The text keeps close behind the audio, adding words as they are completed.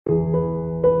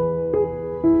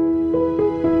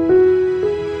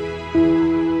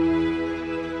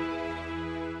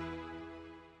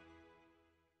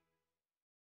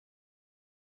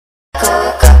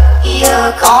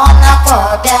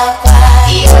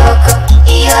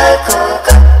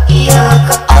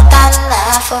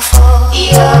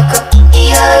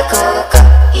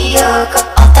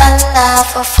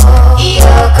fufu,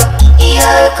 iyoko,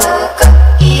 iyoko,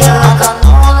 iyoko,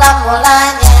 nula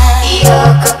mulanya,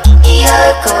 iyoko,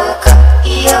 iyoko,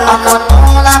 iyoko,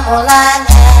 nula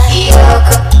mulanya,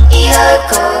 iyoko,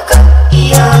 iyoko,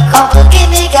 iyoko,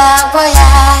 opukini gaboya,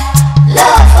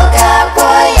 love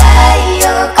gaboya,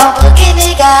 iyoko,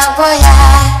 opukini gaboya,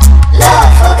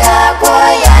 love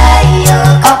gaboya,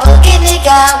 iyoko, opukini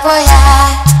gaboya,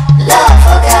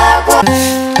 love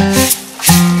gaboya.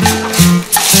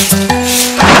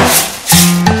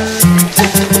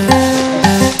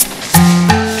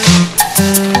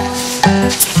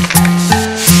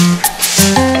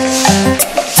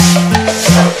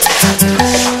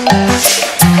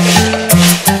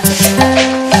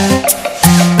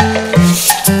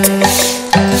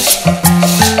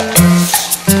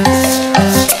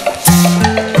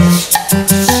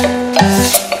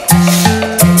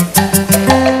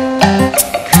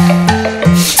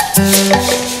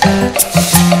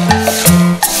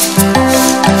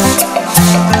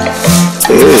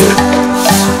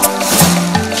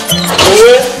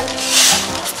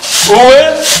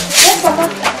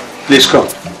 Please come.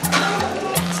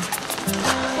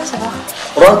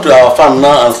 Run to our farm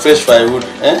now and fetch firewood.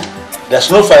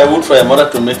 There's no firewood for your mother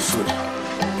to make food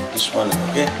this morning,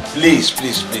 okay? Please,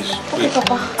 please, please. Okay,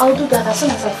 Papa, I'll do that as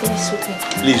soon as I finish sweeping.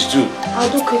 Please do. I'll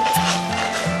do quick.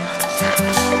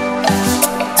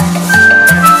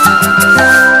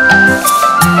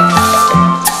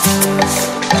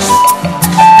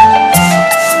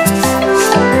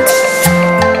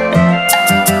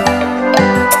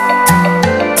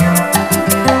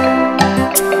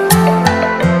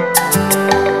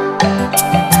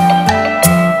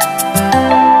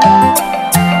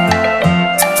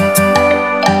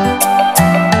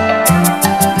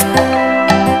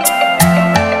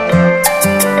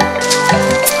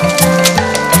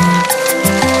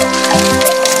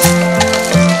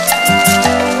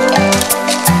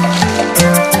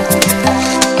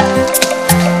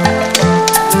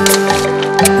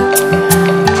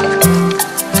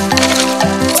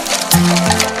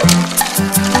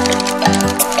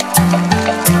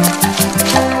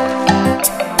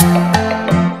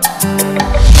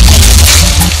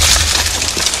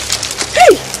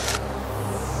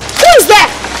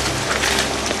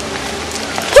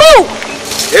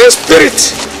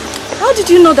 Spirit. How did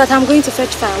you know that I'm going to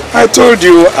fetch fire? I told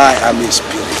you I am a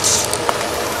spirit.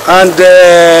 And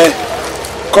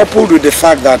coupled with the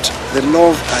fact that the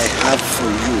love I have for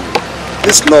you,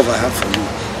 this love I have for you,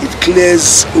 it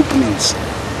clears openings.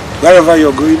 Wherever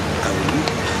you're going, I will be.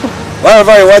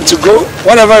 Wherever you want to go,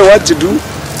 whatever you want to do,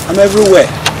 I'm everywhere.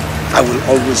 I will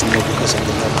always know because of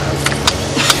the love I have for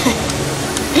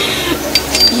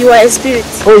you. You are a spirit.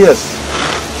 Oh yes.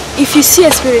 If you see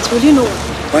a spirit, will you know?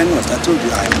 Why not? I told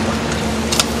you I am one.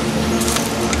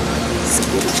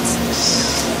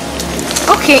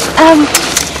 Okay,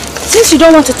 since you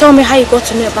don't want to tell me how you got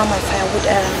to know about my firewood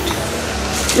errand,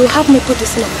 you'll help me put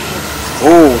this in my head.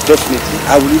 Oh, definitely.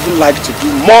 I would even like to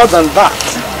do more than that.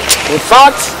 In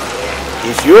fact,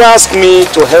 if you ask me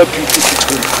to help you put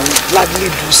it in, I will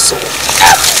gladly do so.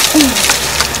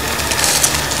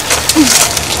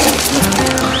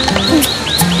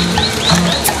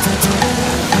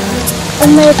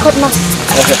 And my cutlass.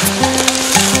 Okay.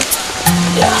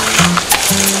 Yeah.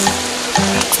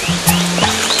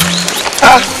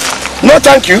 No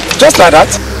thank you. Just like that.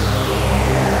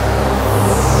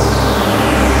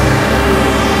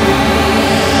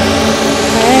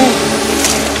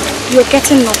 You're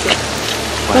getting nothing.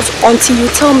 Not until you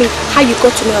tell me how you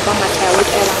got to know about my firewood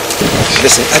errand.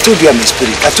 Listen, I told you I'm a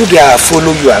spirit. I told you I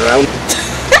follow you around.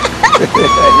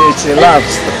 She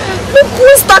laughs.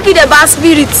 Who's talking about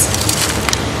spirits?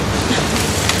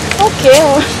 Okay.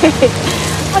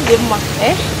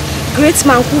 Great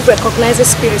man who recognizes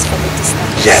spirits from a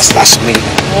distance. Yes, that's me.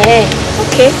 Hey,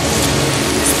 okay.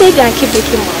 Stay there and keep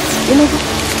making mouth. You know.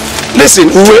 Listen,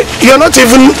 Uwe, you're not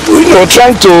even,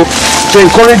 trying to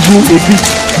encourage me a bit.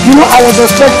 I was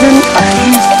expecting at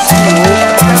least,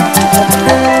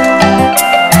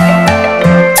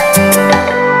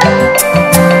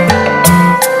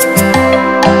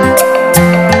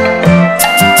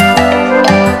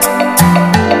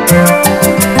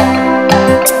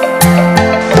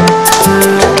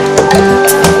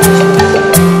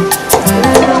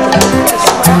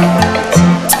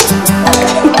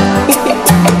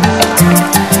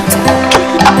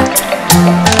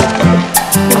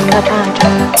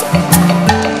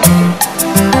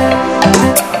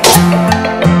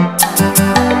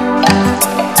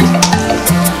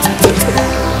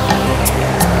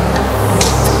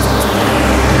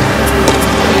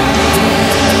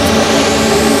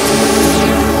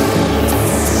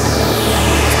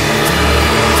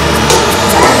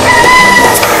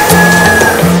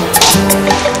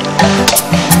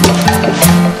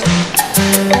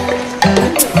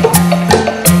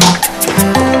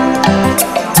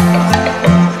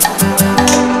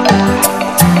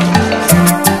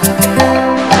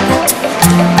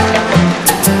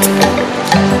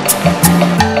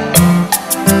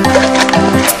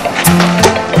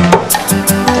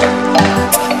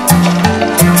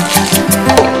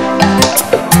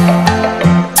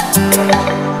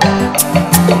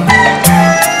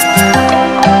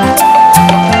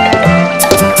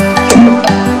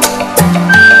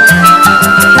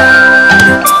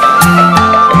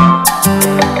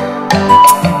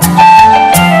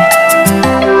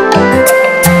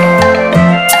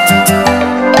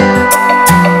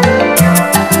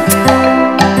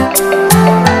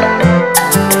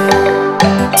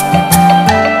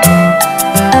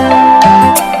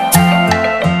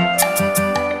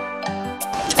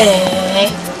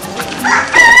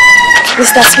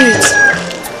 Yes, the spirit.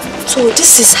 So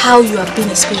this is how you have been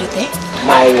a spirit, eh?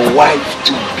 My wife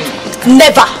to be.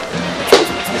 Never.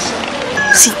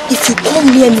 See, if you come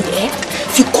near me, eh?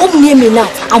 If you come near me now,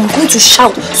 I'm going to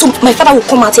shout. So my father will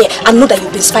come out here and know that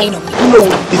you've been spying on me. No,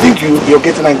 you think you're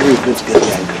getting angry, you're going to get me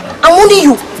angry. I'm only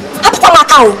you. I'm going to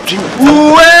calling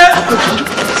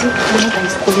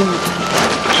me.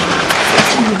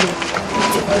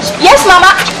 Yes,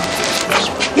 Mama.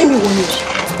 Let me warn you.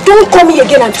 Don't call me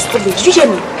again and disturb me. Did you hear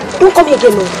me? Don't call me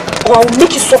again, no. Or I will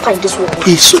make you suffer in this world.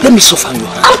 Hey, so let me suffer in your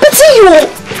hand. I'm pitying you.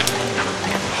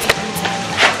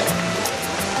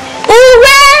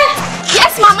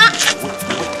 Yes, Mama.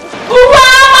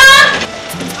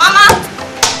 Mama.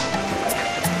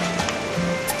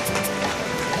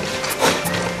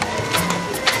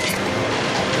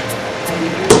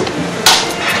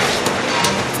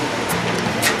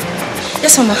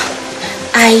 Yes, Mama.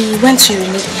 I went to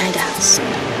urinate behind the house.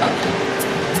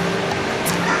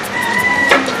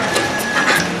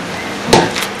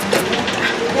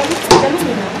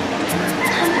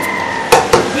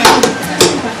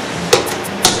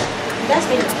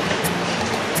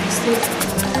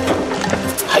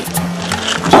 Hi.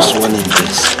 Just one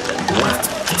embrace.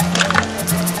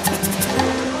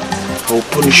 I will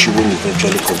punish you when you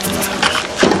eventually come to my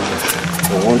house.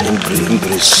 For one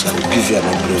embrace, I will give you an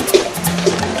umbrella.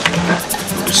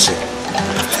 You will see.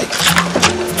 Hi.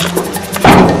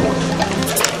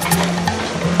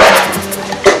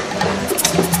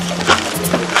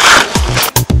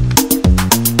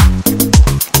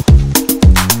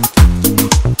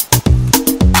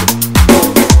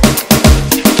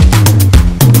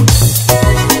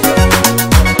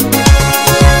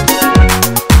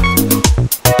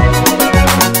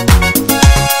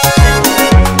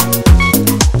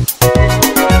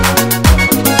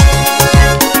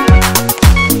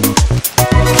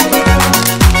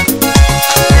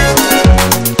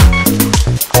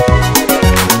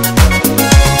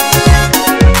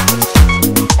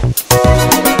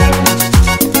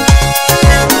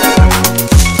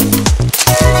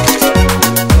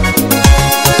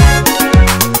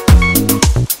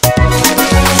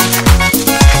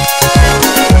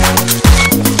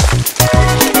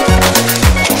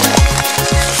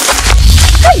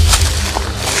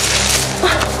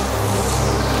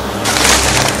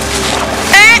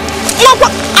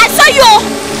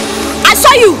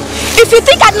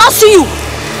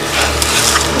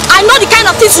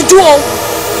 To do. Look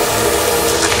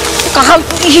at how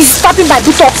he's tapping my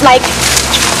buttocks like.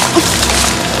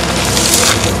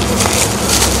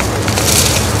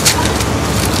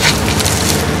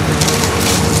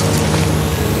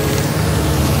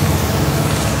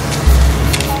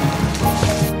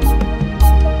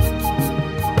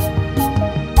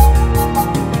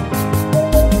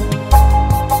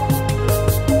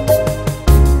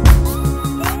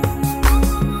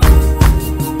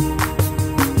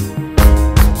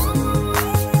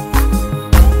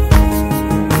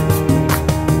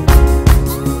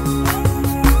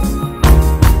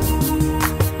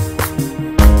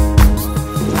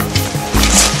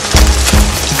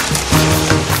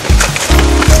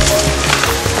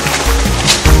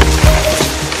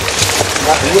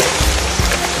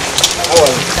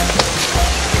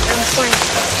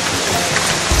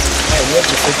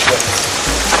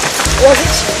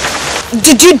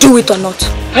 Did you do it or not?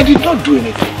 I did not do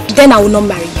anything. Then I will not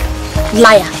marry you.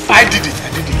 Liar. I did it.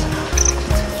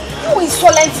 You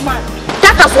insolent man.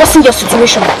 That has worsened your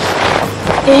situation.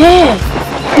 Eh,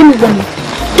 let me warn you.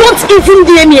 Don't even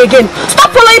dare me again.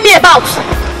 Stop following me about.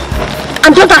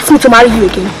 And don't ask me to marry you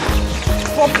again.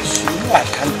 Promise you, I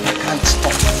can't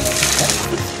stop.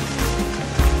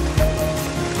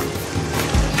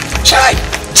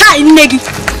 Chai, Negi.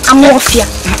 I'm not fear.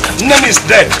 Name is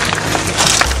dead.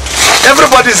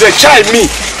 Everybody say, chai me.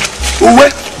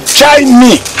 Uwe, chai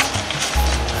me.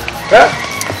 Huh?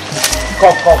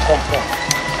 Come.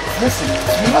 Listen,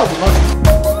 you know we not.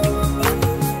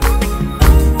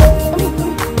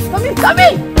 Come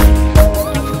in.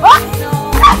 Oh!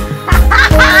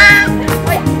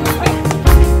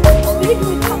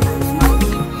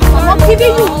 I'm not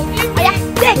giving you.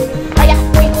 Take.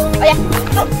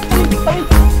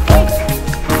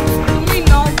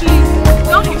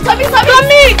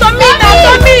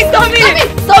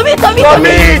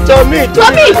 Tommy.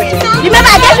 Remember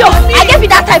I gave you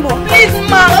that time. Please,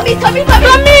 ma. Tommy. Tommy now.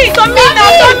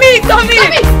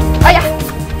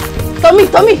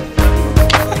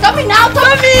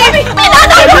 Tommy.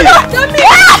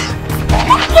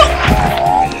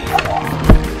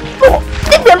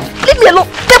 Leave me alone.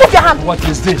 Take off your hand. What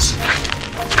is this?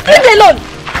 Leave me alone.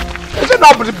 Is it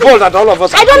not the ball that all of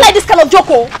us I don't like this kind of joke,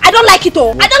 oh. I don't like it,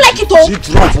 oh. I don't like it, oh. Is it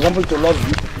wrong for somebody to love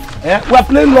you? Yeah? We are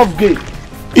playing love game.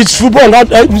 It's football, not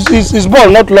it's ball,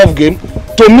 not love game.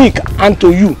 To me and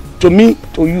to you. To me,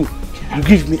 to you. You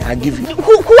give me, I give you.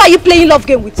 Who are you playing love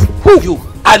game with? Who? You.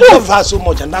 I love her so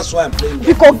much and that's why I'm playing.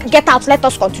 Because get out, let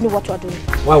us continue what we are doing.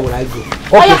 Why would I go?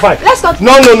 Okay, fine. Let's not.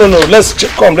 No. Let's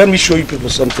come. Let me show you people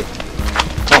something.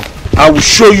 Come. I will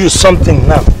show you something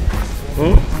now.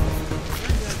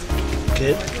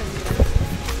 Okay.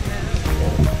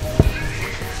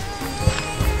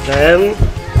 Then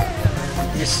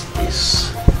this is.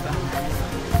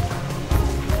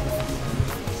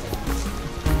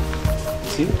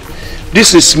 See?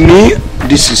 This is me.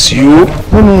 This is you.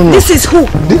 No. This is who?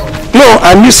 No,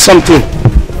 I missed something.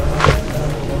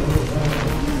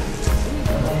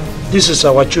 This is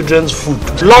our children's food.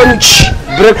 Lunch,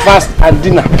 breakfast, and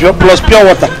dinner. Plus pure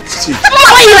water. See.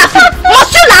 Why are you laughing?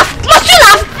 Must you laugh? Must you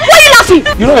laugh? Why are you laughing?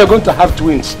 You know you're going to have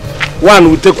twins. One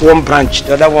will take one branch,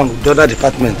 the other one with the other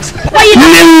department. Why are you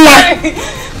laughing?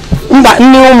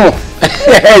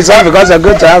 It's all because you're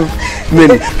going to have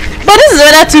many. But this is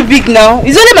rather too big now.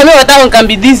 It's only my water one can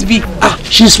be this big. Ah,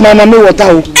 she's my mommy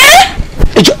water.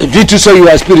 Did you say you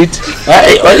are a spirit?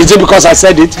 Is it because I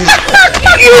said it? You see,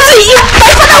 my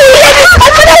father will hear this.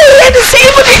 My father will hear this.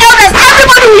 Even the elders,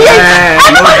 everybody will hear it.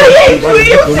 Everybody will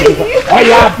hear it. Oh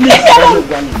yeah, please.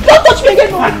 Don't touch me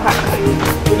again. Don't touch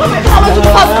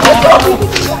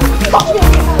me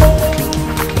again.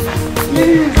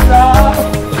 Please,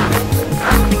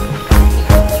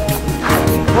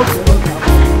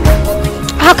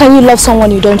 how can you love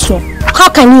someone you don't know? How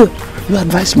can you? You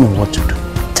advise me on what to do.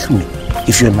 Tell me,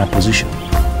 if you're in my position.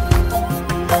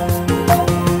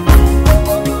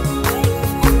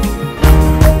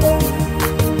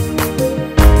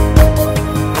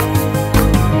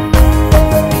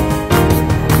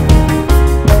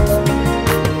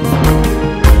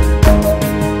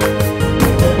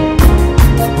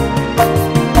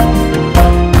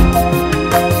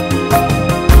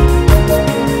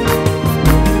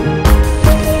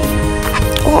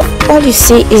 All you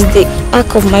see is the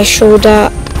arc of my shoulder,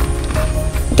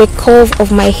 the curve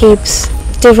of my hips,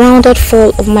 the rounded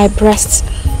fall of my breasts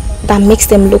that makes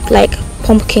them look like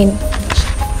pumpkin,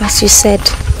 as you said.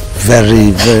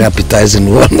 Very, very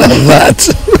appetizing one like that.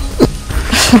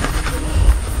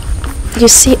 You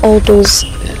see all those,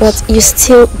 but you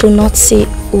still do not see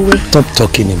Owoh. Stop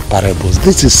talking in parables.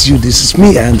 This is you, this is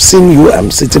me. I'm seeing you,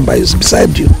 I'm sitting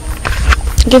beside you.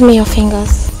 Give me your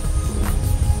fingers.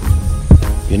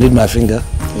 You need my finger?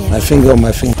 Yes. My finger or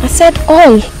my finger? I said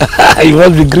all. You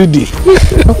must be greedy.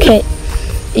 Okay,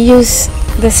 use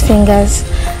these fingers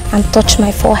and touch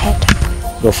my forehead.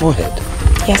 Your forehead?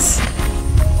 Yes.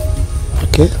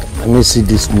 Okay, let me see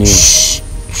this new. Shh,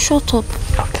 shut up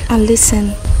and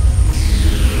listen.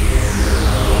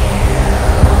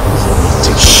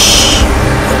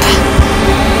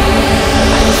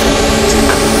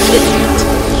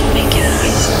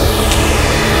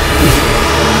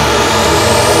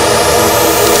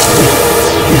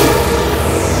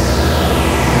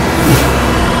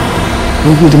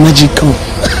 Where will the magic come?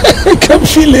 I can't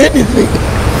feel anything.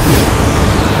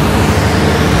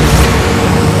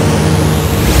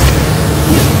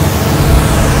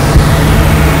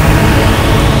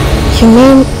 You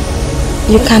mean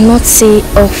you cannot see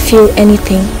or feel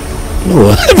anything?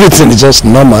 No, everything is just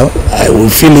normal. I will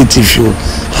feel it if you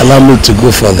allow me to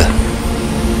go further.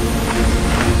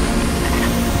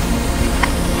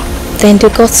 Then the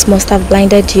gods must have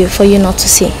blinded you for you not to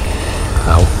see.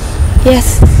 How?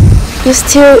 Yes. You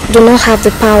still do not have the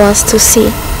powers to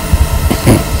see.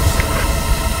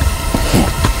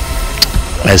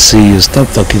 I see you. Stop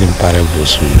talking in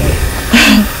parables.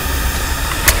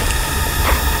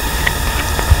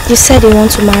 You said you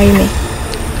want to marry me.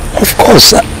 Of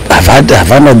course.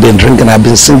 Have I not been drinking? I've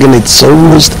been singing it. It's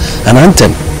almost an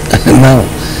anthem. Now,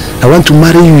 I want to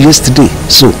marry you yesterday.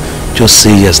 So, just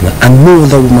say yes now. And no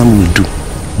other woman will do.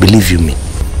 Believe you me.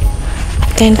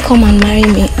 Then come and marry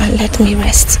me and let me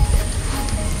rest.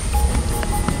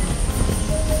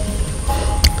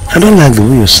 I don't like the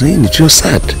way you're saying it. You're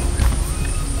sad.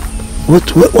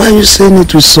 Why are you saying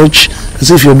it with such,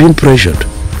 as if you're being pressured?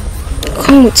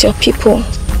 Come with your people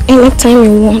anytime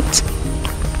you want,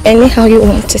 anyhow you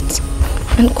want it,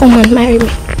 and come and marry me.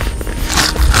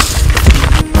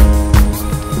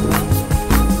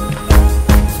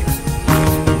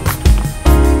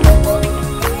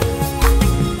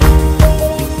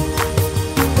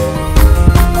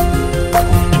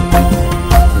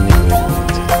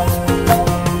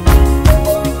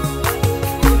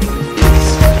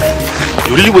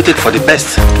 You really waited for the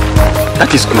best.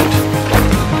 That is good.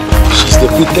 She's the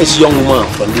prettiest young woman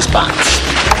from this part.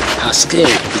 Her skin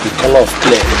is the color of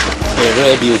clay, a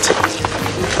rare beauty.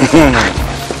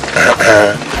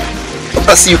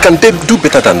 As you can do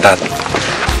better than that.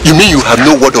 You mean you have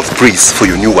no word of praise for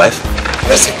your new wife?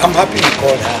 Listen, I'm happy you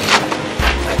called her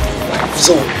my wife,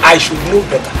 so I should know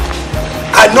better.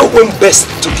 I know when best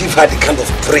to give her the kind of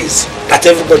praise that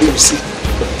everybody will see.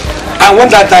 And when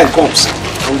that time comes,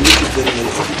 I will make it very, very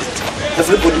evident.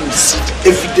 Everybody will see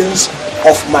the evidence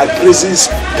of my praises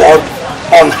poured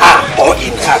on her or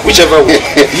in her, whichever way.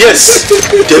 Yes, the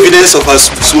evidence of her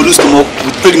swallow stomach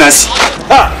with pregnancy.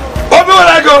 Ha! Bobby, when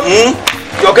I go,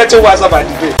 you're getting wiser by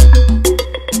the day.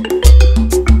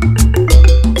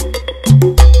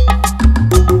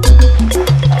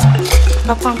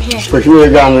 Papa, I'm here.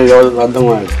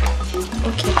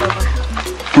 Okay,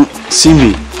 Papa. See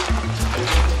me.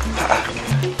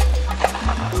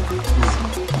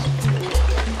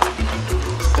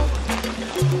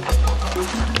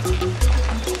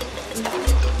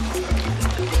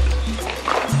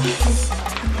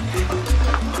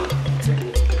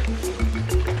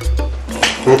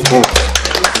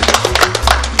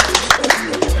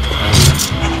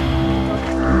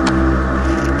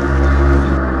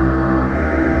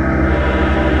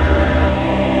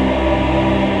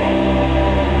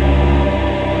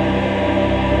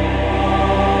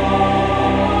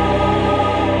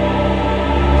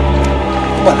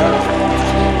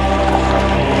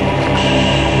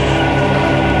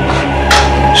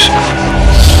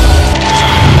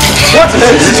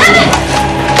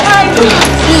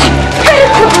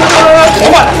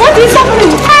 What is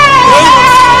happening?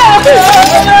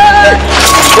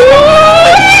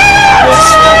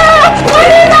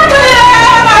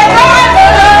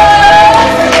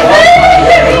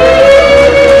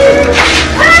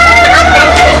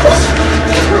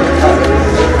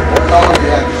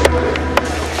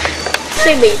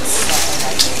 Playmates,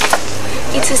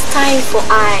 it is time for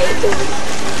Oloh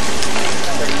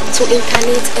to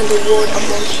incarnate in the world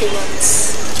among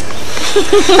humans.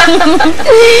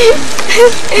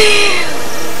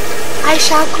 I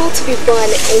shall go to be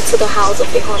born into the house of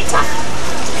a hunter.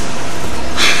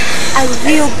 I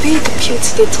will be the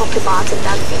beauty they talk about in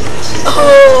that village.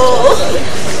 Oh!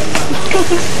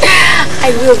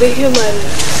 I will be human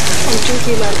and do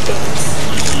human things.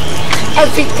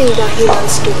 Everything that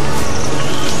humans do.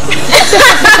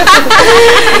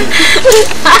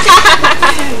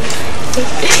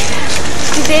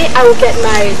 The day I will get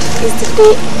married is the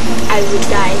day I will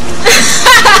die.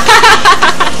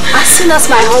 As soon as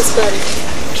my husband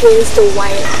drinks the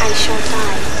wine, I shall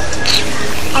die.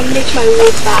 I'll make my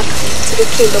way back to the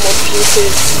kingdom of beauty,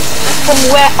 from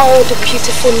where all the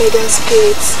beautiful maiden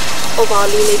spirits of our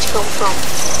lineage come from.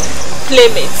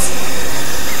 Playmates,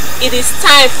 it is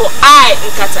time for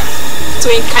Nkata to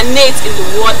incarnate in the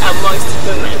world amongst the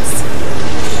humans.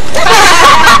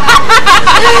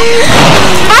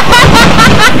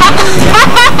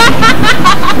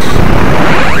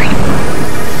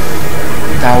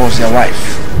 That was your wife.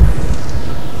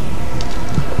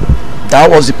 That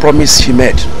was the promise she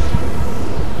made.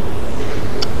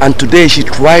 And today she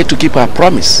tried to keep her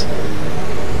promise.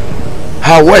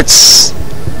 Her words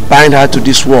bind her to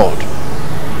this world.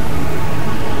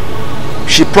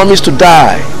 She promised to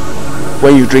die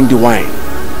when you drink the wine.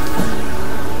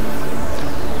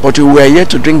 But you were yet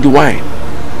to drink the wine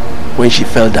when she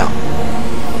fell down.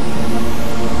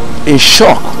 In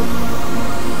shock,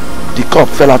 the cup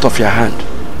fell out of your hand.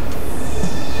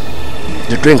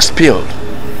 The drink spilled,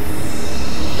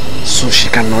 so she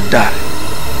cannot die.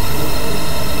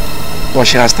 But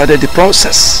she has started the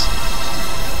process,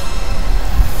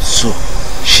 so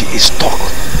she is stuck.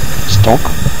 Stuck?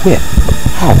 Where?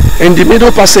 How? In the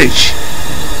middle passage.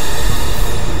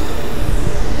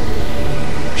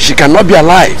 She cannot be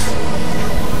alive.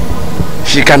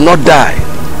 She cannot die.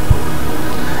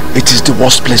 It is the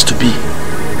worst place to be.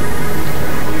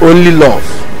 Only love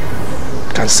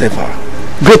can save her.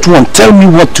 Great one, tell me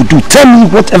what to do. Tell me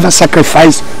whatever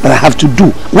sacrifice that I have to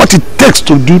do. What it takes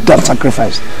to do that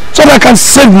sacrifice. So that I can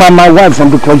save my wife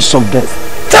from the clutches of death.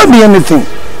 Tell me anything.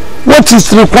 What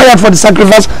is required for the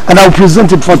sacrifice, and I will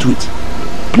present it forthwith.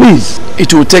 Please.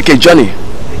 It will take a journey.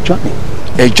 A journey?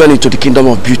 A journey to the kingdom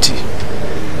of beauty.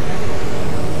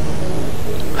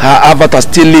 Her avatar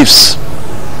still lives.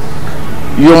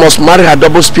 You must marry her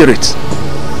double spirit.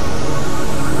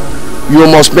 You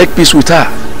must make peace with her.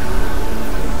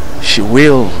 She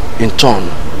will, in turn,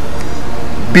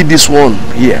 be this one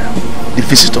here, the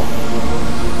visitor,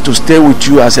 to stay with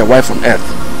you as your wife on earth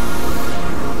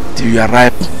till you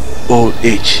arrive old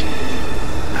age.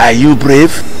 Are you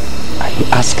brave? Are you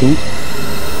asking?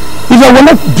 If If I were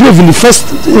not brave in the first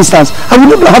instance, I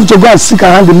would not have to go and seek her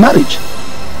hand in marriage.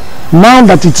 Now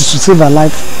that it is to save her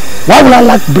life, why will I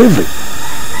lack bravery?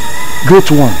 Great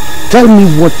one, tell me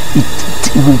what it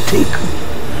will take.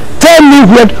 Tell me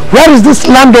where is this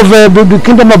land of the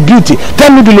kingdom of beauty?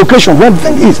 Tell me the location, where the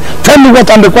thing is. Tell me what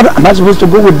I'm required. Am I supposed to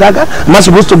go with dagger? Am I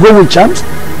supposed to go with charms?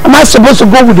 Am I supposed to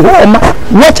go with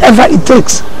whatever it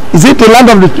takes? Is it the land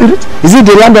of the spirit? Is it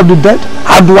the land of the dead?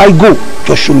 How do I go?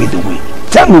 Just show me the way.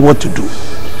 Tell me what to do.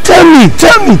 Tell me.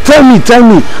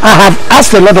 I have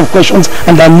asked a lot of questions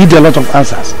and I need a lot of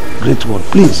answers. Great one,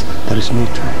 please. There is no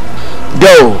time.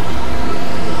 Go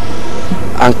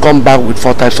and come back with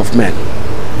 4 types of men.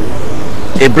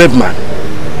 A brave man,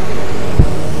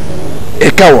 a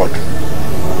coward,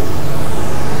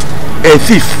 a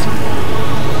thief,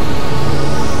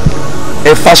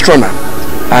 a fast runner,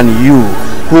 and you,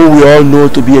 who we all know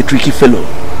to be a tricky fellow.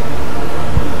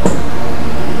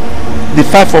 The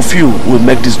 5 of you will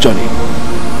make this journey.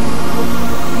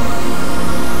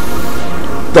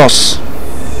 Thus,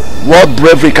 what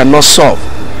bravery cannot solve,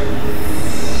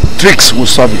 tricks will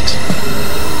solve it.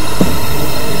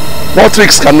 What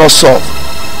tricks cannot solve,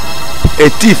 a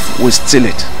thief will steal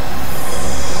it.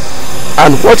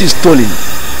 And what is stolen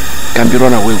can be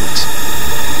run away with.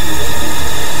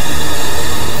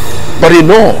 But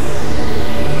in all,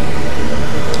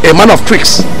 a man of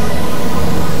tricks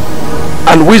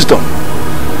and wisdom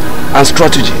and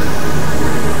strategy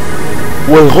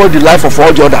will hold the life of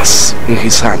all the others in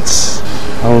his hands.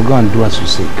 I will go and do as you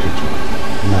say, great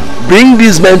one. Now. Bring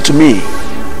these men to me,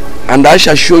 and I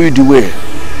shall show you the way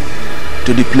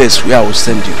to the place where I will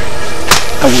send you.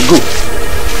 I will go.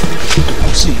 I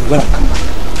will see you when I come back.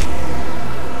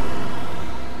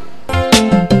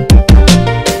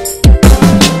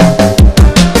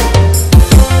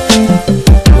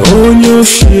 Onyo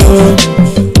shio,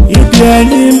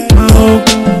 ibianim ao,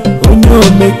 onyo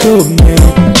mekome,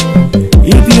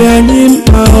 ibianim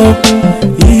ao,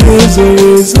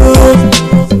 iyezo,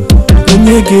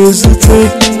 onye gezute,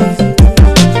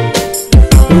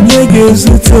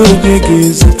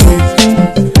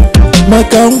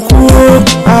 maka nkwuo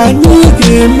anyị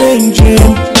ga-eme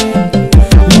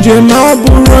njem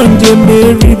abụrụ njem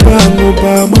eriba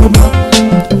n'ụba gbaba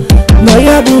na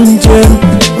ya bụ njem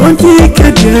onye ike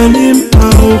dị anyị mkpa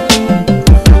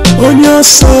onye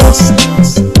ọsọ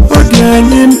ọ dị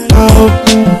anyị mkpa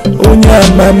onye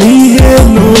amamihe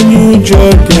na onye ụjọ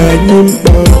dị anyị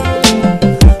mkpa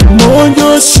ma onye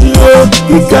osiro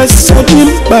ịkasị dị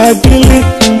mkpa gịlị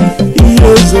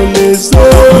Ezolezo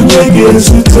onye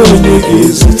ga-ezute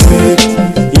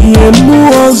ihe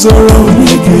mmụọ zọrọ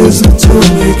onye ga-ezute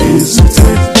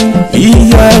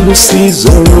ihe arụsị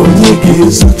zọrọ onye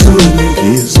ga-ezute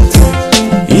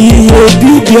ihe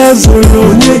dibịa zọrọ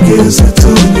onye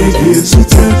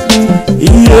ga-ezute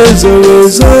ihe zọrọ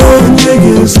ezo onye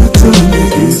ga-ezute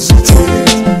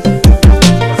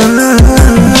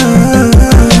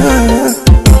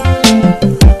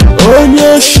onye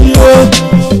shio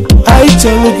I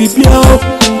tell you bia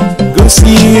go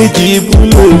see the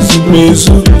bullets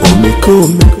mezu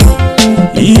omekome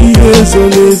ihe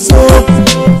zolezo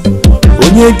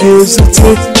onye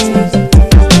gezute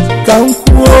ka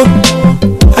nkwuo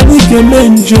anyị ga-eme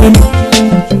njem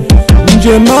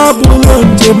abụrụ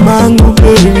njem aṅụ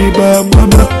beriba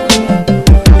gbaba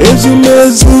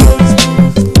ezumezu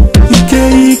ike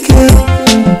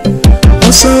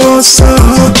ọsọ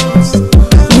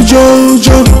ụjọ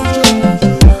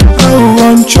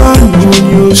I'm trying to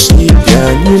use the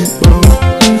piano.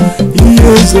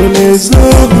 Yezolezo,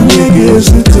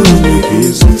 yegezuto,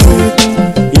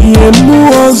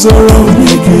 Yemuozoro,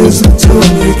 yegezuto,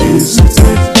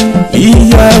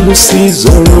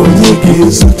 Iyarusizoro,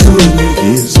 yegezuto,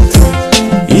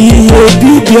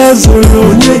 Iyebibiazoro,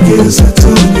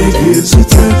 yegezuto,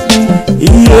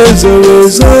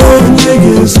 Yezolezo,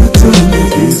 yegezuto.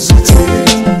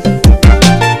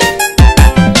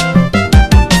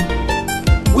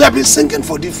 We have been singing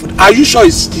for this food. Are you sure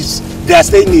they are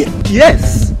staying here?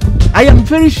 Yes, I am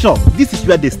very sure this is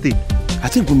where they stay. I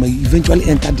think we may eventually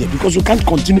enter there because we can't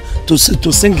continue to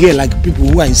sing here like people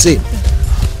who are insane.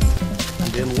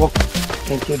 And then walk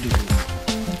into the...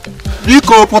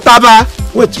 Rico Potaba!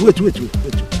 Wait. Who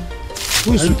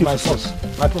is my boss?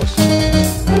 My boss.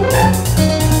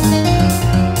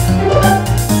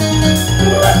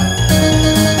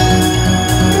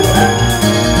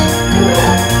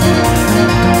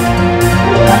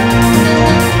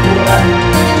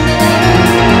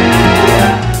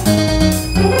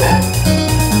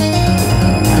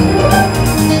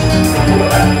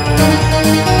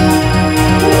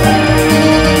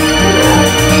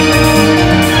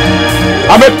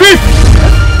 I'm a thief!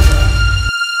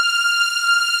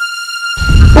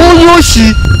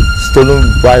 She stolen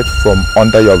right from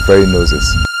under your very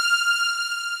noses.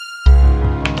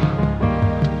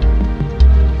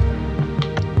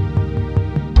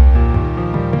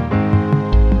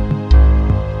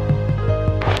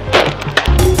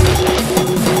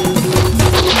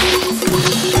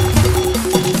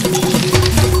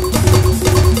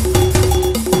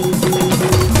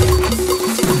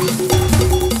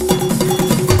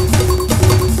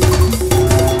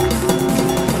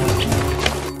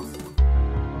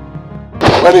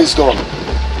 When he's gone,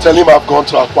 tell him I've gone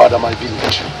to Akwada, my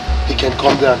village. He can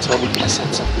come there and tell me the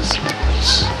essence of this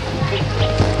place.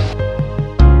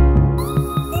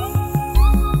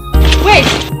 Wait!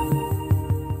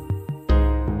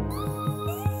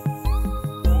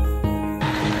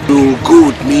 You will go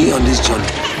with me on this journey.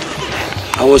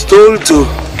 I was told to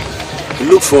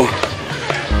look for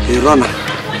a runner,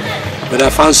 but I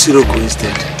found Siroko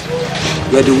instead.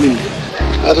 You are the wind.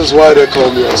 That is why they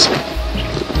call me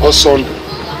Osundu.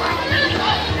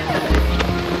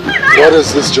 What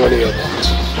is this journey about?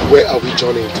 Where are we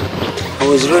journeying to? I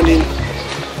was running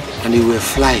and you were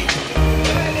flying.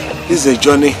 This is a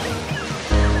journey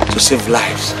to save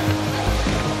lives.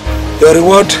 Your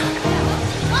reward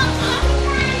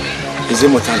is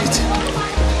immortality.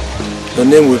 Your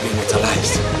name will be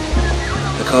immortalized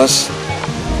because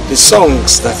the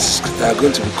songs that are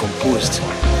going to be composed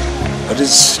for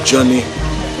this journey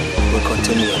will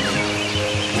continue your name.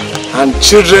 And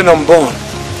children unborn,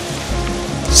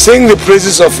 sing the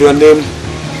praises of your name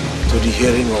to the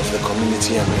hearing of the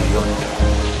community and beyond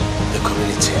the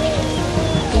community.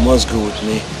 You must go with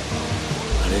me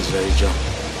on this very job.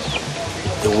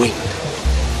 The wind,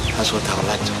 that's what I would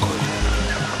like to call you.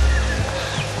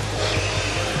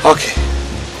 Okay,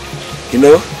 you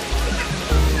know,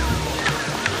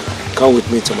 come with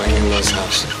me to my in-laws'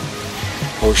 house.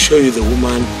 I will show you the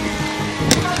woman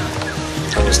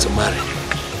I was to marry.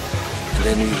 And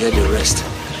then you hear the rest of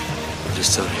the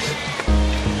story.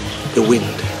 The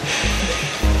wind.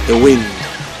 The wind.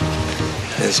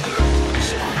 Let's go.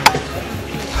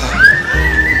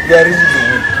 Where is the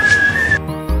wind?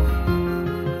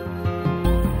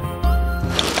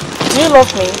 Do you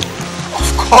love me? Of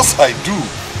course I do.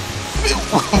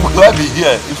 Will I be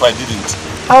here if I didn't?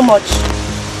 How much?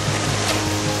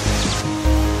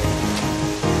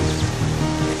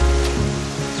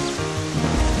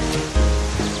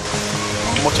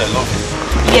 How much I love you?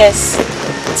 Yes.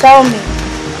 Tell me.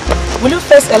 Will you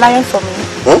face a lion for me?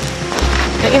 Huh?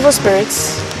 The evil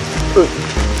spirits?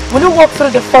 Will you walk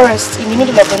through the forest in the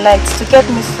middle of the night to get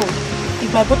me food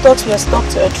if my buttocks were stuck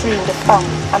to a tree in the farm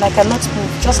and I cannot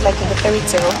move, just like in the fairy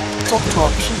tale? Talk to a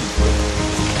tree?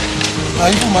 Are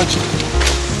you magic?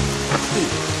 Hey,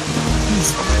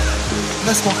 please,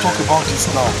 let's not talk about this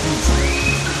now, please.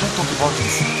 Don't talk about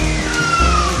this.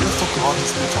 Let's talk about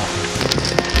this later.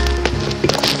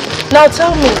 Now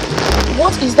tell me,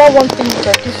 what is that one thing you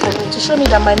can do for me to show me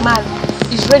that my man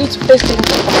is ready to face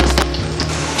danger for my sake?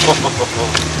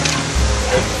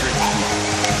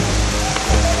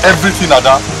 Everything,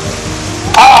 Ada.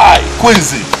 I,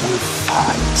 Quincy, will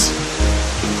fight.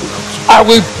 I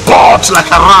will barge like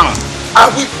a ram.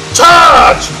 I will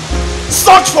charge.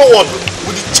 Surge forward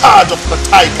with the charge of the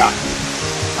tiger.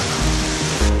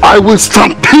 I will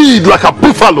stampede like a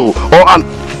buffalo or an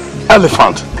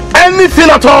elephant. Anything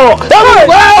at all. Lion!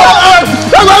 Lion!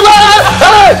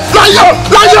 Lion!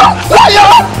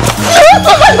 Lion!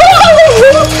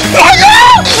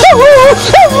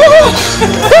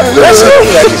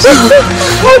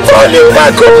 I told you,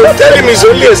 Marco. Tell him it's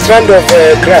only a strand of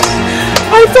grass.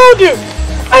 I told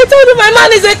you my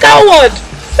man is a coward.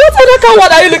 What other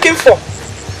coward are you looking for?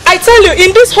 I tell you,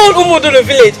 in this whole Umudulu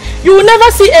village, you will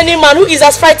never see any man who is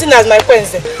as frightened as my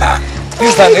Quincy.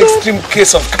 This is an extreme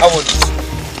case of cowardice.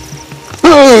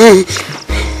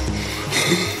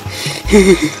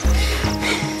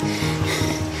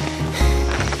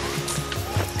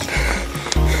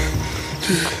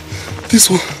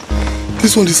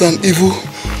 This one is an evil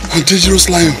and dangerous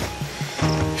lion.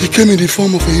 He came in the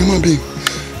form of a human being.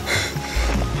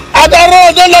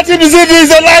 Adaron, don't let him deceive you.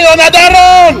 He's a lion,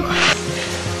 Adaron!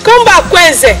 Come back,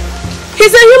 Quincy.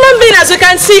 He's a human being, as you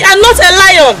can see, and not a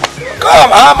lion.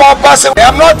 Come, I'm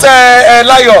not a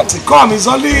lion. Come, it's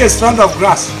only a strand of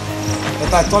grass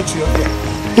that I taught you here.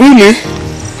 Really?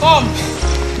 Come.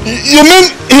 You mean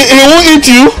he won't eat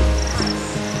you?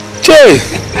 Che,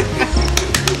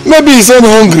 maybe he's not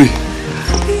hungry.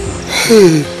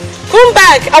 Come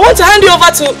back. I want to hand you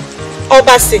over to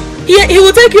Obasi. He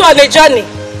will take you on a journey.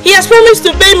 He has promised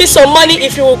to pay me some money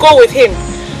if you will go with him.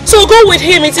 So go with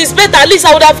him. It is better. At least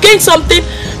I would have gained something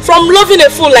from loving a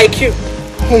fool like you.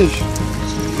 Hey.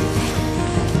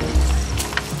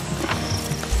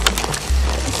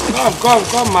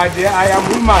 Come, my dear. I am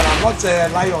human. I'm not a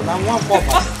lion. I'm one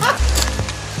papa.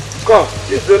 Come.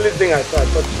 This is the only thing I thought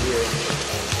to hear.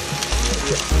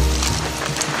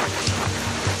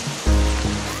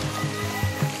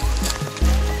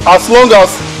 As long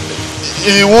as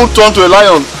he won't turn to a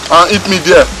lion and eat me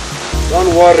there.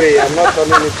 Don't worry, I'm not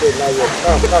turning into a lion.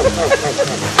 Come.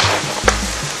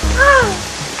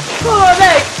 Oh,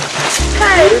 Meg.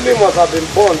 Hey. You really must have been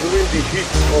born during the heat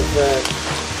of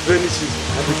rainy season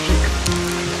at the peak.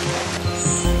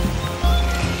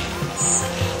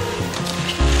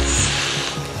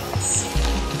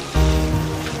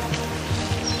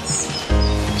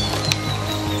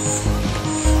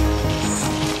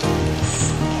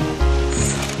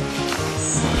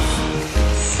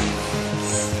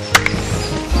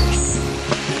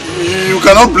 You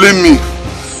cannot blame me.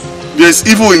 There is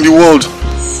evil in the world.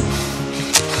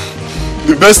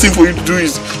 The best thing for you to do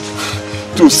is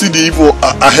to see the evil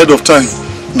ahead of time.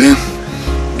 Then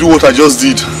do what I just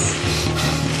did.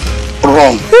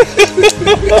 Wrong.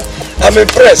 I'm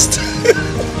impressed.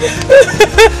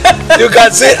 You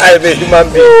can say I'm a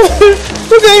human being.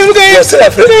 Look at you. You're still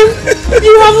afraid.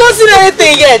 You have not seen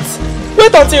anything yet.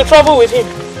 Wait until you travel with him.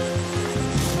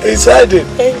 He's hiding.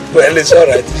 Well, it's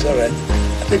alright.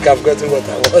 I think I've gotten what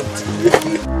I want.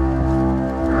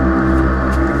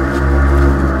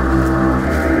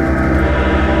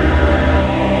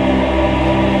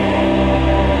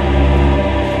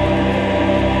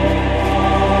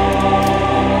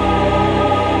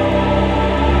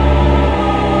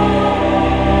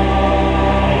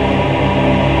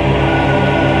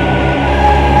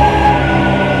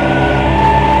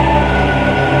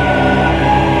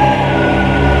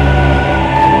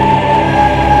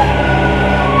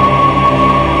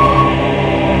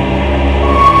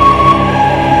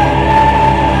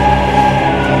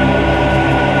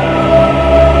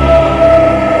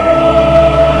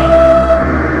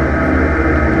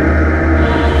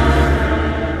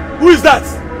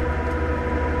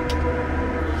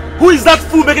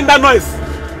 Making that noise.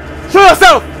 Show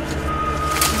yourself.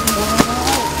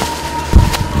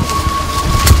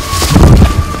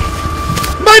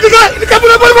 No, the guy. No,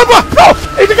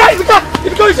 the guy.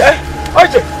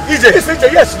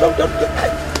 Yes.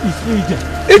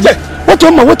 What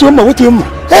you want?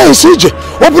 Hey, it's EJ.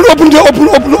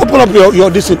 Open up your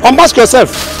this thing. Unmask yourself.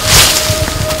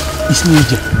 It's me,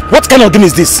 EJ. What kind of thing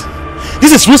is this?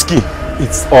 This is risky.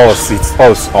 It's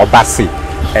us, Obasi.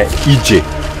 EJ,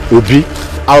 Obi.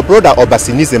 Our brother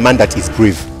Obasi needs a man that is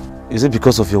brave. Is it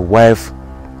because of your wife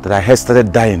that I had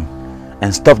started dying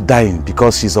and stopped dying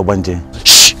because she's Ogbanje?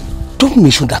 Shh! Don't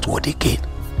mention that word again.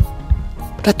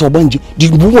 That Ogbanje,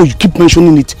 the more you keep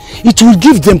mentioning it, it will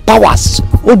give them powers,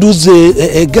 all those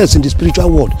girls in the spiritual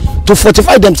world, to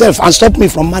fortify themselves and stop me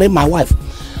from marrying my wife.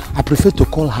 I prefer to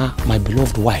call her my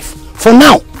beloved wife. For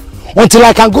now, until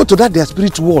I can go to that their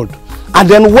spiritual world and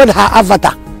then wed her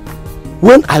avatar.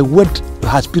 When I wed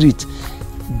her spirit,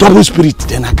 double spirit,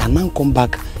 then I can now come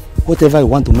back. Whatever I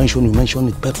want to mention, you mention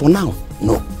it. But for now,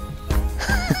 no.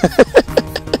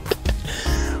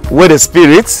 With a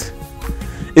spirit?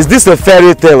 Is this a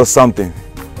fairy tale or something?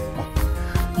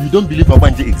 You don't believe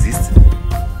Ogbanje exists?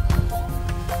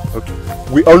 Okay.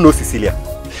 We all know Cecilia.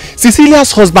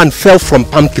 Cecilia's husband fell from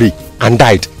palm tree and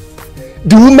died.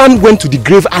 The woman went to the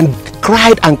grave and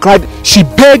cried. She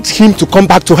begged him to come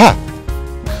back to her.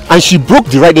 And she broke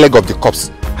the right leg of the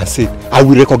corpse and said, I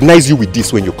will recognize you with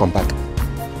this when you come back.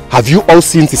 Have you all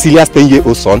seen Cecilia's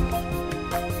 10-year-old son?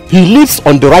 He lives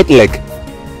on the right leg.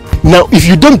 Now, if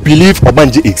you don't believe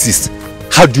Ogbanje exists,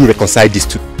 how do you reconcile these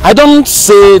two? I don't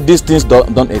say these things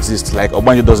don't exist, like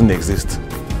Ogbanje doesn't exist.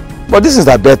 But these things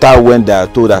are better when they are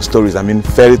told as stories,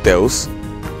 fairy tales.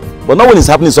 But not when it's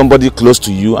happening to somebody close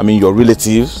to you, your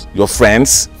relatives, your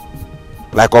friends,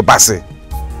 like Obasi.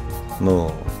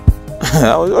 No.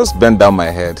 I will just bend down my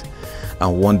head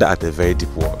and wonder at a very deep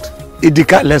world.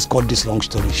 Idika, let's cut this long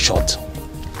story short.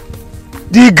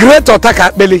 The great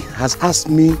Otaka Akbele has asked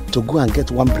me to go and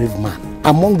get one brave man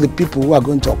among the people who are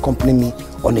going to accompany me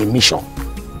on a mission.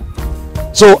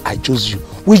 So I chose you.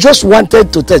 We just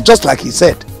wanted to test, just like he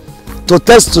said, to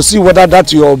test to see whether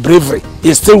that your bravery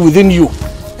is still within you.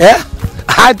 Eh?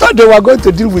 I thought they were going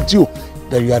to deal with you,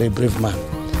 but you are a brave man.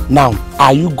 Now,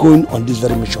 are you going on this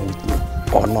very mission with me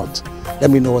or not? Let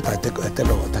me know what I tell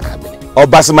Otaka Akbele.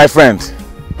 Obasi, my friend,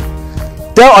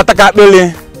 tell Otaka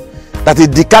Akbele that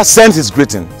Idika sends his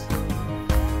greeting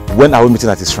when are we meeting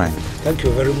at his shrine. Thank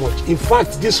you very much. In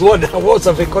fact, this word and words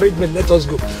of encouragement, let us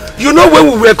go. You know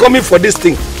when we were coming for this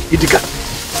thing, Idika,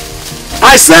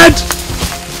 I said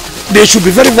they should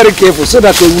be very, very careful so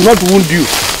that they will not wound you.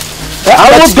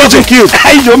 I was getting killed.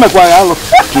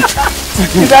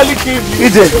 He nearly killed you. He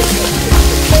did.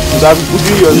 You have put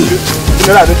in your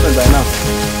general different by now.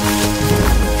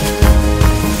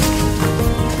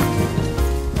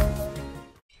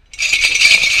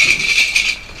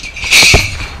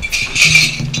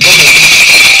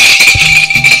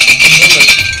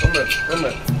 Come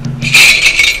here.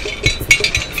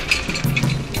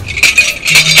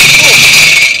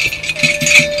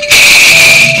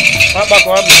 Back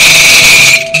one.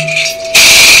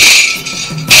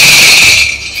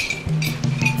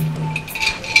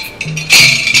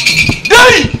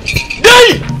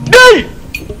 Day!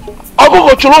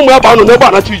 Agogo churu mu aba no na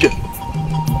aba na tije.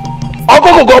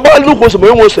 Agogo go ba lu ko so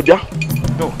mo se bia.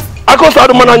 No. Akosa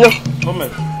do mananya. Come.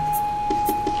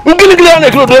 Ngili na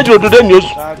kilo do ejiro do de news.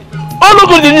 Olo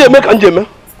go ni eme kan jeme.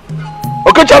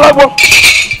 Okechala gbo.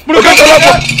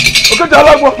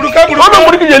 Okechala gbo. Ono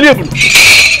muri ki je liebu.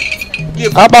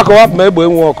 Abako wa me egbo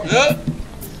enwu oku.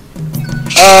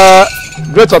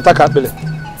 Great attack abele.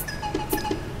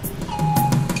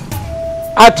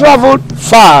 I traveled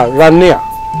far and near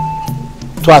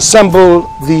to assemble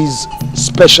these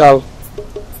special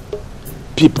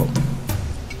people.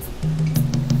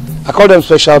 I call them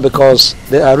special because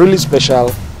they are really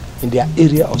special in their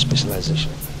area of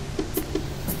specialization.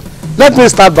 Let me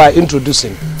start by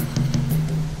introducing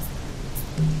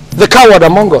the coward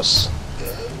among us.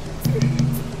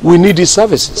 We need his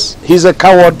services. He's a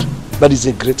coward, but he's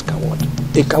a great coward.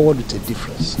 A coward with a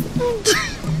difference.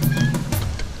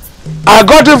 I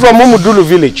got him from Umudulu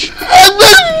village.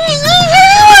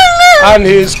 And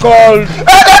he's called...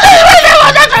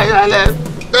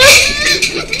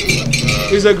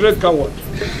 He's a great coward.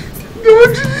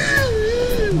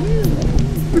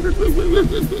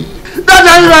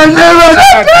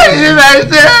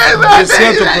 He's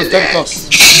here to protect us.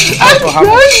 Not to harm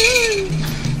us.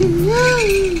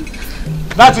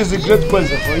 That is a great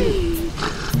question for you.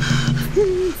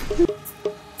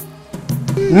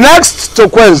 Next to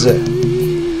Kwenze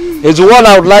is the one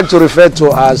I would like to refer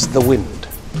to as the wind.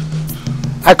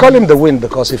 I call him the wind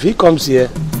because if he comes here,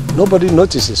 nobody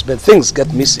notices, but things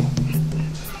get missing.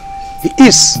 He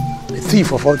is the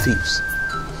thief of all thieves.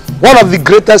 One of the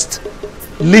greatest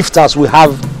lifters we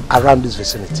have around this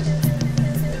vicinity.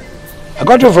 I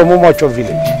got him from Umocho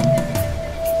village.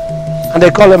 And they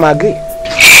call him Agi.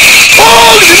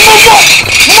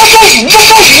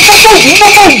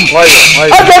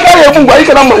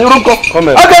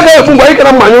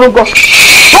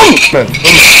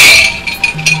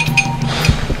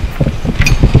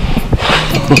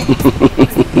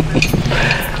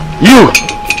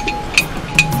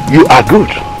 You are good,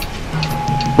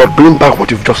 but bring back what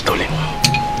you've just stolen.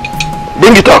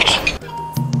 Bring it out.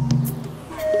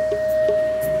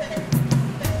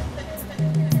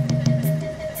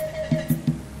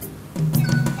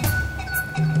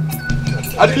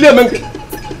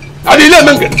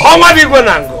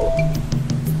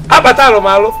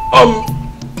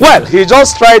 Well, he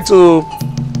just tried to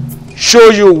show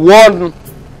you one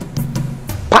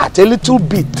part, a little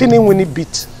bit, teeny-weeny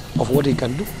bit of what he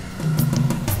can do.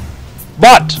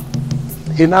 But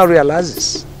he now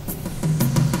realizes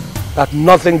that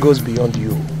nothing goes beyond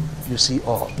you. You see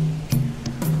all.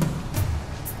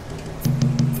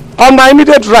 On my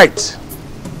immediate right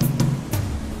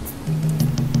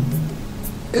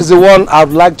is the one I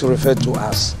would like to refer to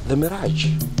as the Mirage.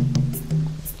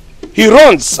 He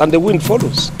runs and the wind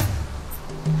follows.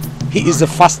 He is the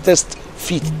fastest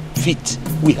feet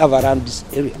we have around this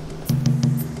area.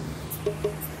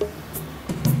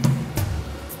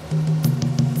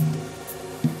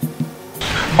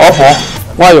 Opo.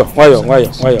 Wayo,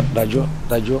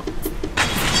 Dajo.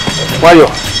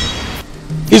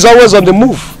 He's always on the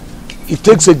move. It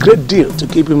takes a great deal to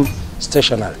keep him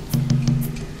stationary.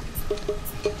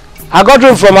 I got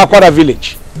him from Akwara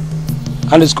village,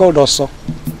 and it's called Oso,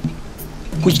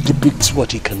 which depicts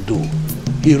what he can do.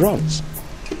 He runs.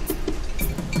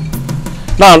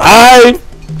 Now I,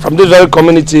 from this very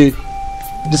community,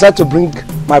 decided to bring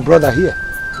my brother here,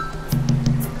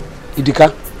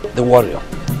 Idika, the warrior.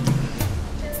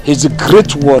 He's a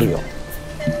great warrior.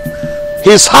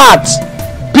 His heart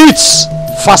beats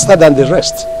faster than the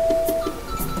rest.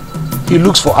 He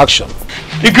looks for action.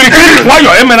 Let's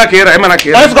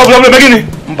go.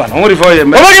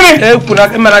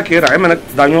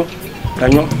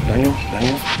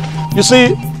 You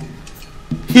see,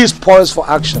 he's poised for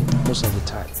action most of the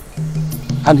time.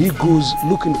 And he goes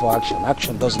looking for action.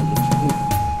 Action doesn't look for him.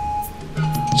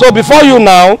 So before you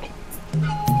now,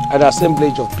 an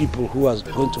assemblage of people who are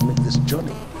going to make this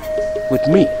journey with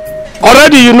me.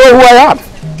 Already you know who I am.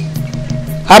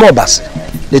 I'm Obase,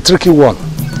 the tricky one.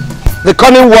 The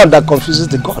cunning one that confuses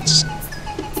the gods.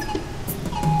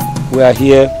 we are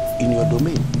here in your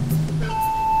domain.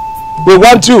 We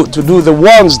want you to do the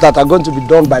ones that are going to be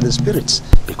done by the spirits,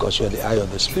 because you are the eye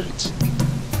of the spirits.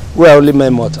 We are only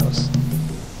mere mortals.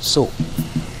 So,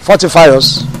 fortify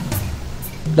us.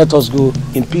 Let us go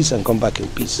in peace and come back in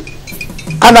peace.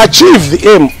 And achieve the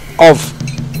aim of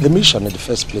the mission in the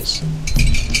first place.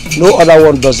 No other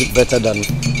one does it better than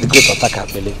the great Otaka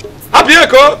Bele.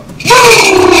 Abieko!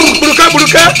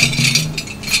 Buruka!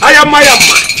 Ayama!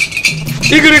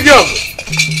 Igirigiom!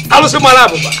 Alusu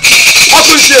Malabuba!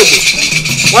 Okushebu!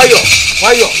 Wayo!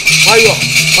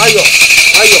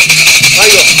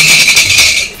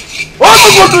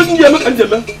 Ono go do njeme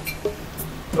kanjeme.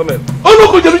 Amen.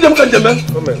 Ono go jeru jem kanjeme.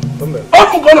 Amen.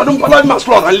 Ono go no dum pala ma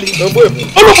slot ali. Ono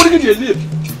go digi eli.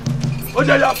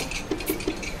 Oja ya.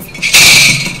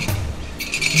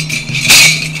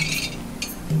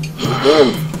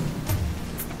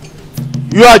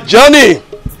 Your journey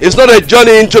is not a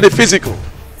journey into the physical.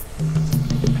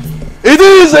 It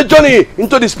is a journey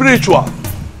into the spiritual,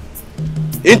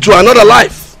 into another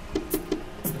life.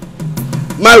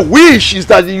 My wish is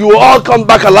that you all come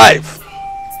back alive.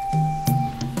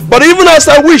 But even as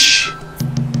I wish,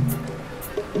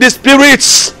 the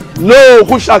spirits know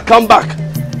who shall come back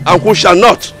and who shall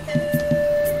not.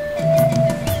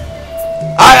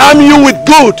 I am you with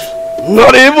good,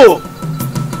 not evil.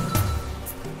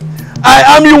 I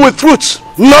am you with truth,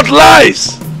 not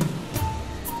lies.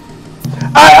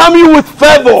 I am you with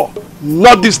favor,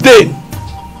 not disdain.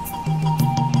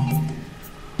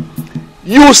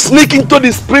 You sneak into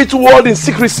the spiritual world in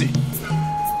secrecy.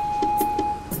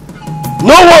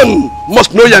 No one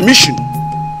must know your mission.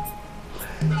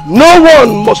 No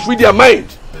one must read your mind.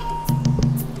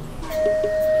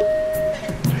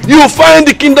 You will find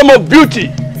the kingdom of beauty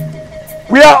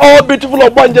where all beautiful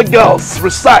Ogbanje girls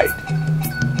reside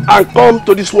and come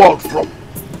to this world from.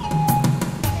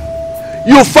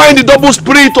 You will find the double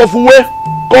spirit of Uwe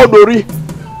called Ori.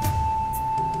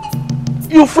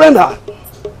 You friend her.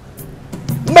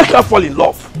 Make her fall in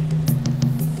love.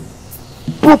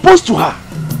 Propose to her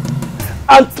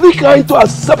and trick her into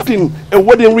accepting a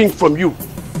wedding ring from you.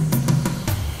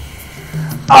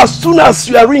 As soon as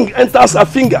your ring enters her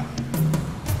finger,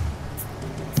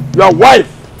 your wife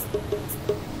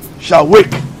shall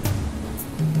wake.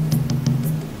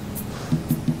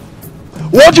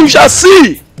 What you shall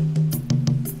see,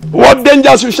 what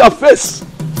dangers you shall face,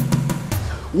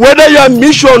 whether your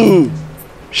mission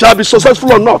shall be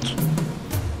successful or not,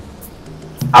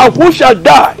 and who shall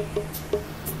die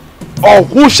or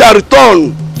who shall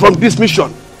return from this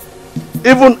mission,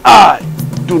 even I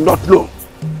do not know.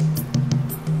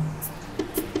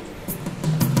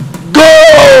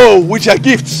 Go with your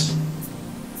gifts,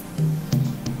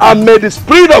 and may the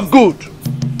spirit of good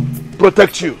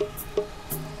protect you.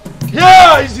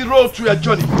 Here is the road to your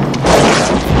journey.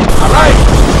 Arise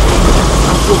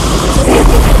and go.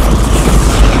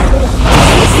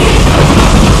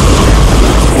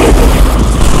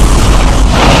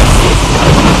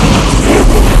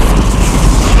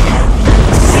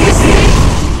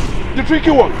 The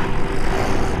tricky one.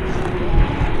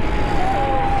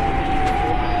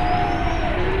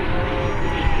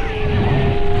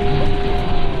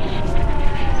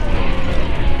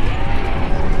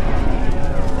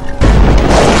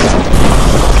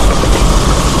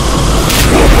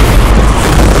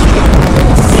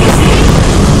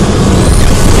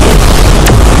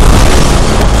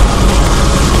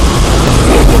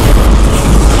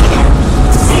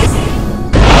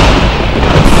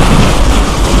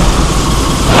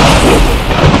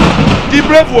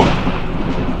 Brave one.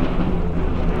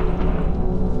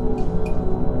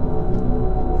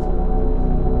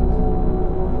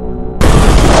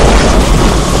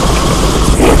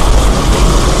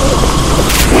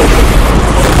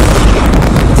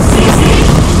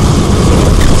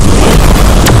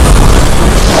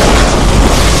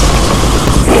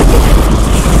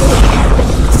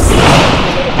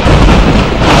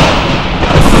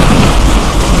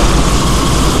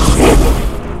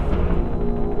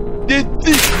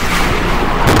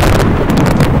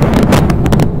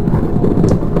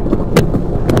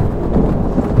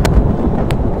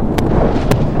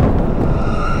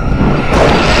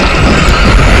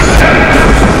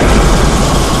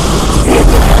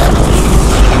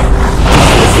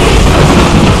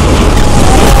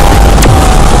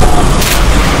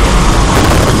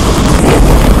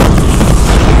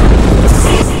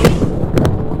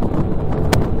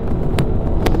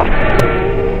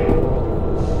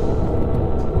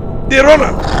 The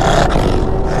runner.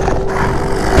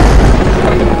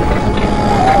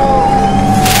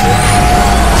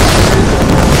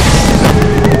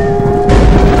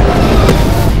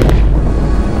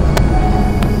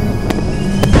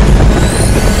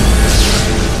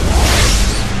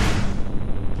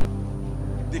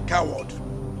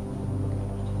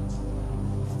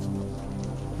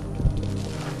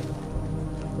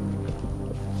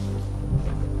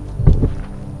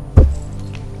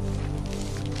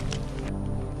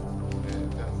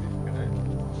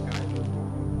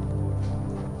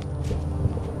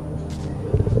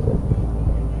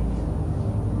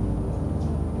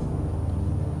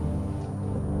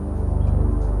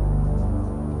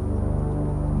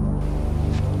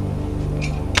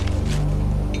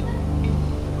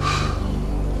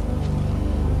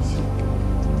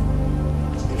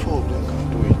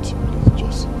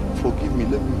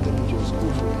 let me just go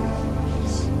from here.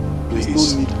 Please.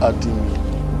 There's no need adding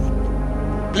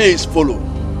me. Please follow.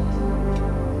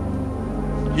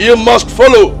 You must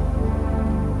follow.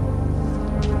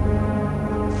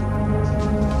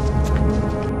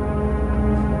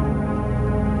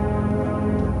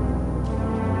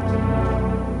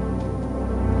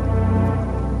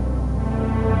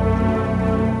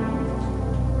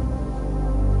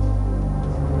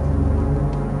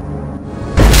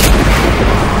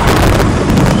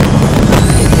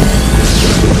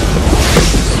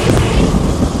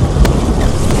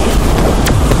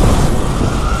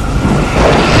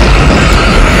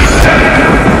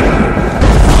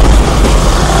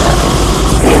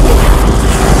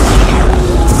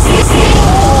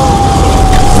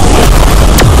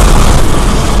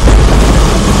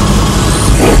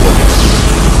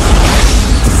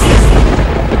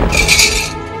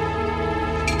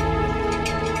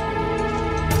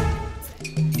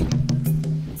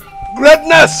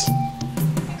 Greatness,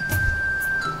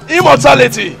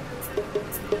 immortality,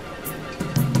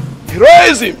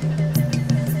 heroism,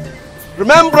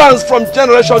 remembrance from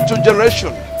generation to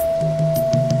generation.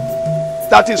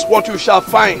 That is what you shall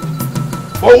find.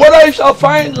 But whether you shall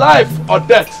find life or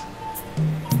death,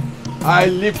 I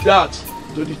leave that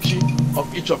to the chief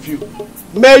of each of you.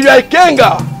 May your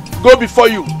Ikenga go before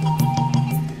you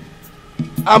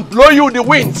and blow you the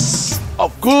winds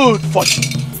of good fortune.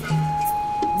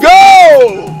 Go!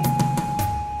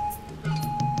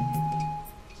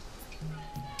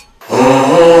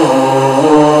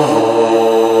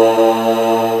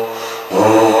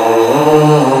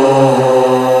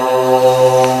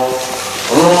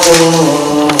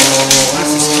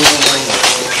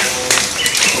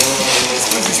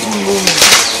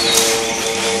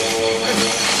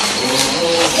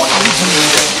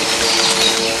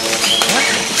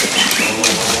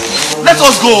 Let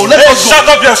us go. Let us go.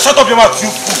 Shut up your mouth. You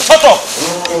fool. Shut up.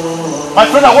 My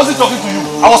friend, I wasn't talking to you.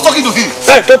 I was talking to him.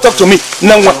 Hey, don't talk to me.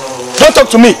 Nangwa. Don't talk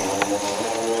to me.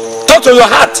 Talk to your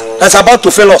heart that's about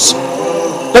to fail us.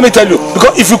 Let me tell you,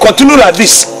 because if you continue like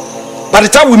this, by the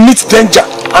time we meet danger,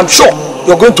 I'm sure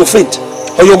you're going to faint.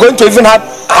 Or you're going to even have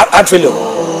heart failure.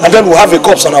 And then we'll have a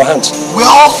corpse on our hands. We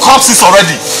are all corpses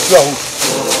already. Yeah.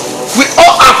 We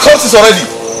all are corpses already.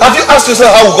 Have you asked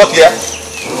yourself how we got here?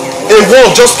 A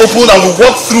wall just opened and we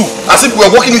walked through as if we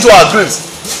were walking into our graves.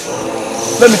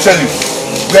 Let me tell you,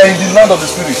 we are in the land of the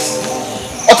spirits.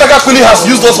 Otaka Kuli has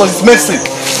used us for his mercy.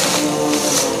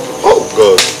 Oh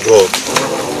God.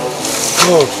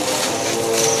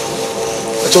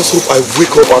 I just hope I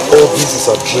wake up and all this is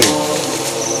a dream.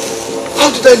 How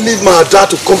did I leave my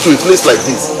dad to come to a place like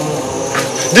this?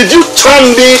 Did you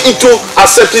turn me into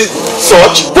accepting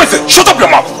such? Wait, shut up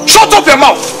your mouth! Shut up your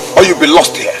mouth! Or you'll be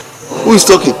lost here. Who is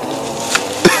talking?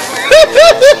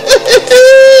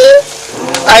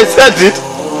 I said it.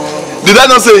 Did I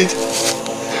not say it?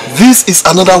 This is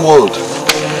another world.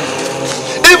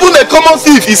 Even a common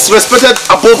thief is respected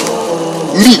above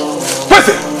me. Wait,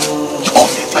 you come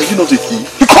here. Are you not a thief?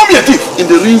 You call me a thief? In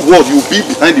the real world, you will be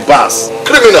behind the bars.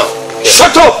 Criminal.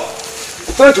 Shut up!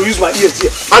 I'm trying to use my ears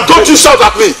here. And don't you shout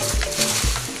at me.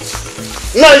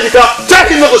 Now you can tell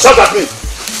him not to shout at me.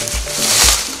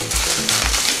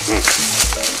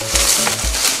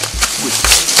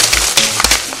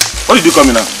 What did you call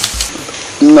me now?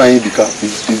 Nah, is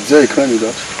there a crime with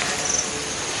that?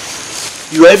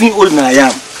 You are even older than I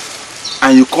am.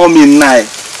 And you call me Nai.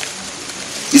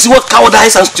 You see what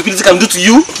cowardice and stupidity can do to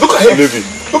you? Look at him.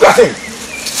 Look at him.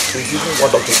 He's even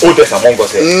one of the oldest among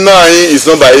us here. Nah, it's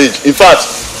not by age. In fact,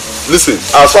 listen,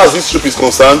 as far as this trip is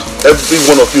concerned, every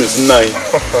one of you is 9.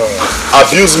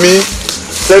 Abuse me,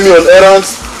 send me on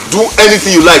errands, do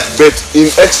anything you like, but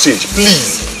in exchange,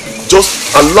 please, just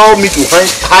allow me to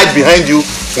hide behind you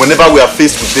whenever we are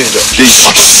faced with danger.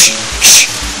 Please. Shh.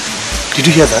 Did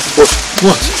you hear that?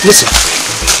 What? Listen.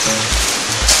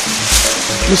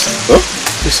 Huh?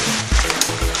 Listen.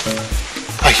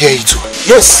 I hear it too.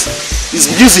 Yes, it's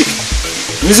music.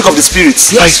 Music of the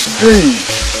spirits. Yes. Hey,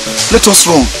 let us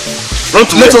run. Run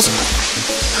to let where? us.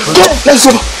 Let's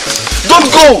go. Don't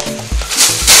go.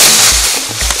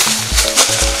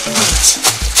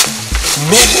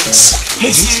 Maidens.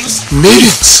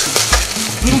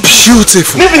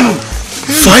 Beautiful.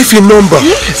 5 in number.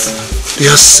 Yes. They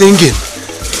are singing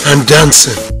and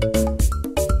dancing.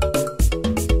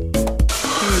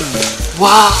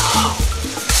 Wow.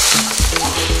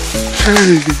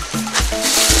 Hey.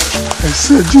 I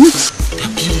said it. They're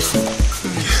beautiful.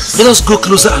 Yes. Let us go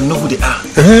closer and know who they are.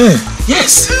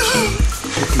 Yes.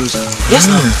 Go closer. Yes,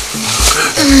 now.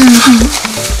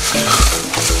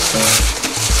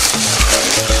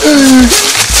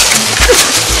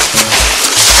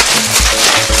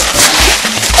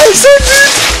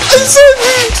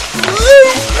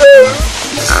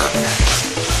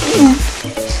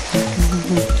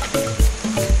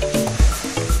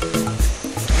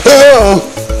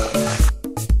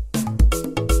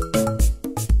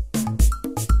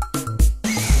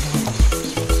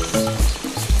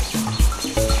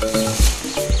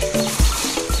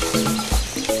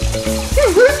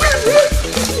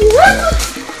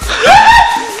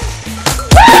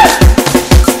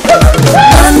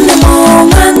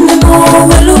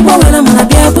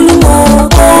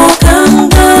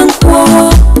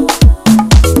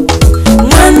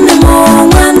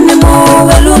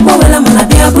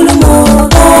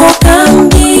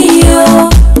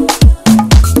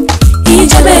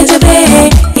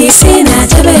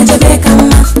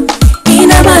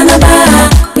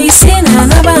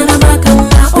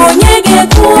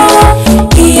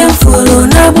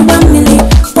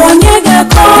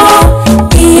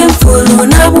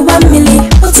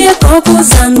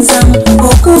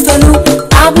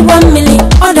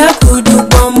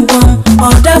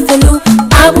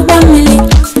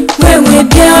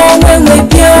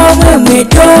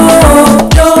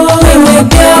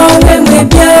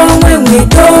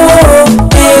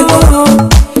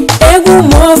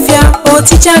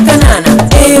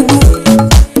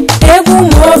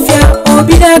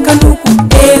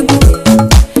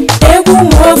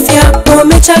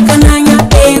 chakananya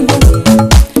egu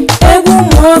egu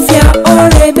mafia o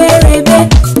rebe rebe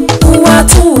uwa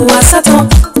tu asato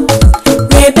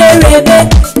rebe rebe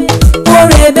o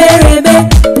rebe rebe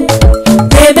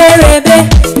rebe rebe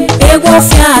egu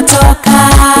fia toka.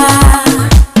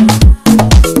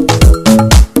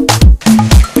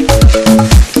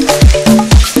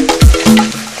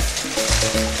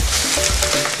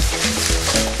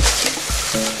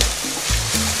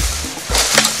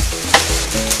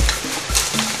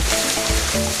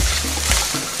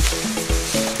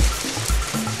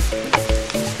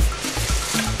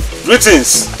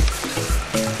 Greetings.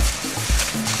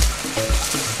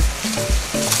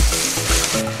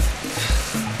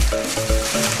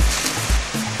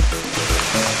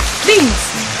 Please,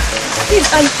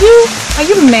 are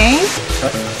you men?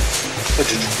 What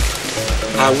did you?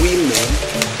 Are we men?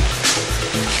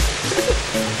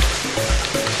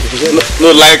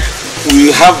 No, like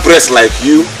we have breasts like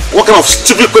you. What kind of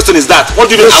stupid question is that? What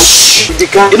do you mean?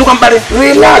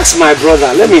 Relax, my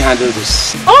brother. Let me handle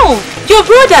this. Oh, your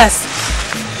brothers.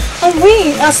 And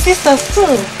we are sisters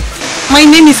too. My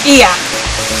name is Iya.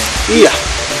 Iya?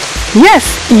 Yes,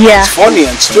 Iya. It's funny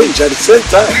and strange at the same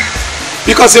time.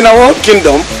 Because in our own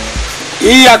kingdom,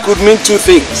 Iya could mean two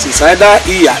things. It's either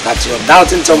Iya, that you're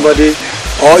doubting somebody,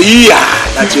 or Iya,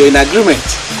 that you're in agreement.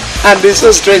 And it's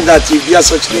so strange that you hear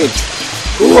such names.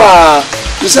 Who are,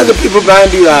 you said the people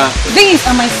behind you are? These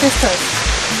are my sisters.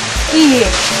 Iye,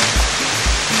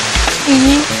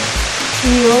 Iyi,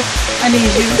 Iyo, and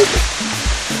Iju.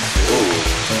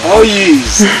 Oh,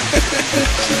 yes.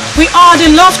 We are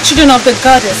the loved children of the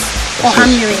goddess,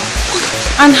 Ohamiri,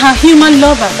 and her human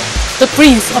lover, the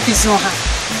prince of Izoha.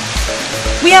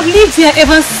 We have lived here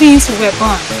ever since we were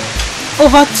born,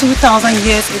 over 2,000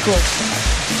 years ago.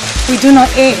 We do not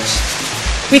age,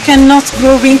 we cannot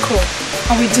grow wrinkle,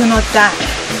 and we do not die.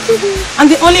 And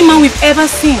the only man we've ever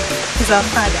seen is our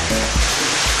father.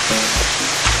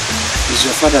 Is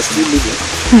your father still living?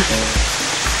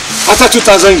 After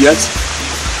 2,000 years?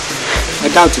 I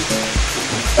doubt it.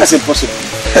 That's impossible.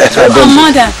 Our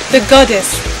mother, the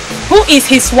goddess, who is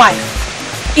his wife,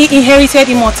 he inherited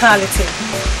immortality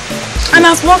and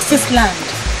has walked this land,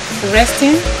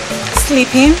 resting,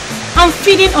 sleeping, and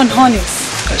feeding on honeys.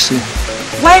 I see.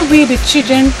 While we, the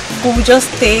children, will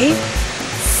just stay,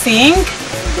 sing,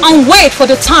 and wait for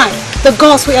the time the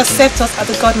gods will accept us at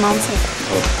the God Mountain.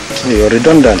 Oh, you're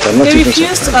redundant. I'm not They even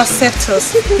refuse to accept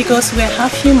us because we are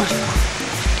half human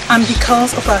and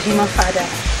because of our human father.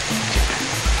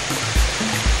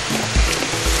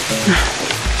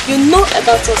 You know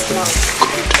about us now.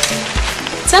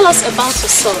 Tell us about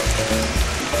yourself.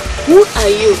 Who are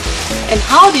you and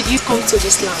how did you come to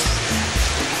this land?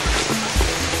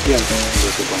 Yeah.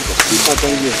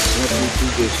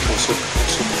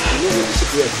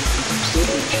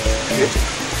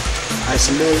 I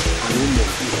smell an woman.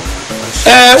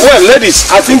 Well, ladies,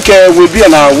 I think we'll be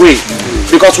on our way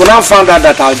because we now found out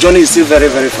that our journey is still very,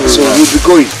 very far, so we'll be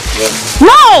going.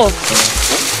 No!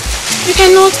 You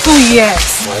cannot go yet.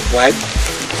 Why?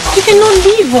 You cannot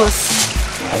leave us.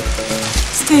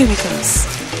 Stay with us.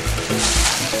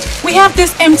 We have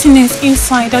this emptiness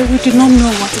inside that we do not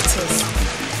know what it is.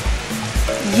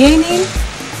 Yearning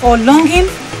or longing,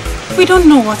 we don't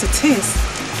know what it is.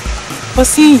 But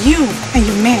seeing you and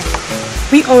your men,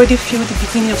 we already feel the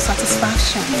beginning of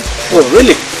satisfaction. Oh,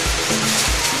 really?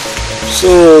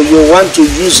 So you want to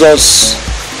use us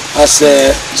as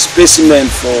a specimen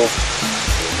for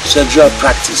sexual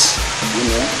practice, you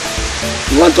know?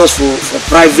 You want us for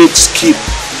private skip,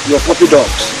 your puppy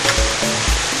dogs.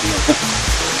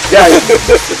 Yeah.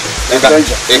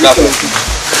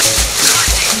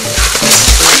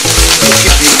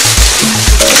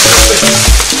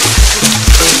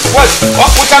 What?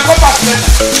 We can come back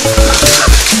later.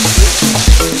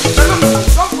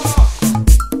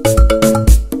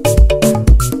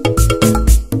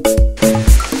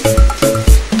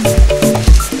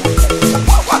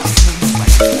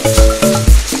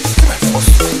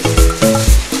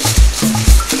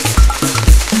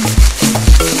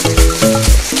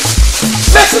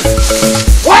 Listen,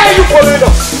 why are you following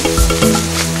us?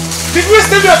 Did we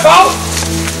steal your cow?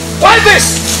 Why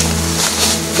this?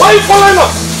 Why are you following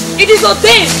us? It is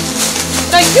ordained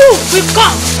that you will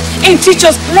come and teach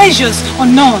us pleasures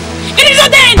unknown. It is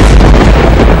ordained!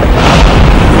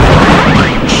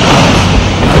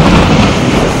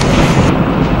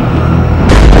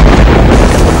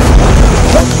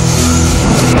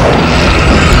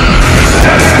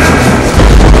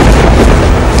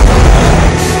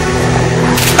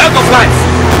 Egg of life!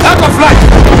 Egg of life!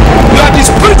 You are the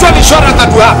spiritual insurance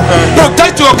that we have.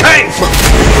 Protect your kind!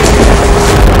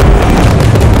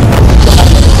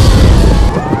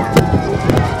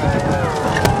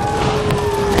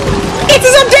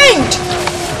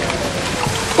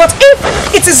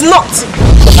 is not.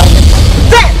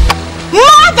 Then,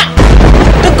 Mother,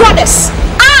 the goddess,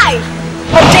 I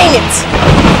ordain it.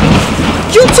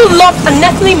 You two love an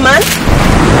earthly man.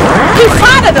 He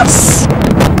fathered us.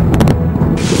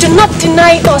 Do not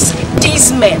deny us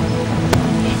these men,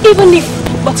 even if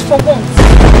but for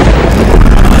once.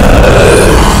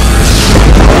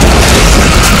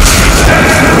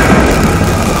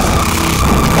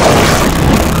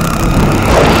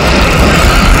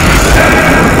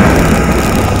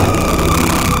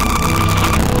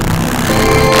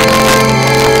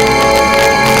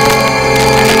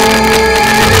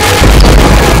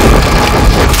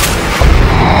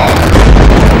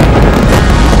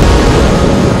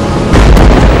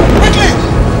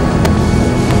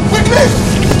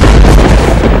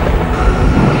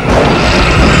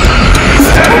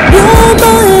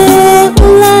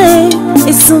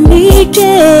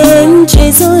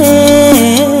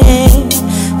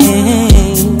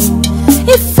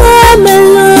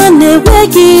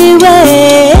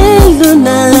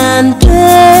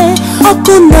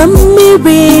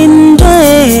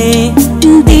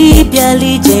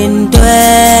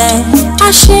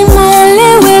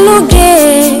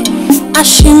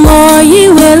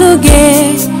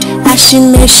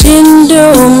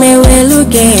 Ashimeshindo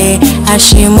meweluge,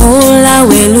 ashimula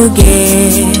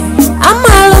weluge.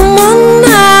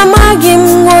 Amalumuna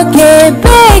magimwoke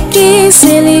beki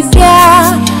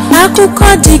silifia.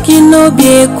 Akukodiki no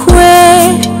biekwe,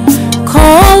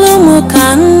 kolu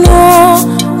mukano,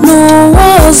 no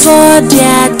wozo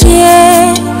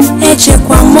diadie. Eche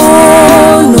kwa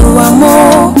mo,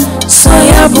 nuwamo,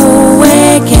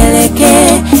 soyabuwe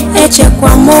keleke. Eche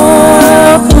kwa mo,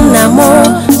 unamo,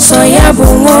 soyabu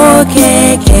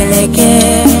nwoke keleke.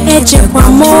 Eche kwa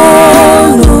mo,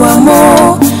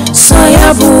 nuwamo,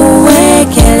 soyabu we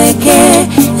keleke.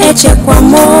 Eche kwa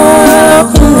mo,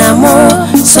 unamo,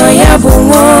 soyabu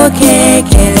nwoke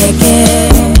keleke.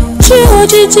 Chi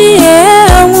ojiji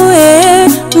amwe,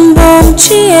 mbom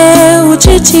chie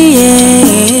uchichie.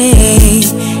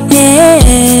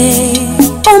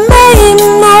 Omei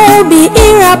mnobi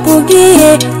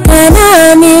irapugie,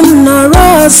 kanani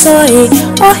mnorosoe.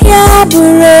 Ohia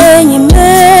burenyi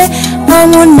me,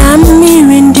 amuna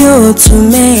mmiri ndi otu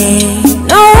me.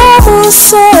 Noro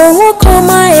so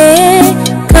wukoma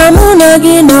kamuna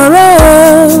gi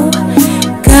noro,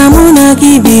 kamuna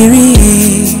gi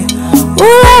biri.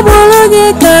 Ula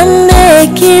bologi kamne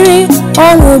kiri,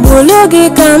 ongu bologi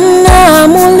kamna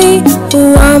amuli.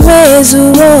 Uwamezu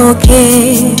woke,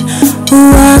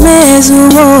 uwamezu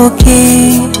woke,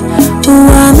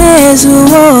 uwamezu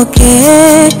woke,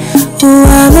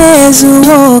 uwamezu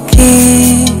woke.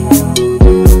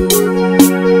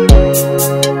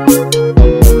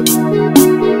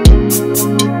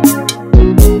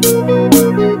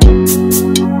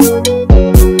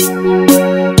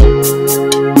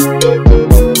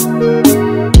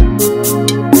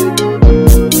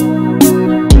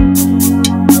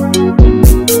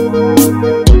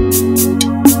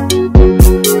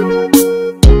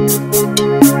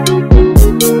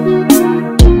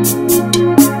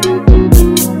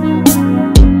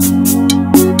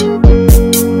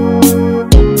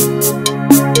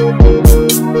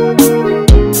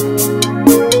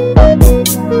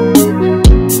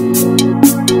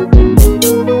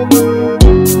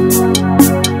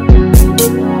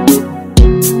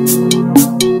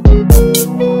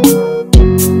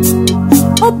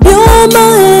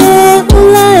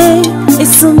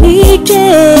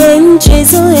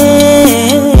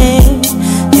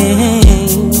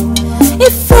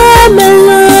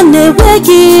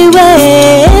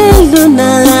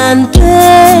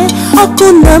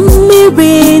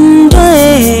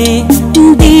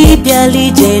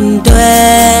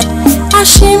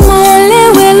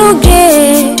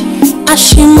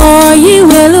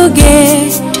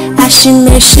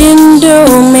 Ashimeshindo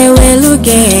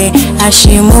meweluge,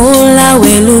 ashimula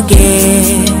weluge.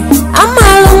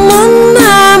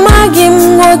 Amalumuna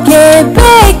magimwoke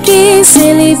beki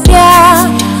silifia.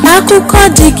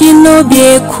 Akukodiki no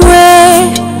biekwe,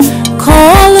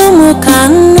 kolu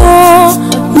mukano,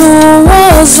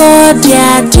 nuwozo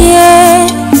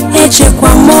diadie. Eche kwa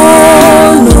mo,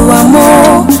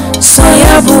 nuwamo,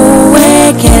 soyabu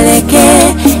we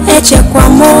keleke. Eche kwa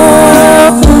mo,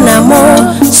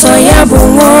 unamo, soyabu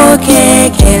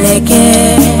nwoke keleke.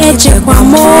 Eche kwa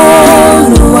mo,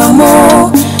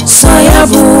 nuwamo,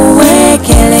 soyabu we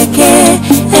keleke.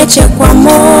 Eche kwa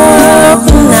mo,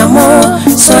 unamo,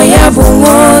 soyabu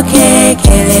nwoke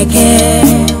keleke.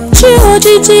 Chi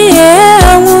ojiji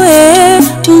amwe,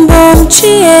 mbom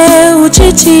chie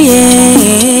uchichie.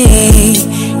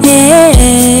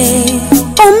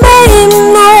 Omei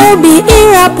mnobi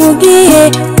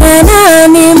irapugie,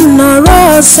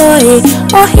 soy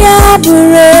ohia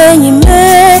bure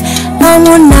yime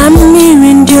amuna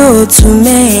mirindo to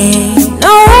me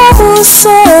no so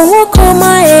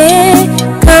wokoma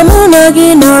kamuna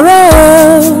ginoro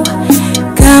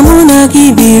kamuna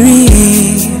gibiri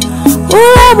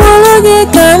ula bologe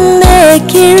kamne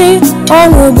kiri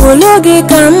onwo bologe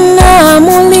kamna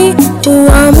amuli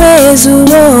uamezu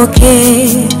woke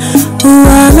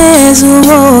uamezu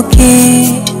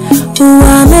woke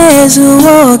uamezu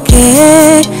woke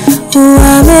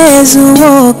uamezu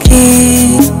woke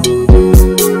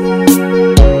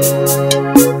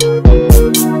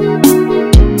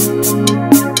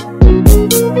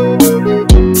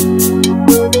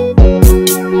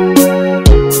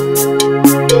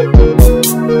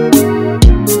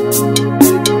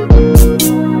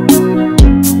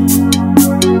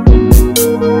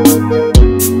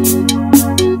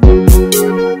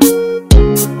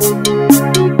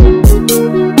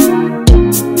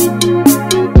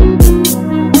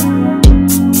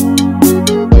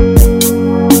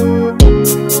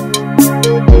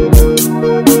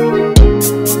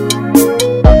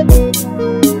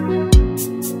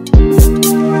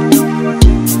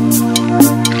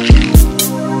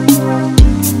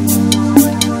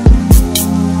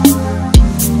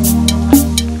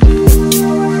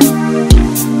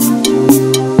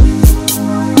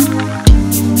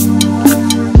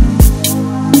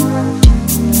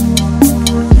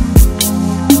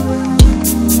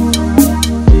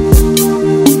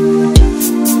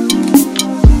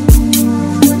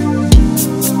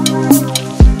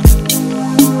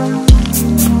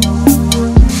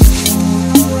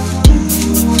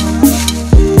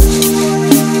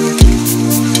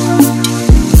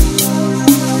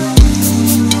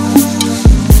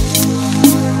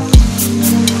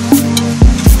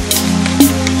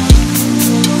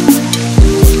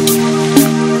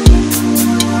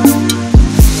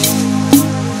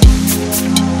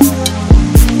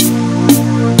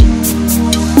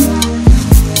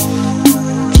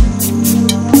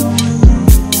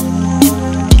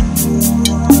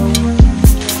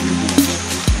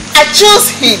Choose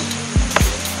him.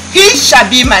 He shall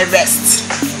be my rest.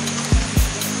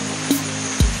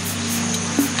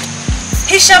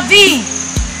 He shall be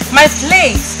my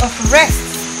place of rest.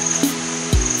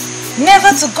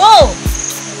 Never to go,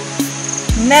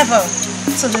 never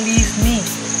to leave me.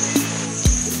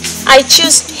 I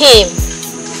choose him.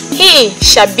 He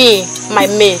shall be my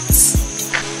mate.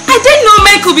 I didn't know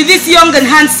men could be this young and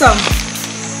handsome.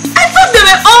 I thought they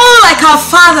were all like our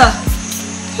father.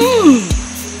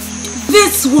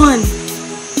 This one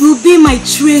will be my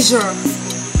treasure.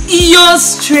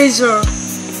 Yours treasure.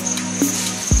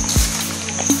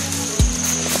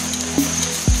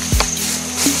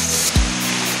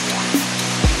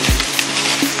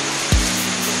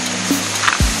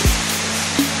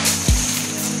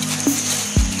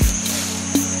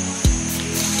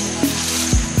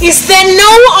 Is there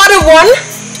no other one?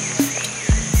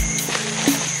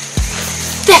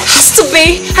 There has to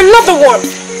be another one.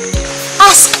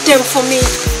 Ask them for me.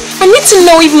 I need to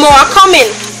know if more are coming.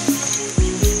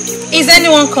 Is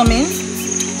anyone coming?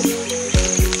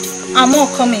 Are more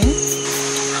coming?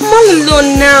 I'm all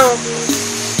alone now.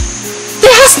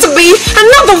 There has to be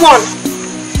another one.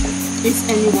 Is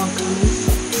anyone coming?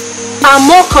 Are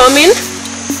more coming?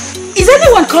 Is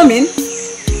anyone coming?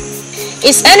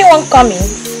 Is anyone coming?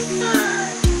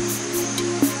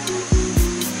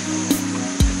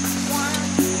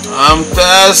 I'm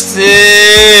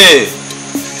thirsty.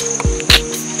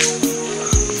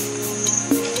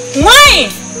 Why?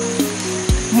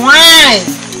 Why?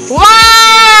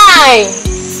 Why?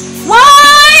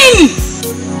 Why?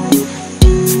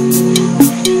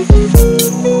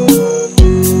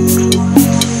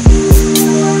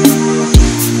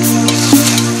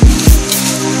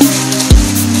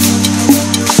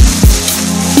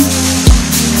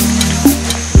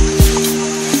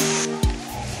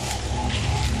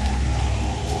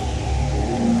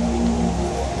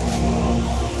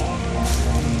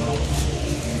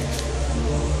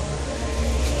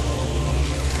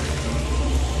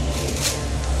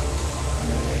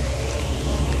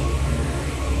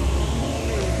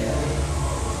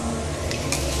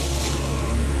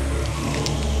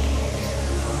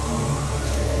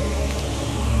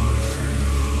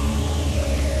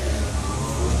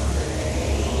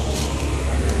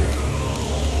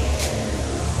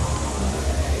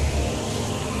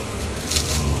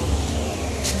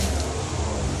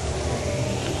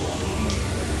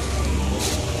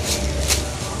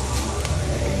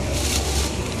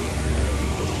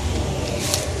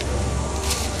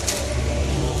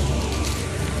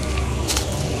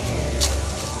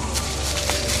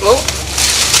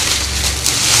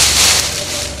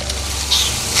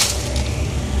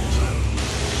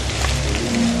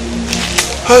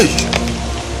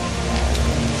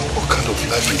 kind of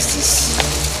life is this?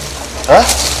 Huh?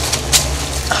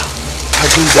 I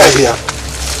don't die here.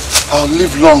 I'll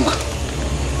live long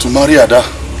to marry Ada.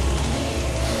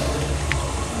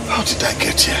 How did I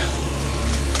get here?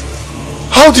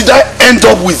 How did I end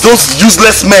up with those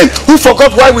useless men who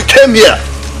forgot why we came here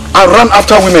and ran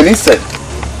after women instead?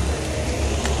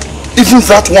 Even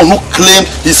that one who claimed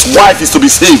his wife is to be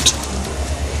saved,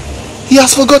 he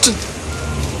has forgotten.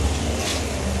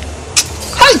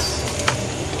 Hi!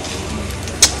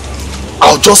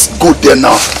 I'll just go there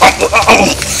now. I'll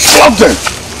flog them.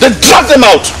 Then drag them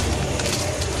out.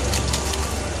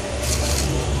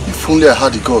 If only I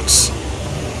had the guts.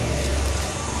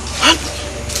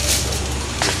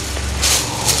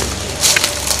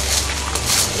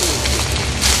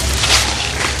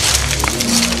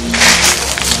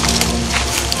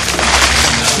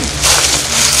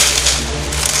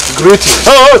 Greetings.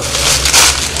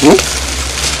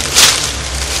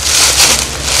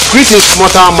 Greetings,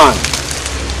 mortal man.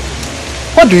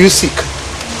 What do you seek?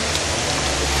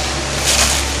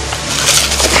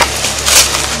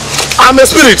 I'm a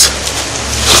spirit.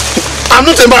 I'm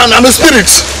not a man, I'm a spirit.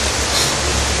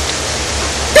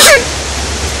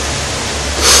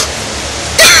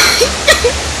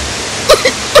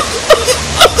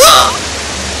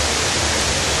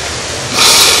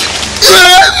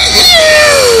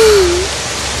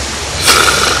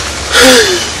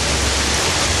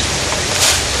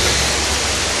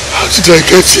 How did I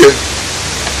get here?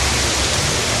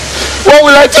 What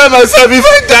will I tell myself if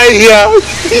I die here?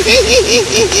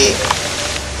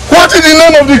 What in the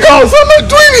name of the gods am I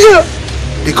doing here?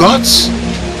 The gods?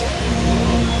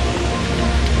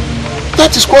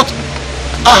 That is what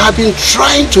I have been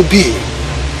trying to be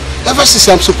ever since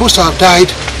I'm supposed to have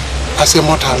died as a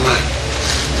mortal man.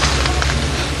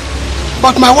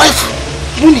 But my wife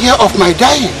won't hear of my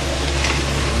dying.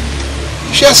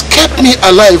 She has kept me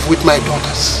alive with my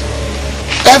daughters.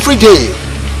 Every day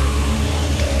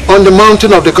on the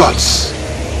mountain of the gods,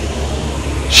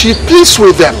 she pleads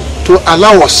with them to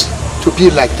allow us to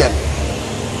be like them,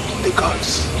 the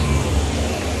gods.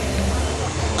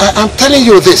 I am telling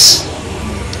you this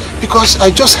because I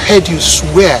just heard you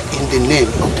swear in the name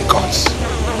of the gods.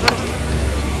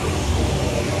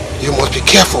 You must be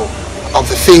careful of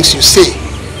the things you say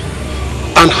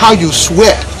and how you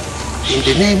swear in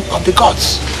the name of the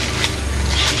gods.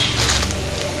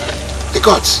 The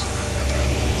gods.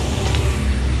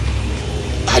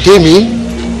 Are they mean?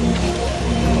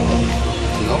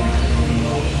 No.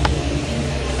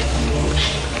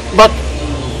 But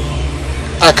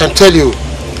I can tell you,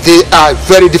 they are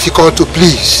very difficult to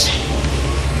please.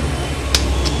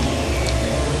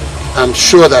 I'm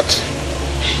sure that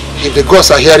if the gods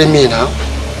are hearing me now,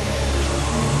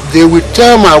 they will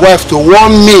tell my wife to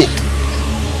warn me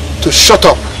to shut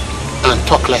up and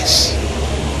talk less.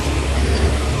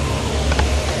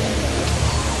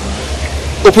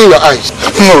 Open your eyes.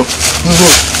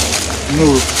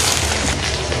 No.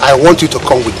 I want you to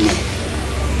come with me.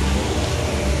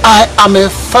 I am a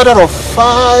father of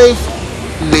 5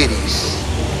 ladies.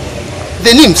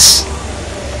 The nymphs.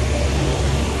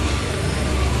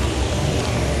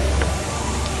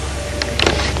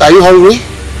 Are you hungry?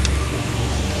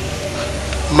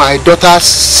 My daughters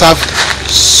serve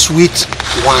sweet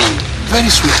wine, very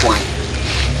sweet wine,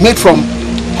 made from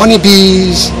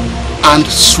honeybees and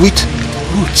sweet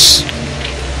roots.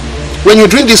 When you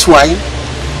drink this wine,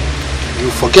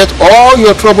 you forget all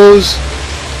your troubles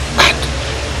and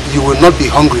you will not be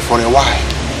hungry for a while.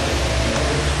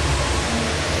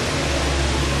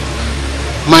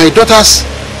 My daughters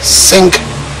sing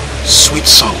sweet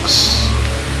songs.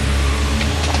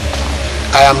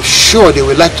 I am sure they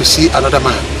will like to see another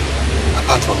man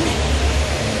apart from me.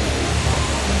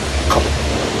 Come.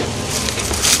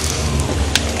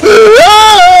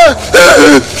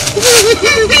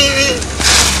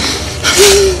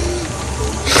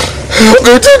 I'm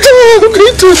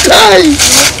going to die.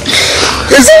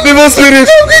 It's an evil spirit.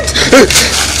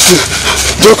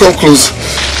 Don't come close.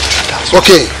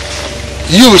 Okay,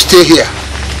 you stay here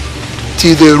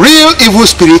till the real evil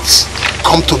spirits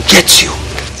come to get you.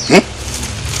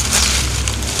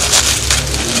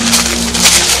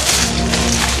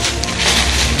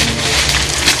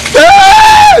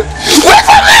 Wait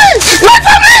for me! Wait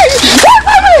for me! Wait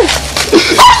for me!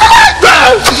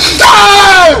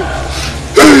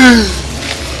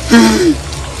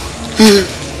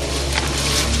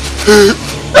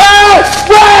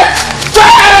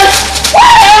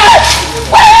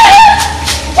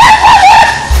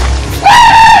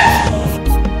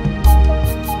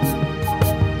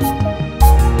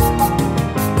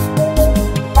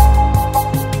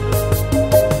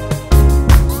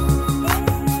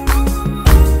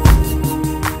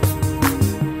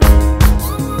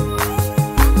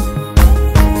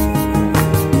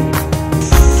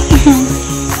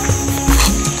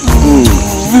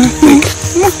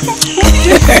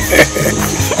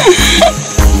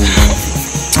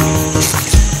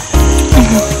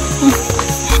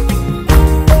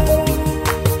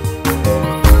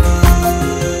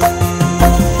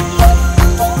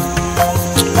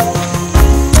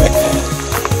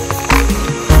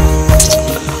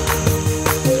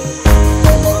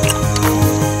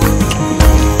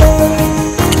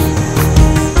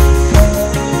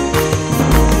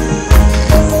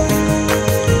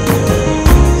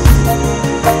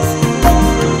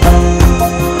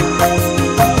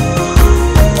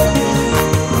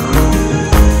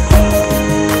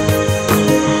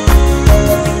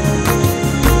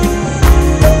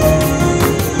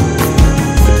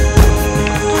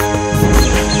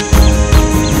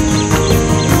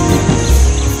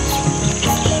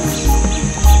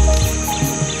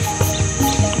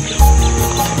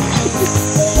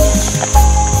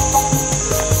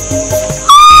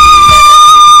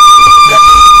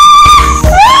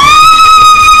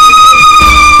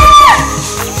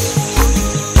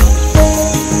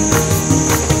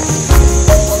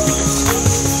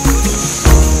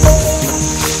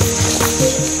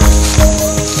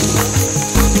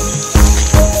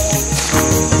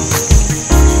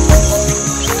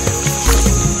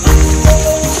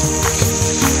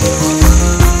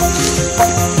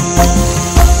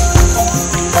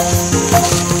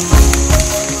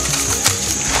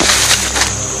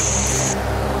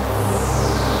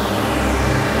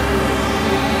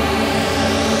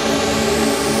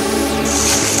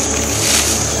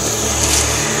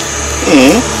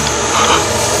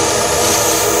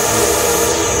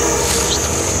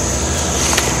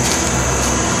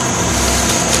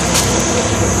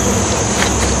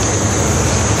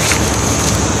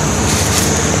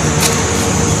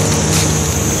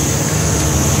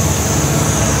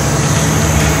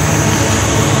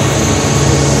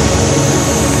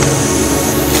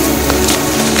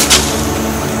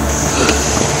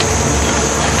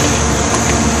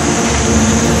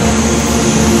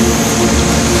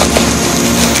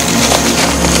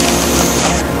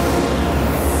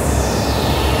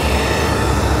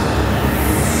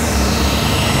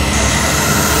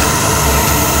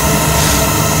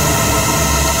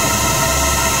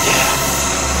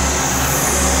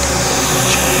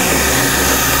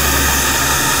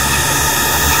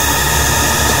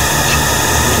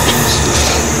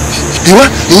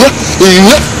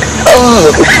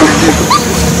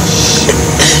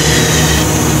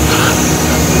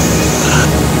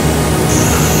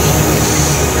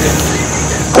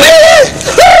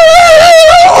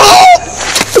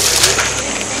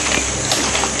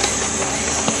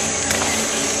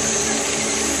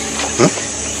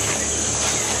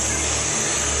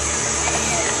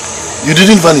 You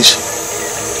didn't vanish.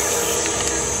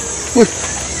 Wait.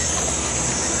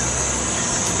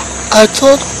 I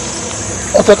thought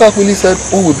Otaka Willie said,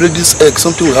 "Oh, we break this egg,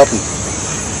 something will happen."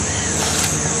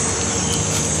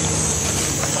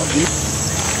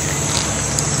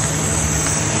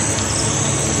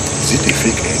 Is it a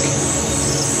fake egg?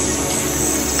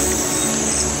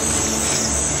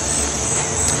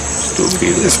 Still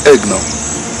kill this egg now.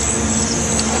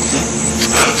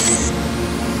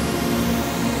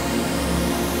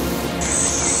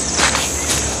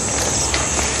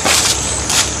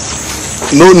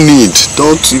 No need.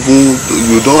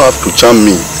 You don't have to charm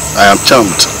me. I am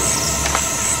charmed.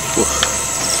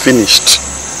 Finished.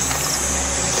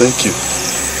 Thank you.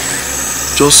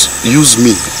 Just use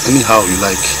me anyhow you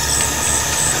like.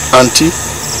 Auntie,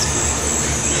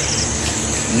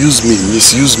 use me,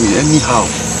 misuse me anyhow.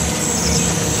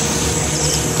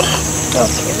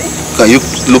 Okay. Can you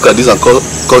look at this and call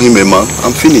him a man?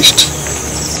 I'm finished.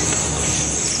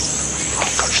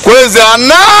 Where's the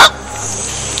Anna?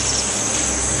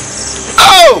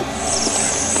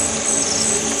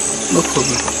 No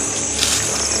problem.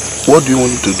 What do you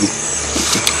want me to do?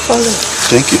 Follow.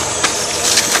 Thank you.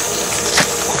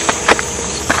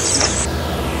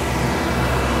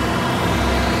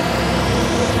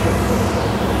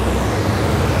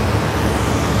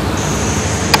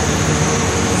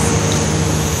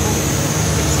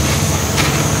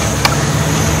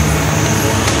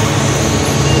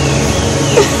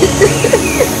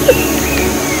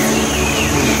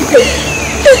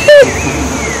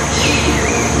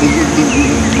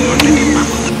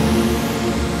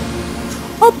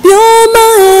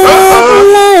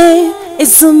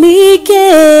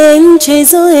 Sumike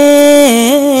nchezo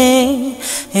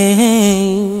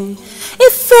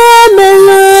ife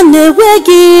melone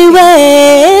wegiwe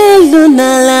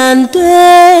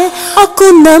lunalandwe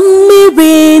okuna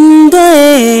mmiri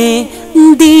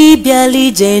ndi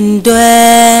bialije ndwe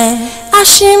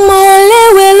ashimole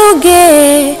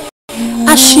weluge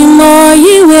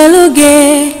ashimoyi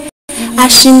weluge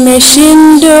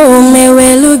ashimeshindo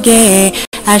meweluge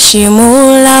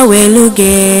ashimula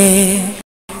weluge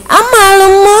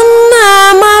Amalumuna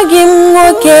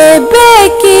magimwoke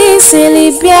beki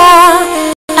silibia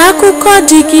Akuko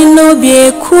diki nobi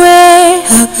ekwe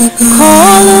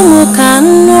Kolu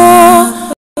mukano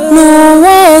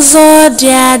Nuwozo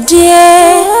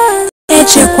diadie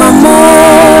Eche kwa mo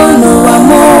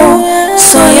Nuwamo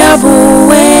Soyabu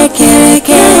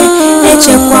wekeleke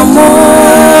Eche kwa mo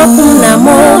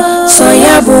Unamo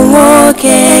Soyabu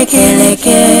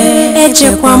wokeleke Eche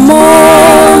kwa mo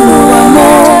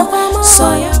Nuwamo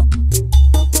Soyabu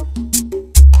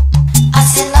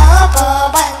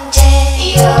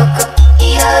Iyoko,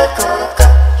 iyoko,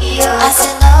 iyoko.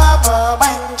 Asinobo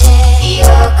banje.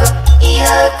 Iyoko,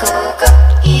 iyoko,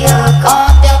 iyoko.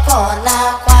 Obyo pona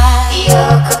kwa.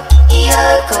 Iyoko,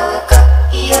 iyoko,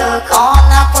 iyoko.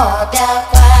 Ona pobya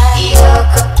kwa.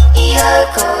 Iyoko,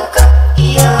 iyoko,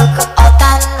 iyoko.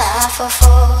 Otana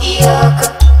fofo. Iyoko,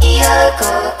 iyoko,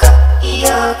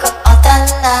 iyoko.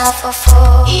 Otana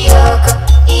fofo. Iyoko,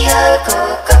 iyoko,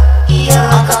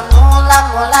 iyoko. Nula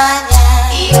mulanya.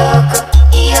 Iyoko.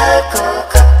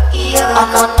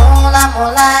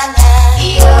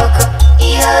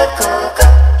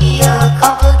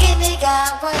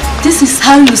 This is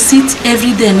how you sit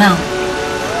every day now.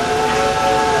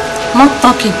 Not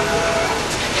talking,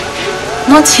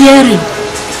 not hearing.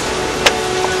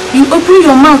 You open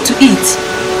your mouth to eat.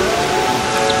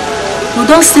 You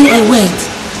don't say a word.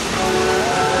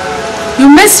 You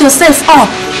mess yourself up.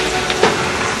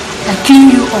 I clean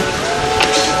you up.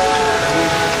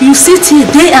 You sit here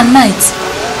day and night.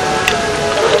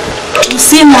 You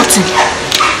say nothing.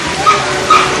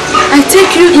 I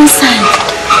take you inside.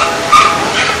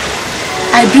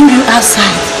 I bring you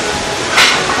outside.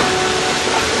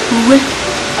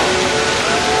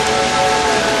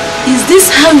 Is this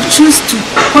how you choose to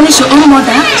punish your own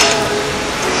mother?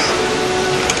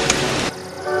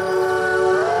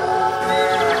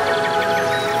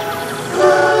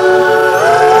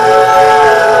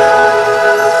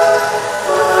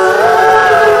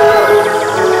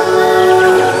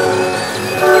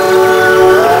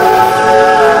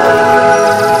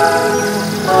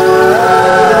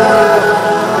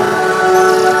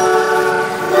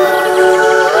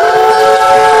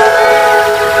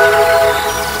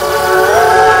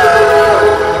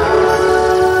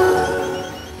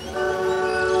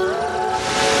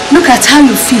 Look at how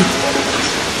you feel.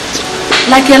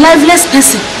 Like a lifeless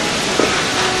person.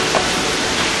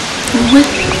 Wait.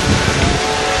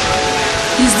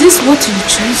 Is this what you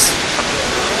choose?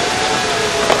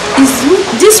 Is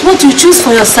this what you choose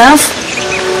for yourself?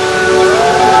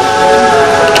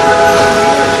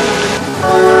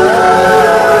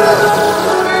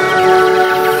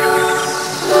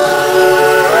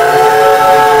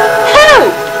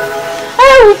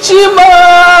 Chima!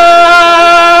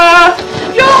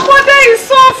 Your mother is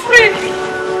suffering.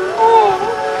 Oh.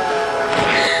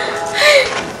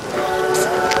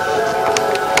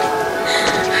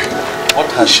 What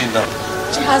has she done?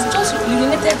 She has just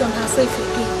urinated on herself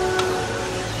again.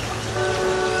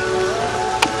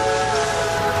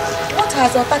 What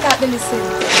has Otaka Adeli said?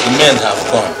 The men have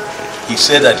gone. He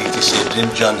said that it is a dream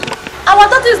journey. Our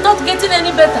daughter is not getting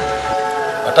any better.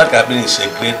 Otaka Adeli is a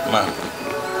great man.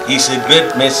 He's a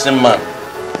great medicine man.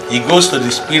 He goes to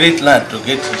the spirit land to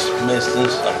get his medicine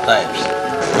sometimes.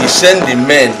 He sends the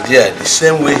men there the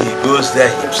same way he goes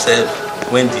there himself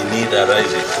when the need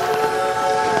arises.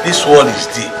 This world is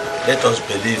deep. Let us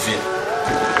believe him.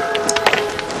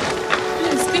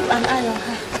 Please keep an eye on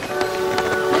her.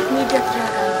 Let me get her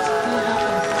and clear her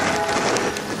up.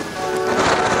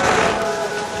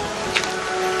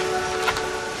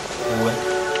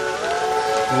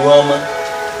 Woman.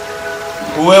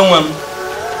 Uwe,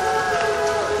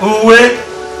 Uwe,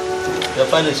 your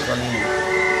father is calling you.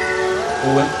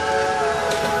 Uwe,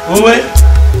 Uwe.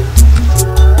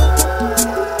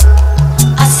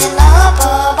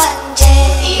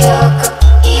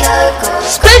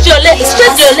 Stretch your legs,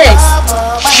 stretch your legs.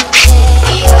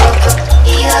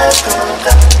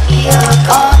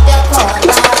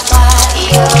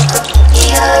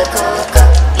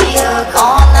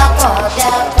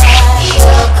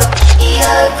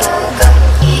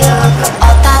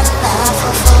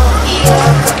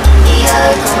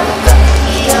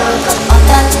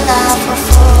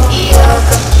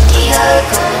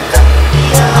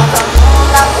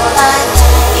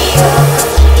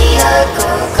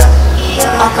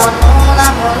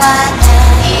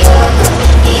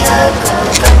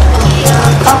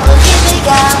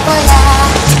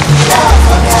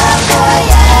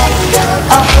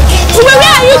 Where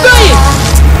are you going?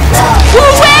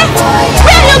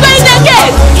 Where are you going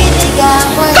again?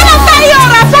 Come on, tie your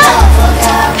wrapper.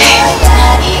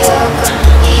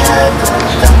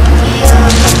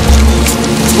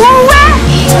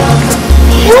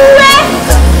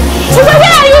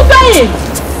 Where are you going?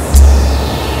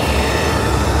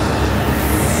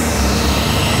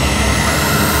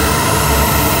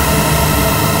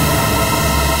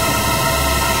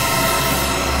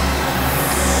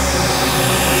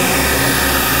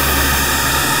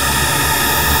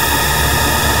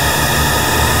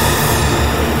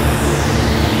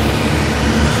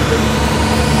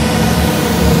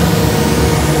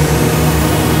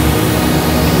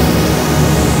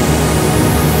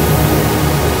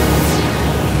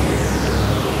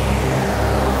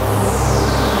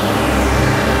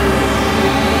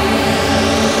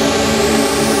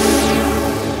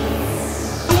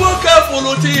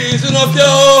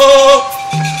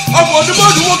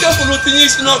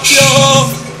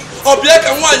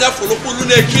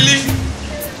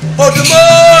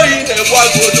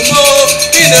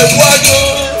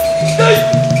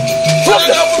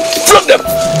 Flog them!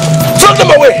 Flog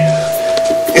them away!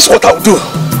 It's what I'll do.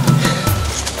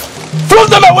 Flog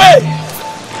them away!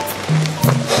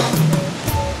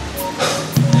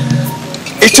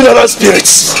 Itinerant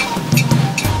spirits,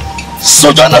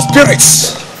 sojourner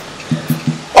spirits,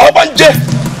 Ogbanje,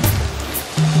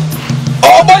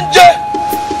 Ogbanje,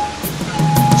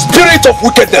 spirit of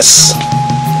wickedness.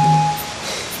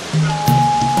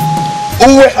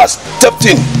 Owoh has stepped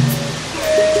in.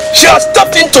 She has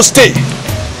stepped in to stay.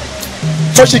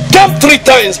 For she came 3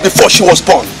 times before she was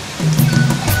born.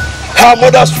 Her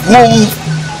mother's womb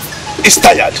is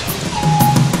tired.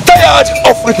 Tired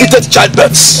of repeated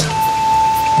childbirths.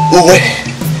 Owoh,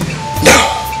 now,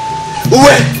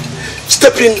 Owoh,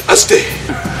 step in and stay.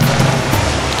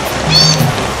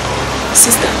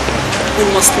 Sister, we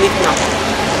must leave now.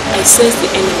 I sense the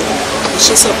enemy, the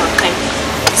chase of our kind,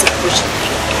 is approaching.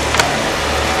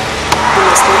 We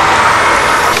must leave now.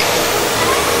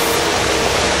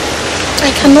 I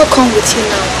cannot come with you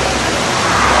now.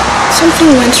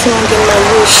 Something went wrong in my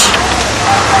wish.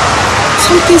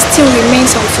 Something still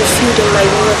remains unfulfilled in my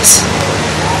words.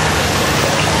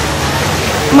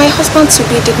 My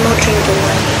husband-to-be did not drink the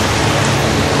wine.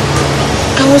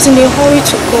 I was in a hurry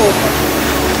to go.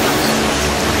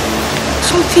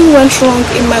 Something went wrong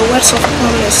in my words of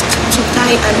promise to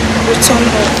die and return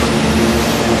home.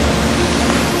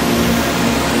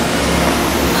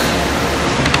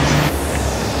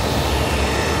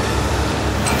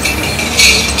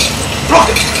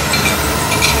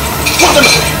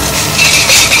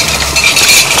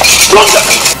 Throw them!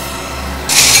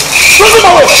 Throw them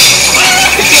away!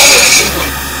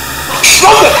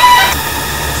 Throw them!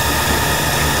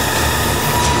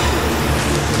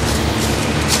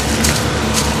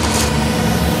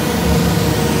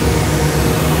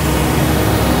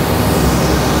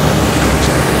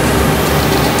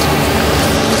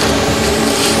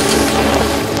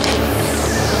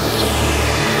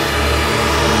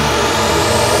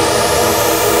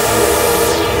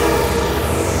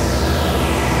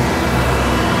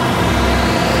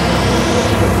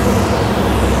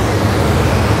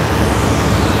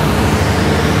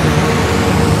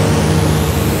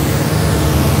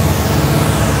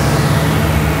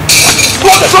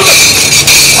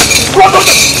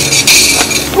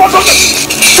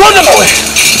 Throw them away!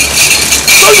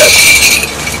 Throw them!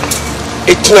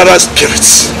 Itinerant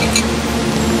spirits.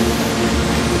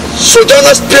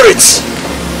 Sojourner spirits.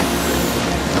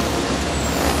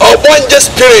 Ogbanje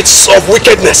spirits of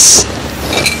wickedness.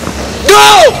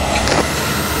 Go!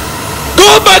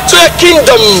 Go back to a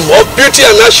kingdom of beauty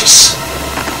and ashes.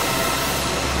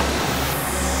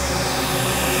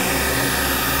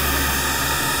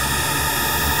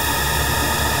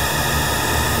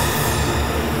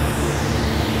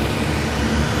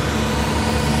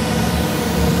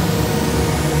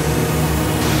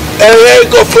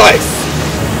 Egg of life,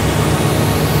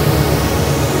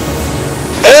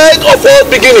 egg of all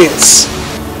beginnings.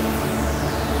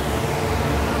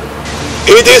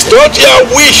 It is not your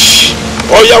wish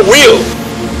or your will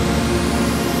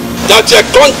that your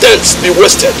contents be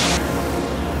wasted.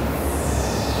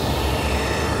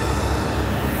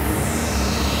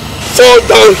 Fall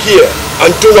down here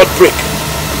and do not break.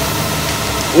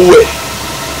 Uwe.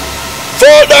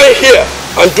 Fall down here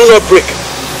and do not break.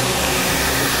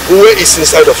 Uwe is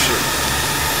inside of you.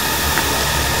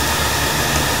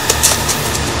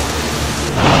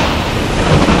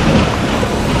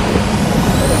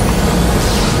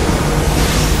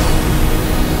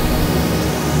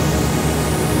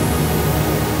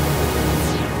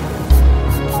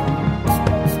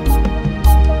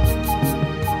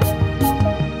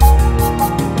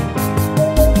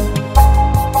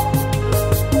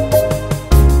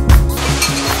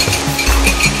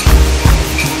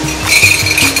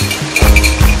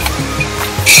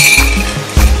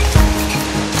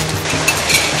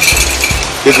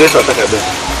 The great Atakabe,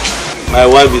 my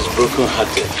wife is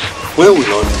broken-hearted. When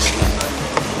will all this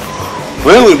end?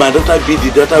 When will my daughter be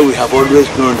the daughter we have always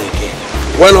known again?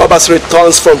 When Obas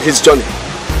returns from his journey.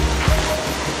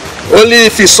 Only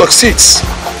if he succeeds.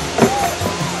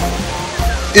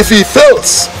 If he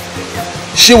fails,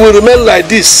 she will remain like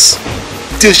this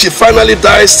till she finally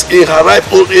dies in her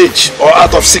ripe old age or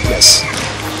out of sickness.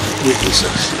 If he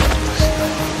succeeds.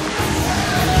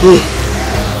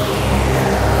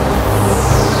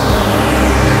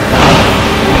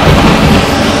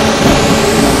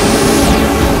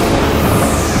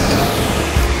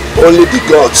 Only the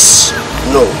gods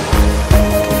know.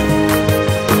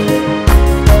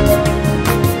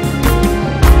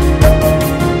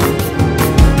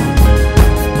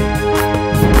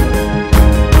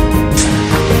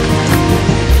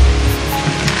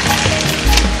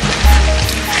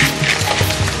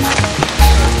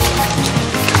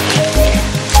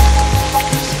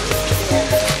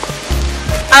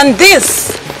 And this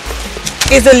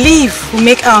is the leaf we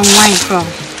make our wine from.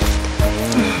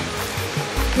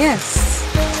 Yes.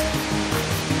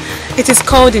 It is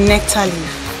called the nectar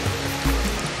leaf.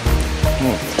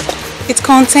 It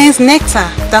contains nectar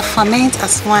that ferments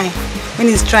as wine when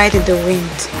it's dried in the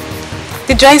wind.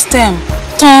 The dry stem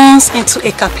turns into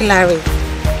a capillary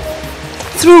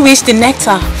through which the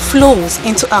nectar flows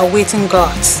into our waiting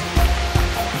gods.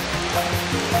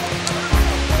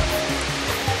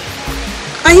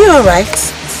 Are you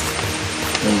alright?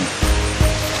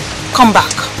 Come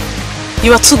back.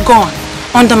 You are too gone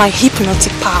under my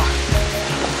hypnotic power.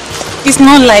 It's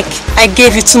not like I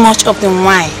gave you too much of the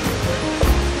wine,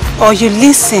 or you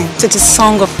listen to the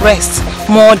song of rest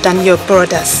more than your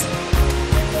brothers.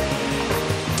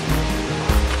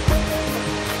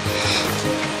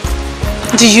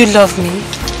 Do you love me?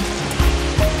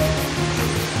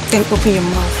 Then open your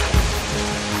mouth.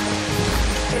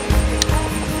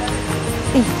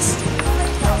 Eat.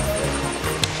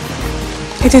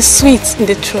 It is sweet in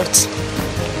the throat,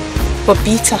 but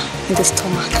bitter in the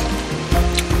stomach.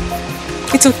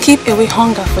 It will keep away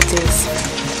hunger for days.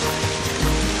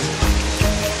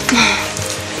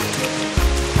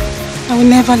 I will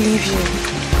never leave you.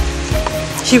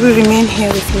 You will remain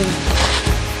here with me.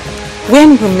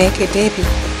 When we make a baby,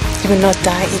 you will not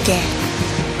die again.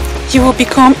 You will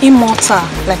become immortal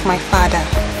like my father.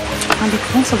 And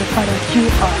because of the father you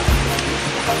are,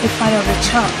 the father of a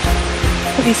child.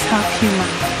 who is half human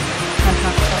and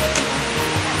half dog.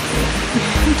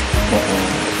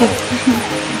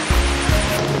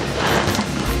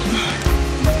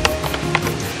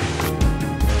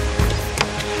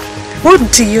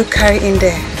 What do you carry in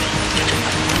there?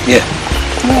 Yeah.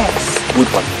 Yes. Good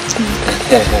one.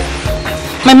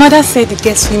 My mother said it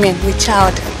gets women with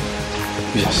child.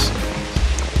 Yes.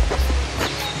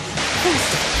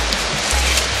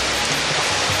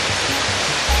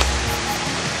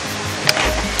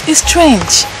 It's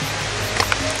strange.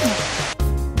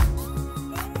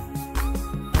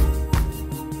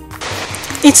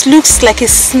 It looks like a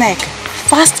snake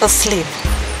fast asleep.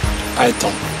 I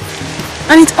don't.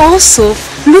 And it also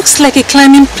looks like a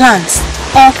climbing plant,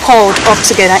 all curled up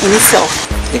together in itself.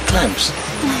 It climbs.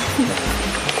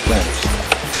 Climbs.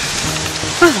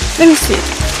 Ah, let me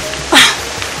see.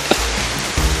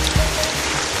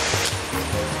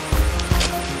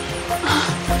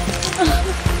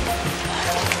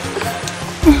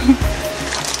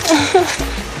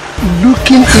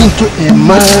 Looking into a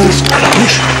man's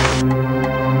condition.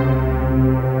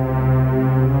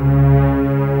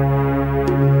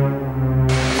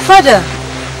 Father,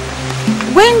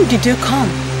 when did you come?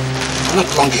 Not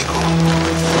long ago.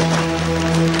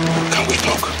 Can we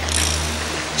talk?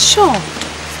 Sure.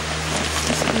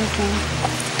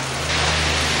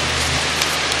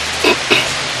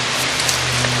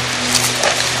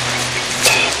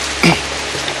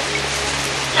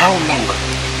 How long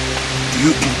do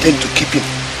you intend to keep him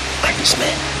and his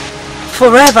men?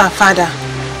 Forever, Father.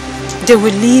 They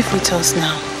will live with us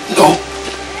now. No.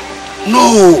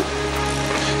 No.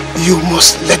 You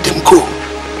must let them go.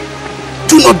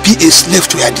 Do not be a slave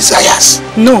to your desires.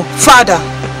 No, Father.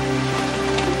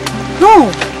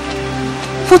 No.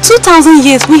 For 2,000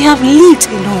 years we have lived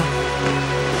alone.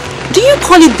 Do you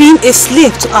call it being a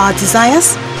slave to our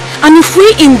desires? And if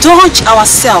we indulge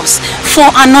ourselves for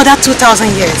another 2,000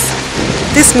 years,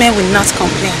 these men will not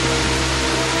complain.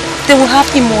 They will have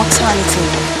immortality,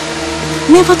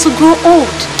 never to grow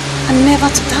old and never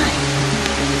to die.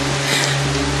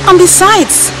 And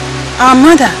besides, our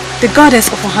mother, the goddess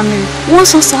of Ohamiri,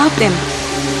 wants us to have them.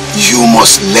 You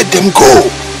must let them go.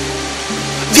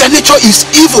 Their nature is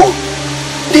evil.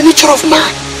 The nature of man.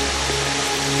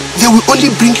 They will only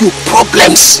bring you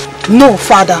problems. No,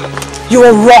 Father. You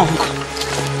are wrong.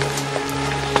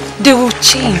 They will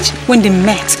change when they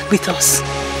met with us.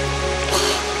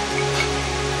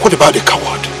 What about the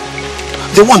coward?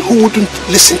 The one who wouldn't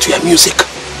listen to your music?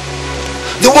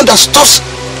 The one that stops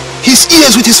his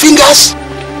ears with his fingers?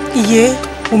 Iye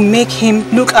will make him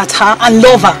look at her and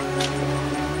love her.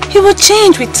 He will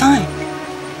change with time.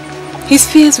 His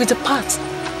fears will depart.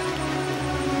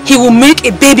 He will make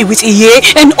a baby with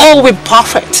Iye and all will be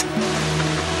perfect.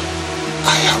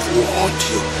 I have warned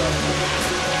you.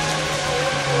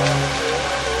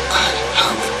 I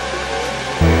have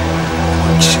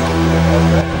warned you.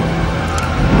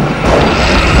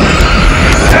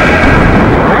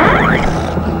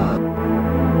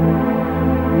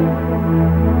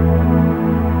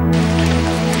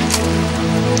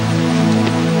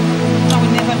 I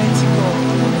will never let you go.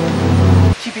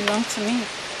 You belong to me.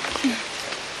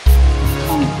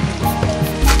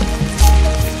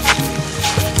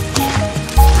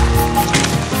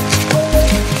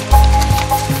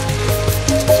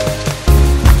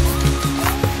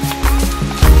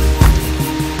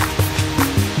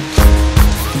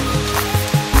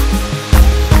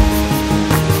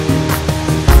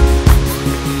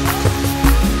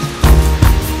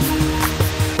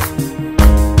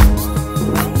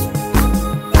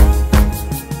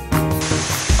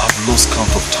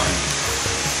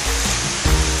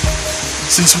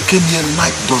 Since we came here,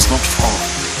 night does not fall.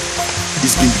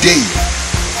 It's been day,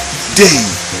 day,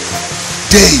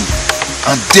 day,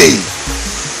 and day.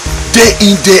 Day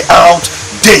in, day out,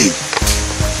 day.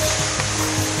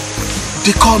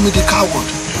 They call me the coward.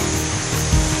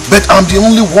 But I'm the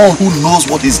only one who knows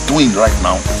what he's doing right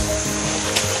now.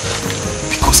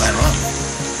 Because I ran.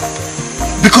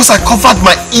 Because I covered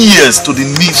my ears to the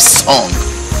Neve's song.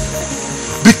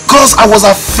 Because I was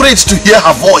afraid to hear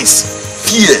her voice.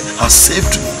 Fear has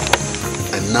saved me.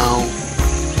 And now,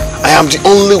 I am the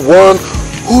only one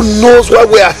who knows why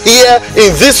we are here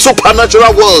in this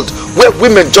supernatural world where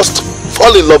women just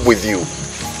fall in love with you,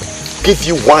 give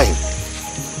you wine,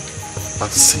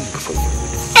 and sing for you.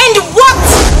 And what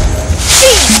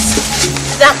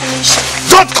is that mission?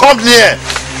 Don't come near!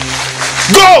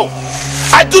 Go!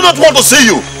 I do not want to see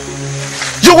you!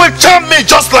 You will charm me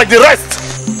just like the rest!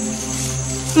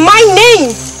 My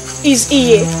name is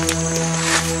Iye.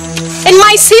 And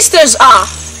my sisters are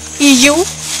Iyu,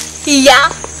 Iya,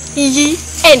 Iyi,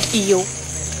 and Iyo.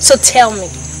 So tell me,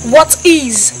 What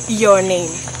is your name?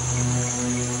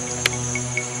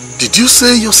 Did you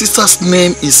say your sister's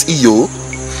name is Iyo?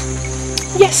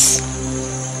 Yes.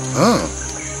 Ah.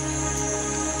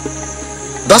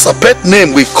 That's a pet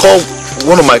name we call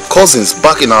one of my cousins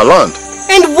back in our land.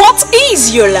 And what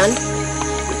is your land?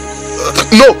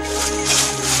 No.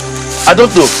 I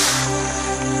don't know.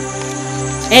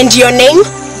 And your name?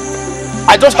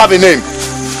 I don't have a name.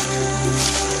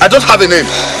 I don't have a name.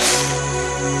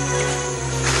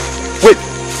 Wait.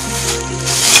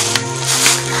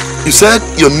 You said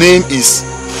your name is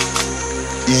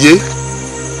Iye?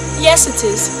 Yes, it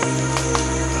is.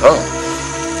 Oh.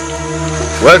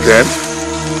 Well then,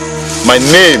 my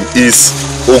name is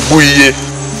Oguiye.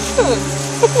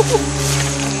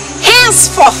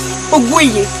 Henceforth,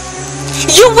 Oguiye,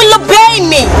 you will obey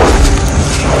me.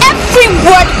 Every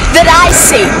word that I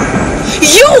say,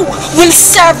 you will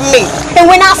serve me. And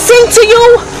when I sing to you,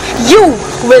 you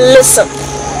will listen.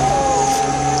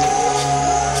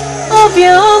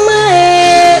 Obioma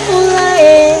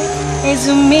ulae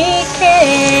ezumike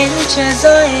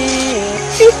nchezoe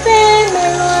ife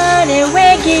melwane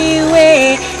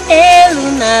wegiwe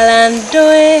elu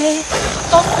nalandoe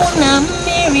oku na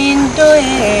mmiri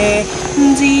ndoe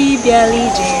ndi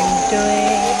bialije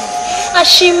ndoe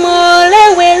ashimole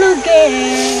weluge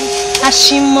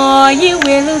ashimoyi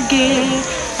weluge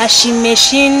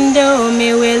ashimeshindo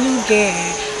me weluge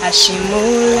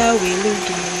ashimola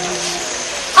weluge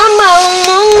ama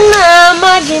umuna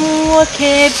magim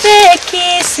woke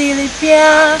beki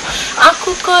silipia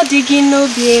akuko digino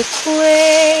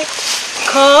biekwe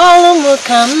kolu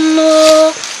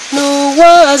mukamo no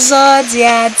wazo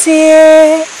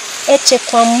diade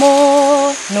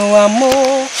echekwamo no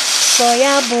amo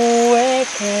soya buwe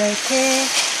keke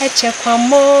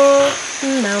echekwamo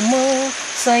namo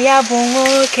soya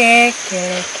bungo keke.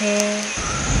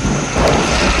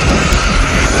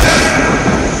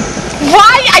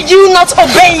 Why are you not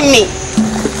obeying me?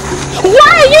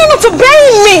 Why are you not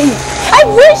obeying me? I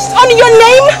wished on your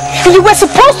name and you were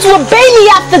supposed to obey me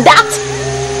after that.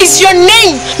 Is your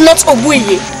name not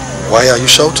Oguiye? Why are you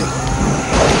shouting?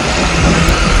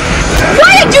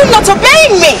 Why are you not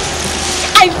obeying me?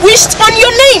 I wished on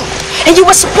your name and you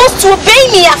were supposed to obey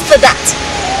me after that.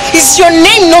 Is your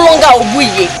name no longer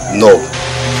Oguiye? No.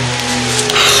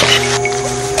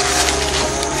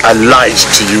 I lied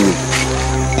to you.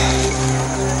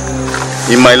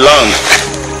 In my land,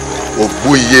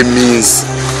 Oguiye means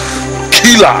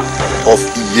killer of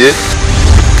Iye.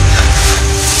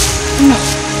 No.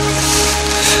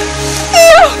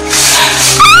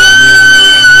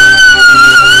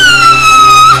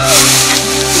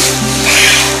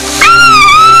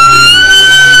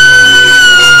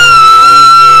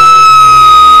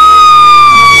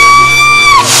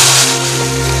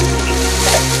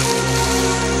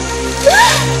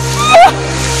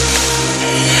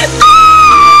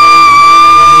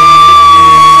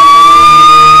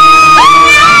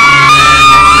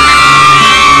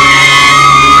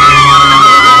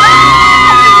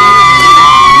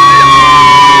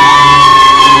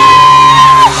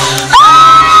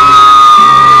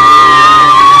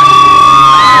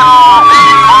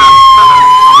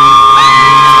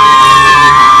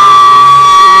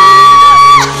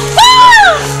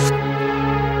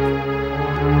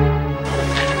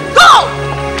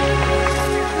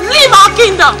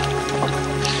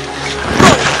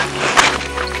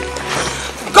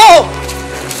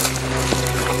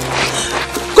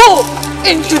 No!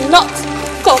 And do not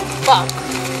come back.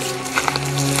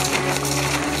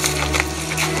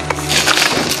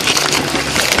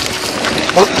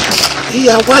 But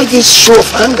why this show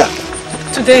of anger?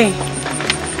 Today,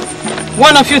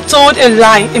 one of you told a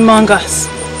lie among us.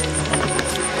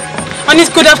 And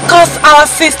it could have cost our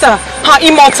sister her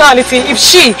immortality if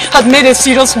she had made a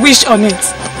serious wish on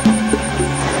it.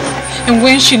 And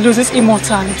when she loses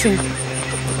immortality,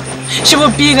 she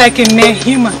will be like a mere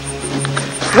human.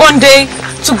 One day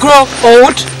to grow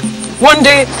old, one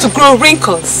day to grow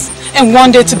wrinkles, and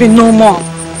one day to be no more.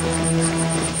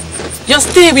 Your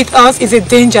stay with us is a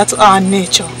danger to our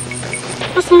nature.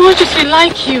 As much as we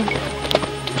like you,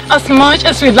 as much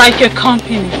as we like your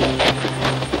company,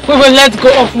 we will let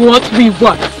go of what we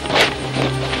want.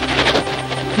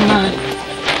 Man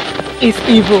is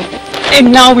evil,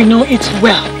 and now we know it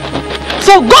well.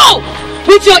 So go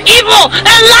with your evil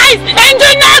and lies and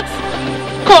do not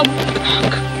come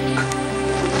back.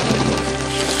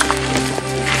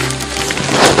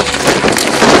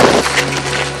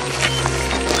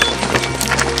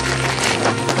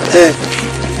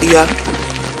 Yeah,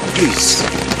 please,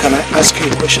 can I ask you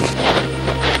a question?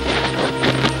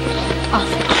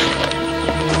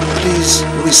 Please,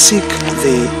 we seek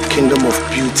the kingdom of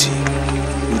beauty,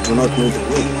 we do not know the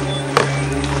way.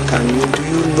 Do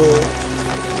you know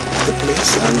the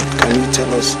place, and can you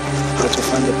tell us how to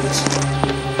find the place?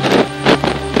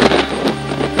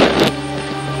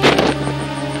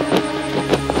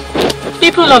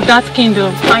 People of that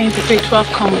kingdom are in perpetual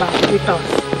combat with us.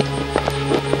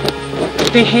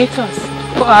 They hate us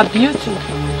for our beauty,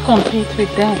 compete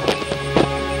with them.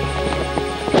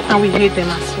 And we hate them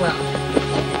as well.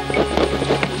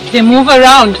 They move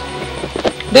around.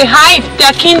 They hide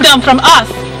their kingdom from us.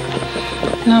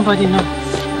 Nobody knows.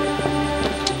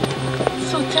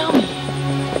 So tell me,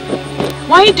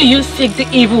 why do you seek the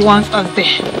evil ones out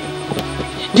there?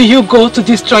 Do you go to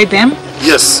destroy them?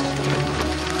 Yes.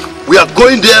 We are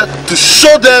going there to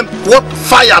show them what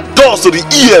fire does to the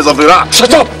ears of the rat.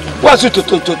 Shut up! What's it to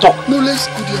talk? No, let's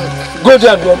go there. Go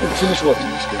there and finish what?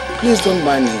 Please don't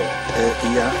mind him,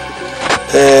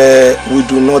 we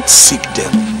do not seek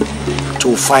them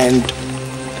to find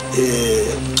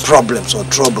problems or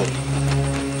trouble,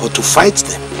 or to fight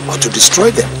them, or to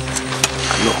destroy them.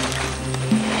 No.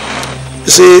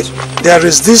 You see, there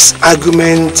is this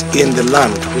argument in the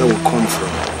land where we come from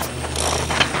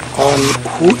on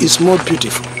who is more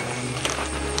beautiful,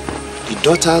 the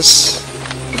daughters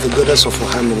of the goddess of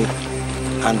Ohamini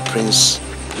and Prince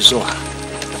Zoha,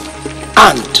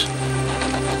 and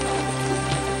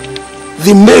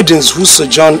the maidens who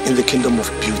sojourn in the kingdom of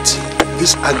beauty.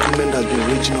 This argument has been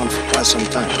raging on for quite some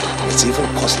time. It's even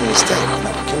costing us time in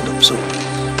our kingdom. So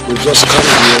we've just come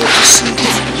here to see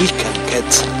if we can get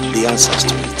the answers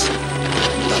to it.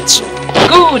 That's all.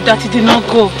 Good that you did not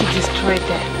go to destroy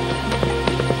them.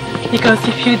 Because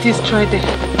if you destroy them,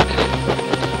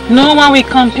 no one will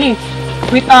compete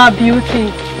with our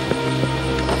beauty.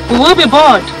 We will be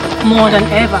bored more than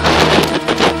ever.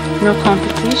 No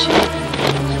competition,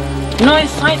 no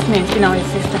excitement in our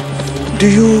existence. Do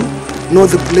you know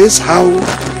the place? How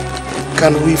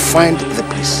can we find the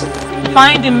place?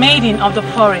 Find the maiden of the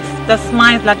forest that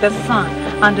smiles like the sun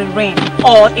and the rain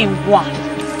all in one.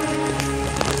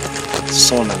 The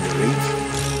sun and the rain?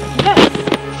 Yes.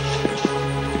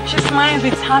 She smiles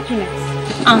with happiness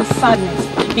and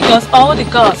sadness because all the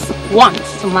gods want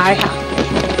to marry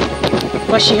her.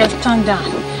 But she has turned down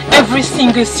every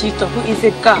single suitor who is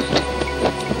a god.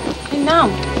 And now,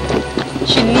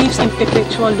 she lives in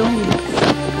perpetual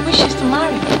loneliness, wishes to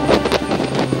marry,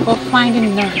 but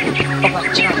finding none of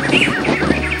her chance.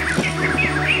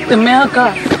 The male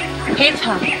gods hate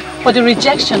her for the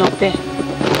rejection of them,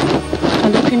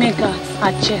 and the female gods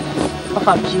are jealous of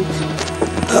her beauty.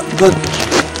 But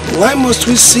why must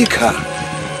we seek her?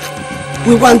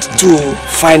 We want to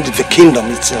find the kingdom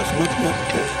itself, not her.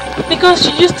 Because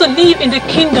she used to live in the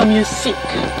kingdom you seek.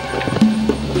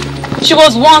 She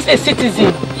was once a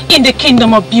citizen in the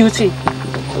kingdom of beauty,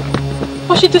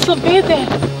 but she disobeyed them.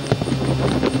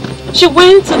 She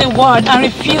went to the world and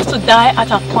refused to die at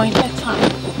her appointed time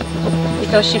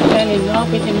because she fell in love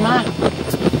with a man.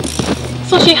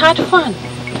 So she had fun.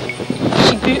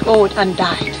 She grew old and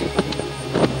died.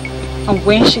 And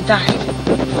when she died,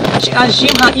 she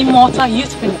assumed her immortal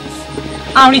youthfulness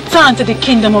and returned to the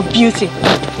kingdom of beauty,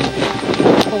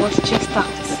 but was chased out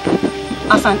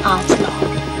as an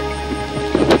outlaw.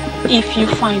 If you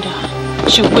find her,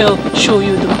 she will show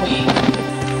you the way.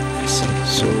 I see.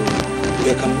 So,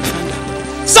 where can we find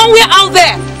her? Somewhere out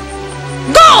there!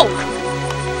 Go!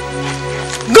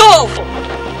 Go!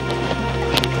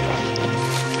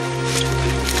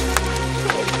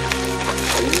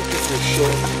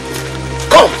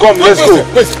 Come, let's go.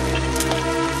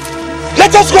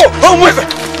 Let us go. Move.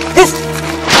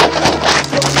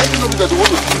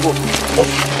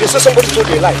 They say somebody told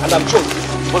you a lie, and I'm sure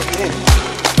it was him.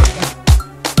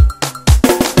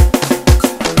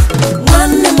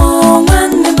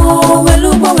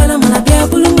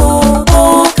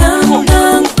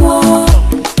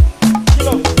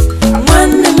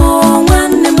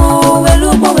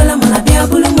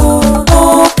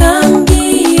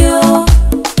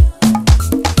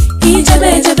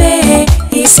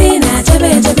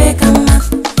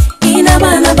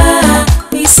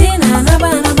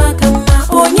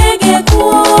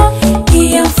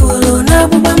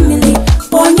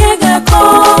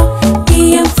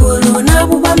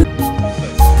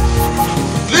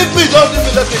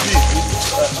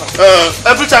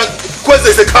 Every time, Kweze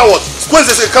is a coward.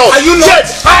 Kweze is a coward. Are you not?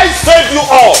 Yes, I saved you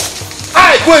all.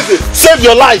 I, Kweze, saved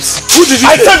your lives. Who did you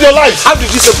save? I saved your lives. How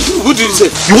did you save? Who did you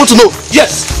save? You want to know?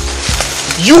 Yes.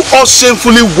 You all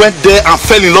shamefully went there and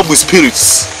fell in love with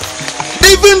spirits.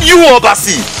 Even you,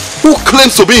 Obasi, who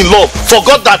claims to be in love,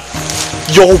 forgot that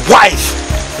your wife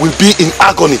will be in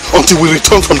agony until we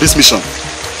return from this mission.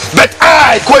 But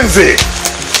I, Kweze,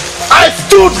 I I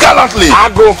stood gallantly.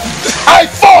 I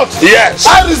fought. Yes.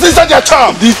 I resisted their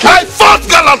charm. I fought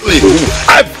gallantly.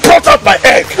 I brought out my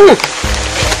egg.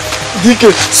 DK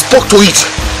spoke to it.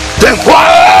 Then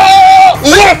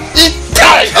it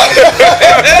died.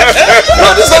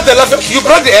 No, this is not the laugh. You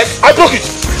broke the egg? I broke it.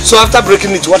 So after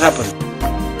breaking it, what happened?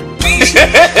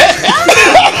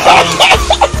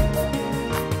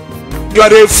 You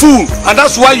are a fool, and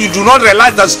that's why you do not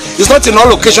realize that it's not in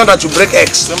all occasions that you break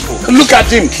eggs. Simple. Look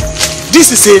at him.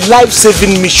 This is a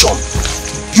life-saving mission.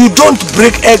 You don't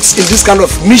break eggs in this kind of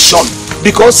mission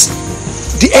because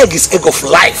the egg is egg of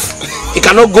life. It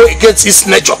cannot go against its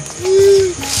nature.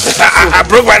 I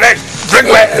broke my egg. Break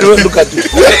my egg. Look at you.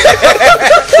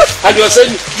 And you are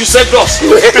saying you saved us. So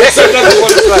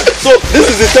this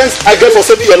is the thanks I get for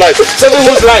saving your life. Saving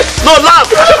whose life? No,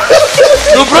 laugh.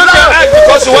 You broke your egg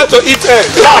because you want to eat egg.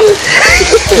 Laugh.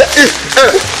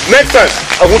 Next time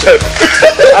I won't help.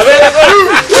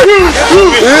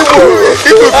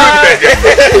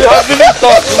 You have been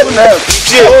taught. You won't help.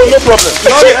 Oh, no problem.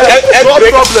 No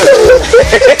problem.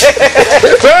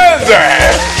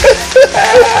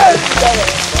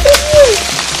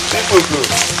 People go.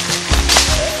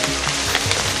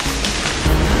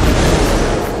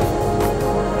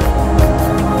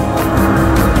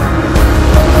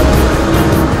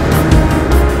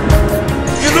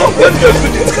 When you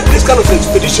do this kind of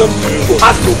expedition, you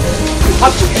have to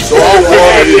use your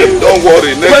Don't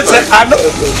worry. Next time. I'm not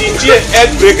the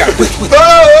egg breaker. Wait.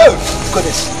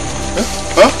 Goodness.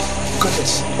 Huh?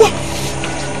 Goodness.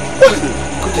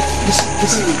 Goodness.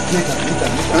 Listen.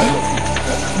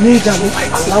 Kneel down.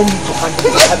 Allow me to handle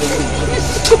it.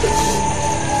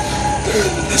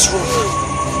 Let's run.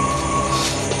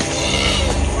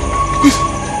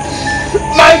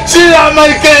 Nigeria,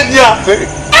 my Kenya.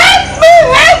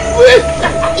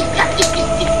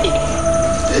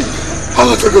 How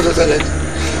much we go to toilet?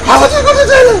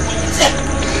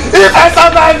 If I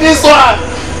survive this one,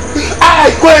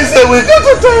 I Quincy will go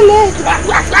to toilet.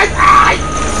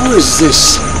 Who is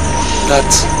this that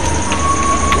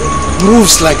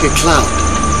moves like a cloud,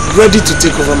 ready to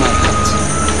take over my heart?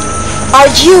 Are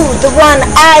you the one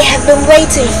I have been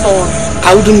waiting for?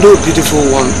 I wouldn't know, beautiful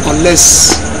one,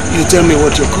 unless you tell me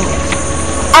what you're called.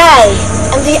 I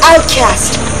am the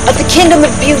outcast of the kingdom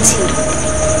of beauty.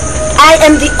 I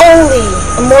am the only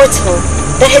immortal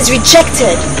that has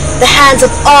rejected the hands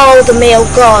of all the male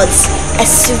gods as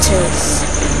suitors.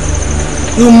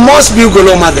 You must be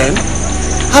Ugoloma then.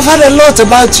 I've heard a lot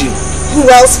about you.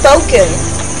 Well spoken.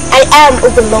 I am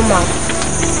Ugoloma.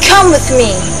 Come with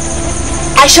me.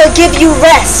 I shall give you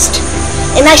rest,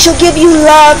 and I shall give you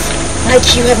love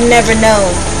like you have never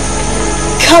known.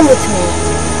 Come with me.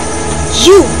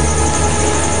 You.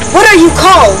 What are you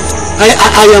called?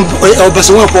 I am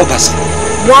Obasi Wampo Obasi.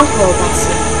 Wampo Obasi.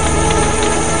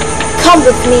 Come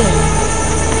with me.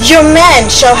 Your men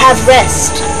shall have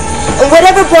rest. And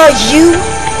whatever brought you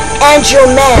and your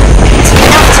men to the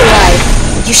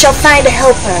afterlife, you shall find a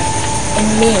helper in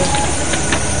me.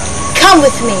 Come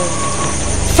with me.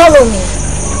 Follow me.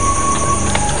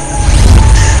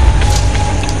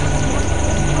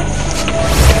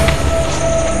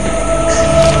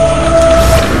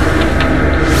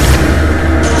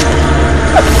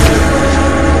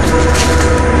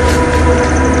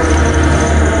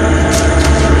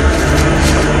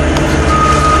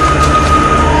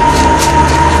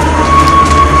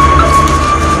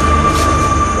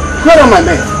 Where are my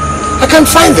men? I can't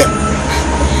find them.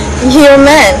 Your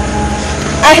men.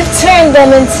 I have turned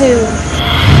them into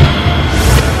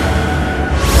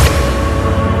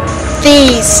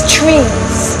these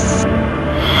trees.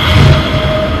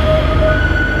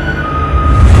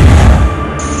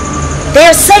 They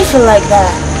are safer like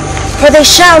that, for they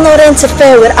shall not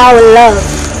interfere with our love.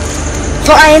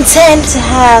 For I intend to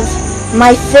have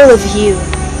my fill of you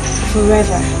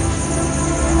forever.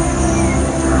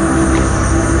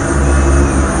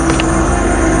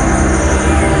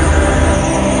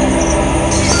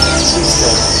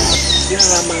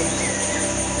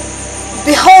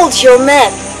 Behold your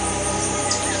men.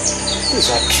 These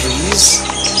are trees.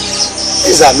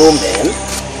 These are no men.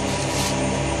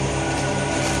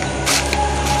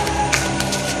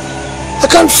 I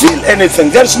can't feel anything.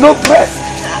 There's no breath.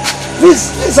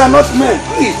 These are not men.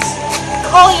 Please.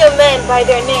 Call your men by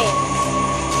their names.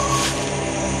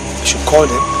 I should call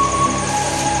them.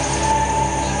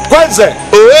 Kwanze!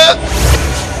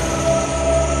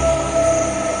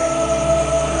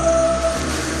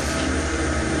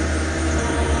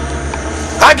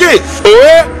 Agi!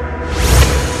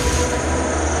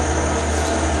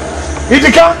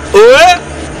 Idika!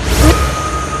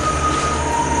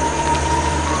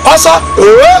 Osa!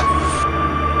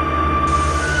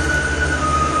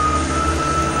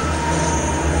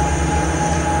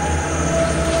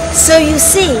 So you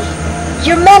see,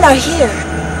 your men are here.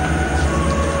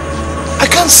 I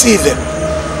can't see them.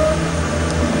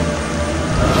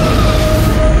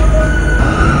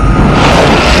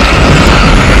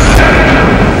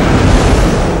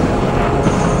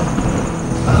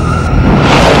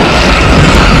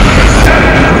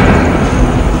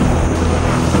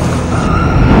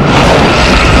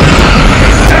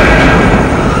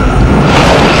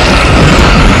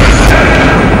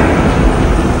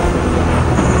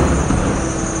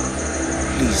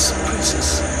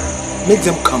 Make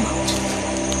them come out.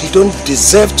 They don't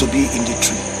deserve to be in the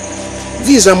tree.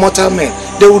 These are mortal men.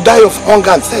 They will die of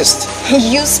hunger and thirst.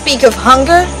 You speak of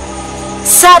hunger?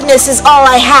 Sadness is all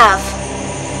I have.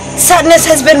 Sadness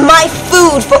has been my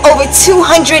food for over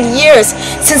 200 years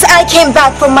since I came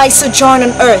back from my sojourn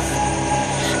on earth.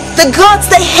 The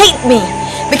gods, they hate me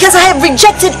because I have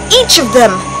rejected each of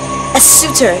them as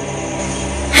suitor.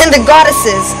 And the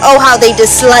goddesses, oh how they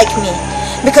dislike me,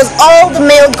 because all the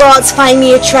male gods find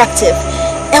me attractive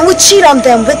and would cheat on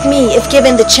them with me if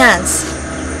given the chance.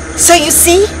 So you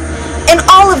see, in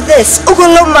all of this,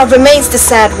 Ugoloma remains the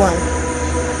sad one.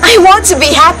 I want to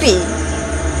be happy.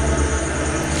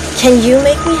 Can you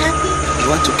make me happy?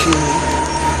 You want to kill me?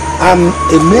 I'm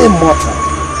a mere mortal.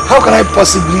 How can I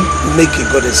possibly make a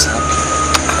goddess happy?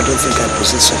 I don't think I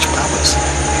possess such powers.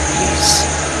 Please,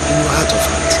 in your heart of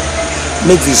heart,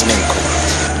 make these men come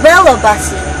out. Well,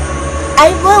 Obasi,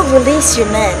 I will release your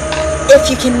men if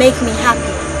you can make me happy.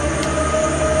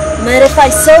 But if I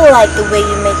so like the way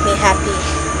you make me happy,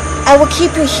 I will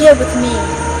keep you here with me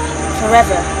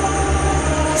forever.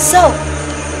 So,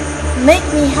 make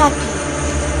me happy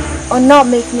or not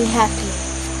make me happy.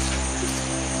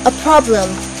 A problem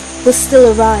will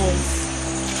still arise.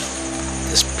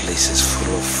 This place is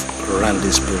full of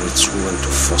randy spirits who want to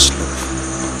force love.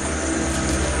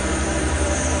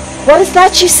 What is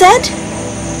that you said?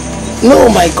 No,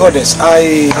 my goddess,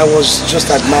 I was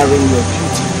just admiring your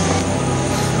beauty.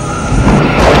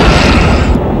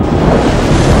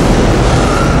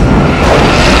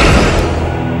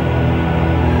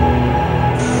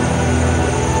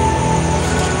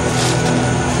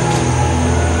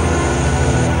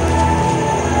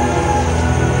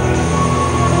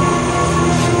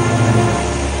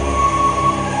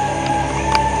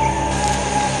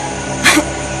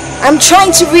 I'm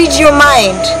trying to read your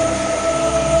mind.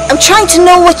 I'm trying to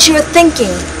know what you're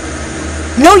thinking.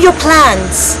 Know your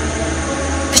plans.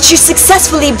 But you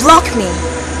successfully block me.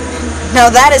 Now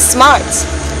that is smart.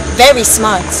 Very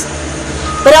smart.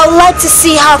 But I would like to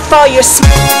see how far you're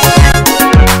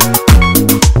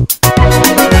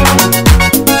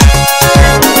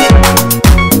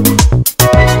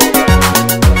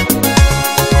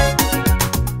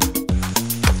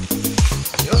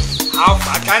How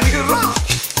far can you run?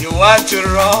 You want to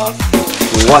run?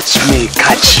 Watch me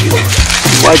catch you.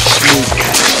 Watch me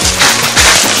catch you.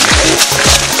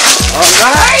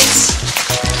 Alright.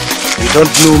 You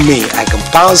don't know me. I can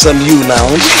pounce on you now.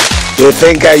 You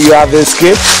think you have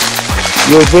escaped?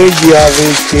 You think you have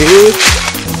escaped?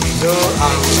 No,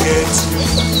 I'll get you.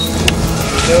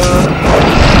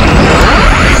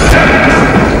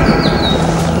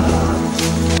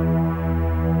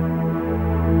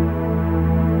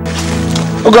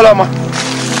 Ugoloma.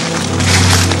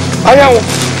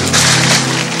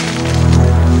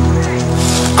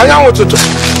 Anyanwụ tutu.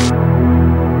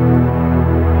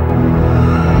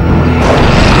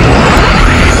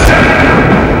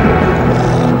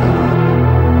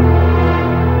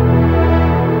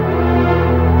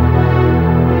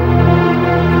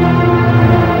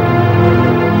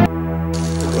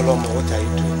 Ugoloma, what are you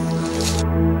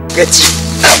doing? Get you.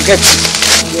 I'll get you.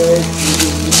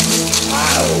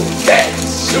 I'll get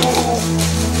you.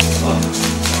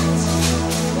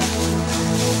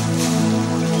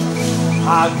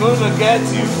 I'm going to get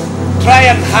you. Try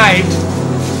and hide.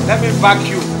 Let me back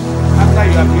you after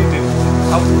you have hidden.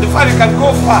 In fact, you can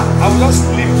go far. I will just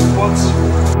leave towards you.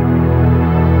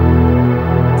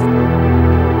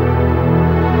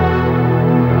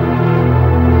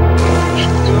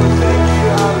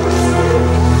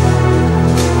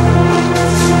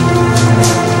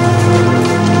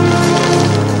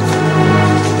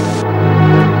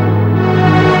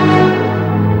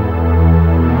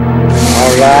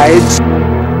 All right.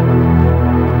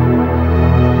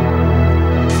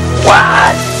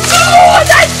 What? Oh,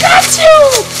 I got you!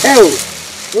 Hey,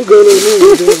 we're gonna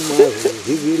need them.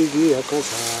 Higirigi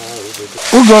akasa.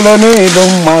 We're gonna need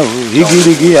them.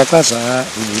 Higirigi akasa.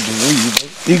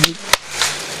 Higi.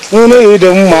 We need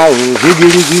them.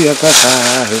 Higirigi akasa.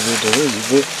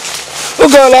 We're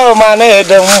gonna manage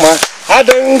them. I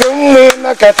don't go in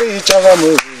a cat each other.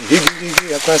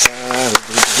 Higirigi akasa.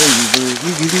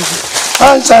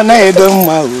 Ansa na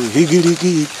edumma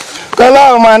higirigi.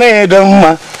 Kala mana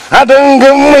edumma.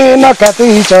 Adungum na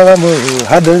kati charamu.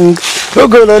 Adung.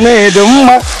 Ogolo na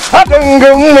edumma.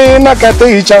 Adungum na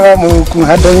kati charamu ku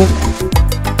adung.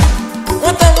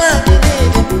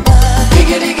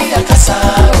 Higirigi akasa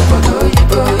obodo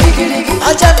ibo higirigi.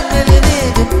 Ajamele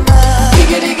edumma.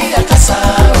 Higirigi akasa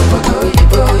obodo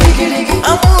ibo higirigi.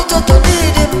 Amuto to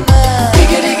edumma.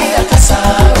 Higirigi akasa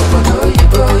obodo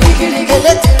ibo higirigi.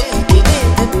 Electric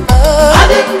edumma.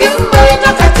 Adungum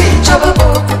na kati charamu.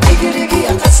 Higirigi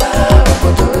akasa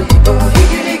obodo ibo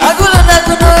higirigi. Agolo na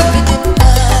gono edumma.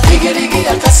 Higirigi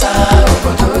akasa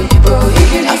obodo ibo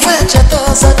higirigi. Afacha to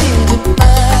sadidumma.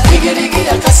 Higirigi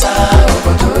akasa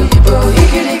obodo ibo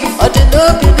higirigi. Odino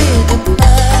bibi edumma.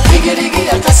 Higirigi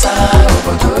akasa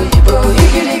obodo ibo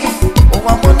higirigi.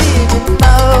 Uwamoni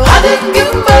edumma.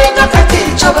 Adungum na kati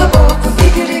charamu.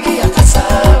 Higirigi akasa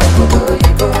obodo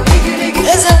ibo higirigi.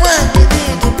 Ezewani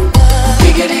edumma.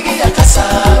 Higirigi akasa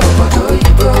obodo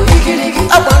ibo higirigi.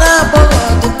 Agbara agbara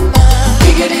edumma.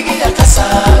 Higirigi akasa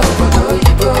obodo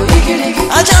ibo higirigi.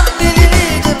 Ajambili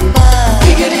edumma.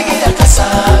 Higirigi akasa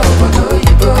obodo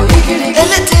ibo higirigi.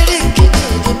 Electric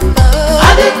edumma.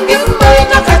 Adungum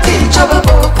na kati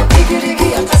charamu. Higirigi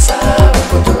akasa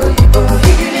obodo ibo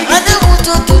higirigi.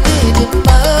 Adamuto to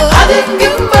edumma.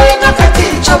 Adungum na kati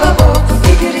charamu.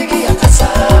 Higirigi akasa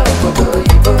obodo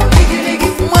ibo higirigi.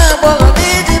 Mwa agbara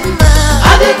edumma.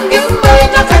 Adungum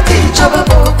na kati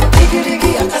charamu.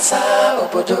 Higirigi akasa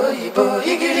obodo ibo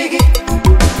higirigi.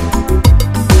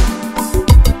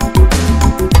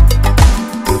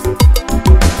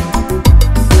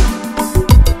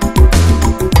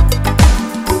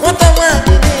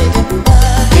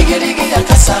 Higirigi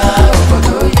akasa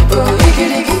obodo ibo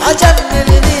higirigi.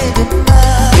 Ajamele edumma.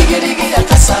 Higirigi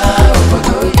akasa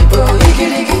obodo ibo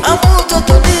higirigi. Amuto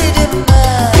to edumma.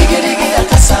 Higirigi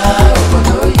akasa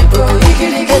obodo ibo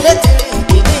higirigi. Electric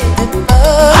edumma.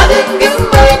 Adungum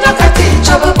na kati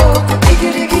charamu.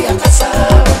 Higirigi akasa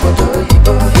obodo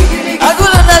ibo higirigi.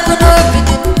 Agolo na gono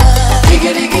edumma.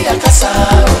 Higirigi akasa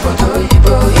obodo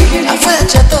ibo higirigi.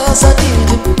 Afacha to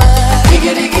sadidumma.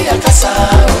 Higirigi akasa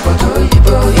obodo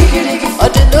ibo higirigi.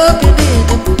 Odino bibi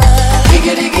edumma.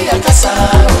 Higirigi akasa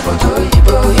obodo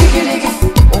ibo higirigi.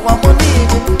 Uwamoni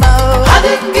edumma.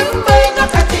 Adungum na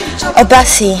kati charamu.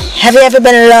 Obasi, have you ever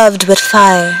been loved with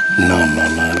fire? No,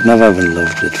 I've never been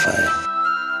loved with fire.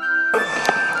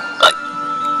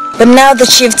 But now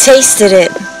that you've tasted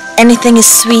it, anything as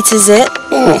sweet as it?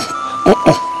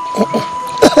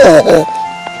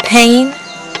 Pain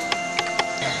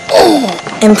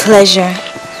and pleasure.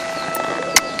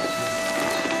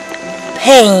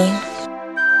 Pain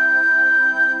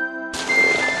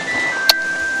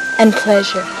and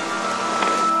pleasure.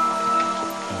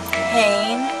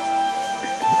 Pain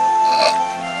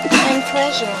and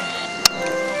pleasure.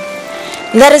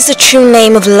 That is the true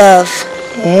name of love.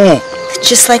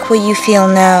 Just like what you feel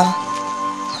now.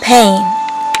 Pain.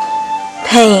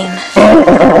 Pain.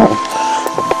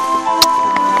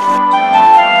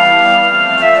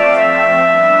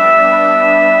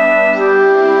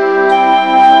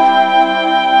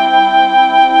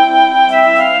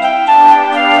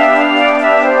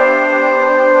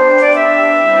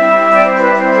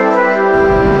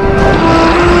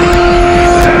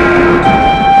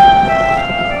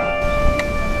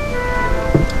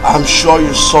 I'm sure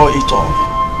you saw it all.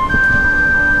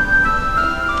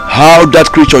 How that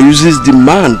creature uses the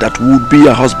man that would be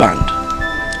her husband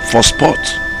for sport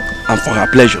and for her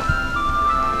pleasure.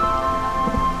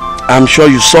 I'm sure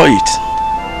you saw it.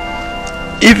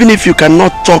 Even if you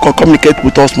cannot talk or communicate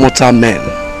with us mortal men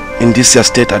in this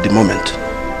state at the moment.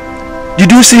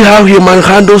 Did you see how he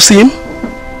manhandles him?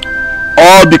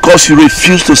 All because you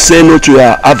refused to say no to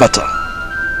your avatar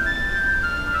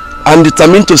and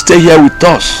determined to stay here with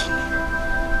us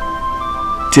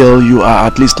till you are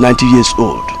at least 90 years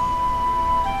old.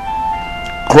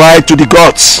 Cry to the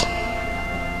gods.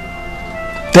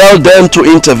 Tell them to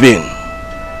intervene.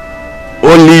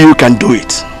 Only you can do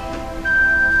it.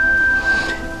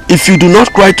 If you do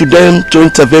not cry to them to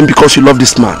intervene because you love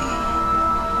this man,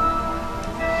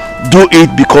 do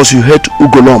it because you hate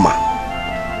Ugoloma,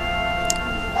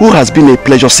 who has been a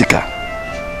pleasure seeker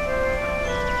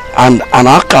and an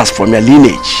outcast from your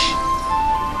lineage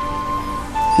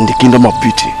in the kingdom of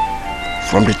beauty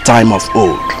from the time of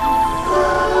old.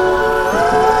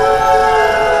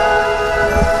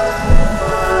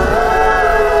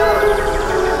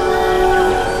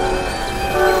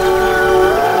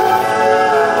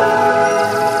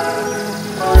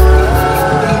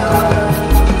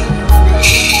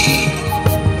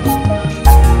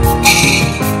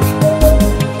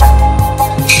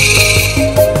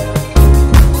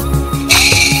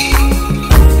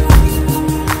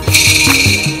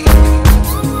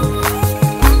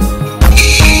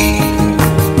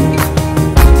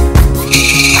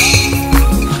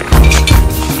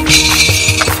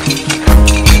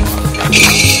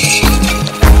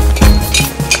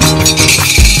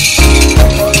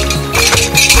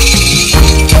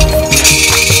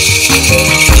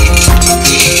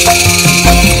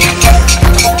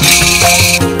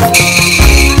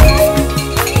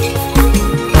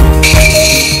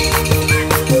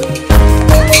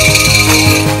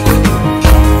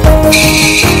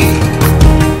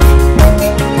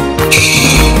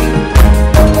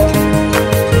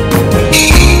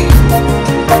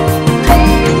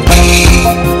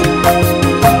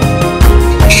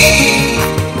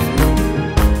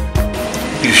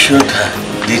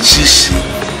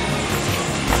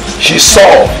 she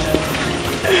saw,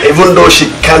 even though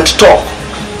she can't talk.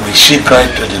 Will she cry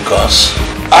to the gods?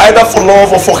 Either for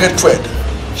love or for hatred.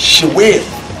 She will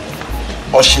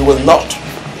or she will not.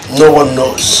 No one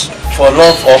knows. For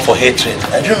love or for hatred?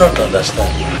 I do not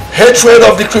understand. Hatred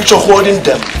of the creature holding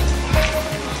them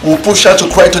will push her to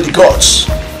cry to the gods.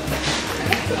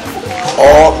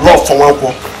 Or love for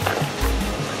Wanko.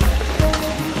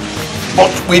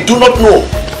 But we do not know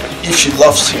if she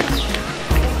loves him.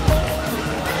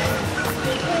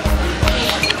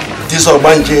 These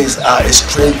Ogbanjes are a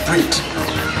strange breed.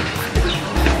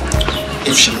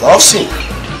 If she loves him,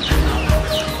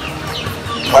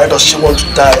 why does she want to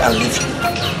die and leave him?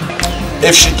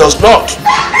 If she does not,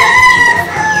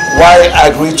 why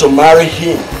agree to marry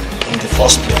him in the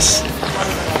first place?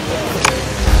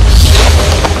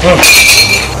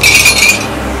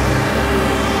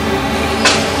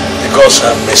 Because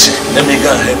have mercy. Let me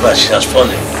go and help her. She has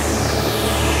fallen.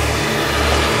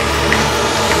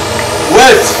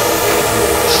 Wait!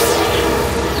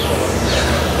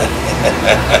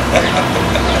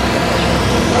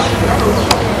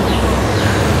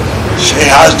 She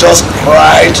has just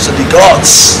cried to the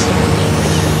gods.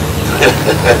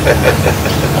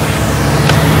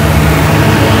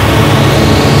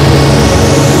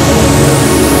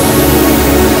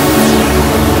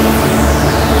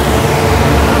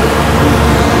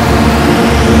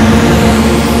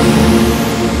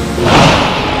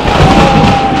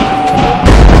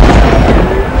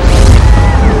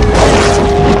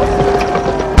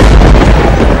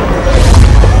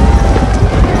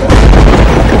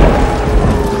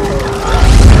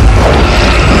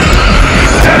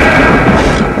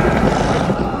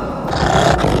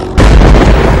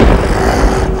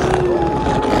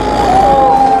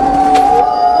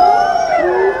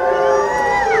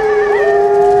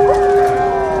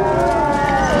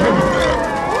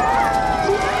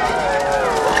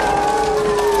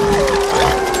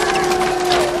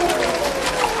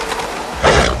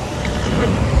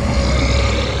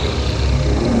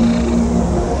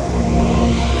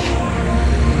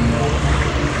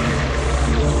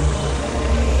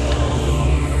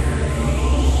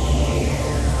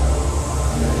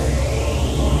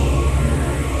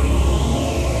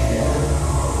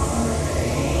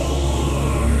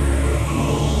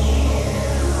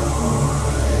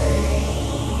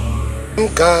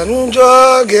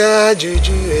 Kanjo gya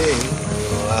juju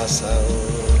asao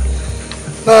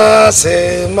na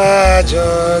se ma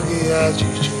jogi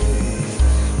ajuju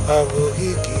abu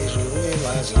hikiru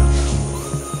maza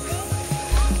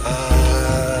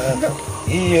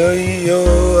iyo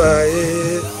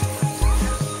aye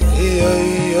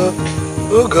iyo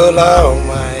ugola o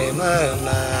mai na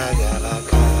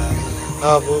galaka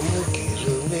abu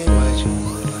mukiru maza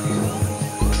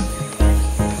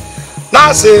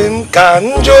Nasim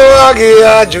kanjo agi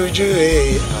ajuju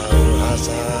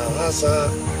asa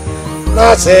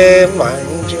Nasim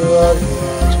manjo agi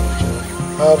ajuju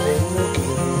abu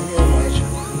mukiru maju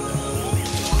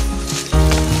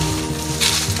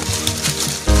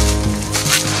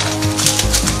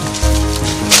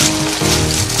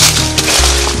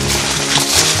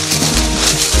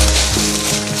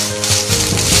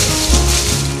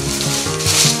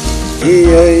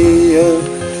iyo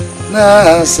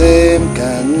Nasim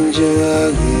kanjo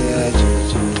agi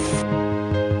ajuju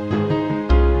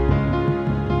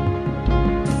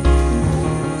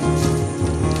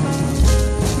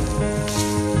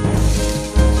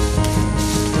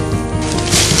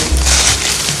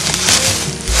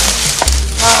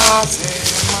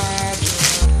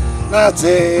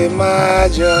Nasim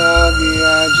agi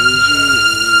ajuju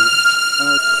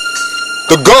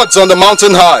The gods on the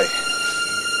mountain high,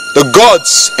 the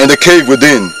gods in the cave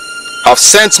within, have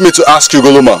sent me to ask you,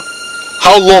 Goloma,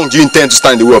 how long do you intend to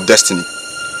stand in the way of destiny?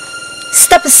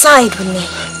 Step aside with me.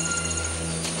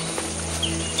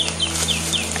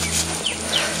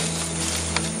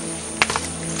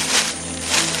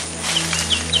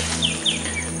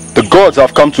 The gods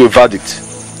have come to a verdict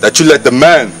that you let the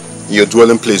man in your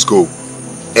dwelling place go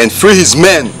and free his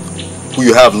men who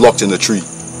you have locked in the tree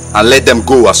and let them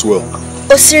go as well.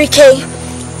 Osirike,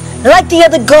 like the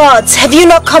other gods, have you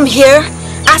not come here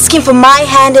asking for my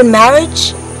hand in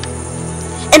marriage?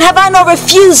 And have I not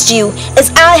refused you as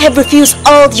I have refused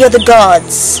all the other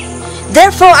gods?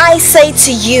 Therefore I say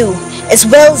to you, as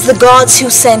well as the gods who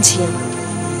sent you,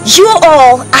 you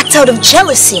all act out of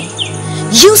jealousy.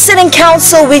 You sit in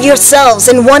council with yourselves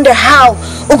and wonder how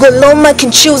Ugoloma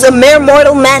can choose a mere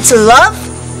mortal man to love?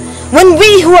 When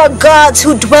we who are gods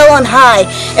who dwell on high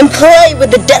and play with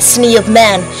the destiny of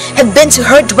man have been to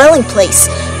her dwelling place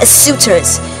as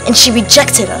suitors, and she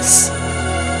rejected us.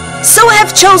 So I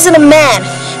have chosen a man,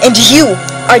 and you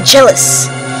are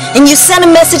jealous. And you sent a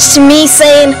message to me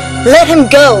saying, let him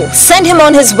go, send him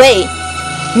on his way.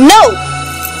 No,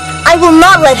 I will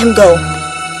not let him go.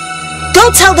 Go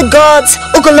tell the gods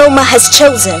Ogoloma has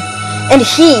chosen, and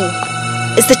he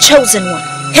is the chosen one.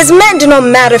 His men do not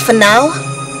matter for now.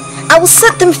 I will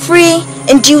set them free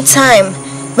in due time,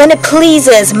 when it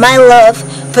pleases my love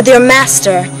for their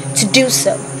master to do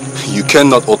so. You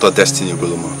cannot alter destiny,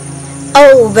 Ogoloma.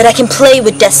 Oh, but I can play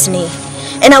with destiny.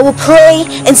 And I will play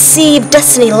and see if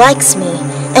destiny likes me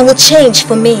and will change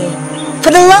for me, for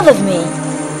the love of me.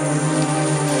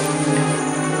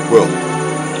 Well,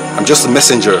 I'm just a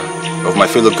messenger of my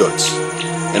fellow gods,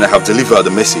 and I have delivered the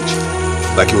message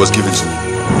like it was given to me.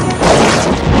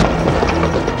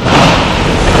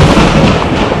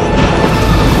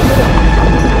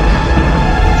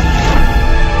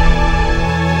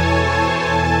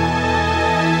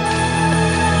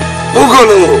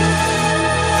 Ogoloh!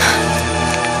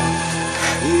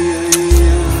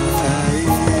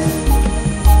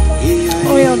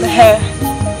 Oil the hair.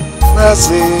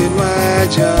 Nothing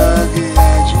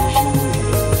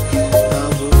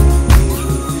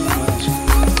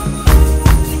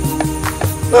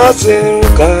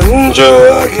can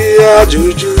joy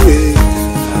juju.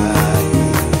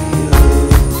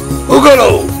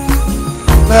 Ogoloh!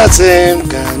 Nothing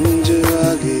can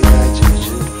joy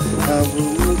juju.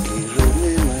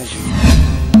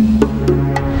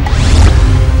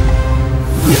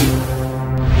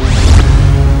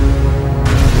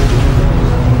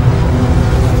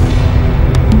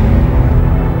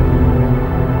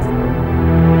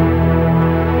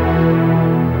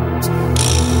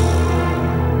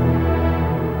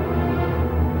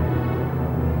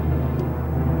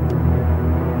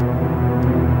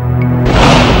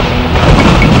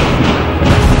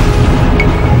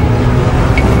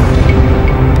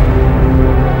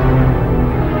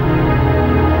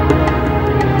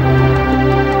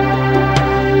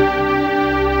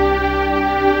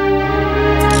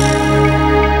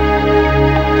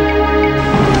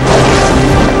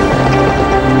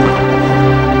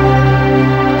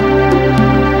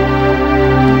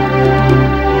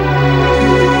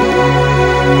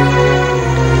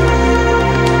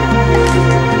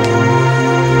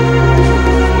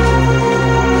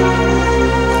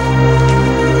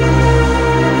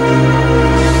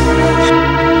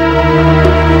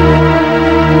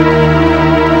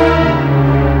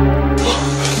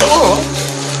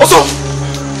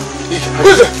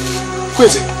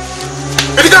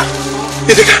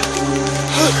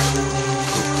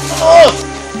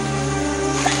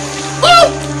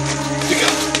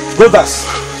 Brothers,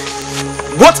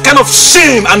 what kind of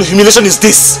shame and humiliation is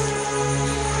this?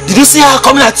 Did you see her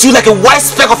coming at you like a white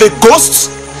speck of a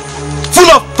ghost? Full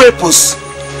of purpose.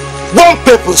 One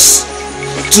purpose.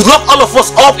 To lock all of us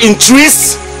up in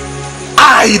trees?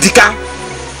 Ah, Idika.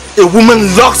 A woman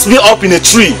locks me up in a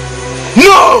tree.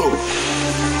 No!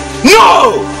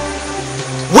 No!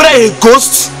 Whether a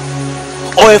ghost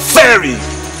or a fairy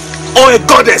or a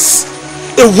goddess,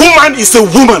 a woman is a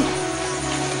woman.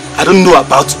 I don't know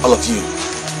about all of you,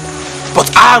 but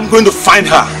I am going to find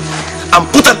her and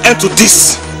put an end to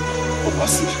this.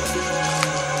 Obasi.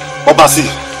 Obasi.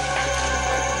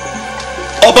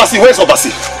 Obasi, where's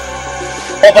Obasi?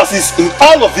 Obasi is in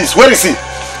all of this. Where is he?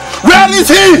 Where is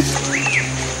he?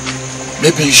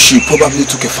 Maybe she probably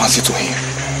took a fancy to him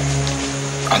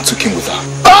and took him with her.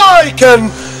 I can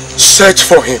search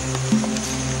for him.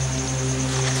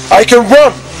 I can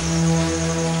run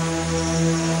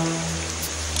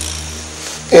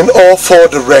in all 4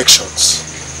 directions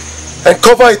and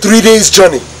cover a 3 days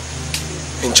journey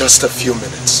in just a few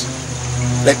minutes.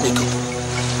 Let me go.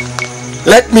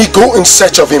 Let me go in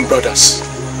search of him, brothers.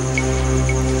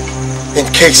 In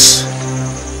case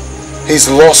he's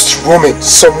lost roaming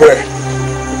somewhere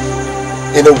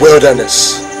in a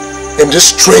wilderness, in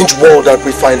this strange world that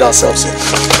we find ourselves in.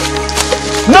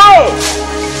 No!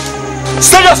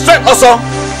 Save your strength also.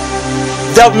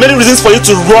 There are many reasons for you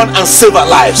to run and save our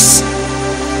lives.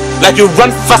 Like you run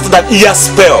faster than Iya's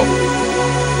spell.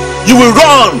 You will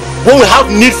run when we have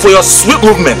need for your swift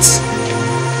movements.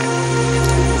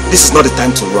 This is not the time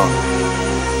to run.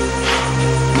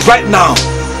 Right now,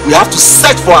 we have to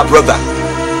search for our brother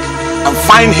and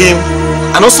find him,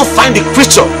 and also find the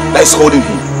creature that is holding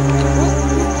him.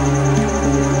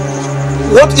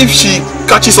 What if she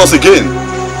catches us again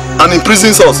and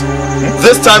imprisons us?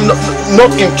 This time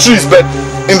not in trees but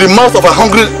in the mouth of a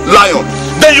hungry lion.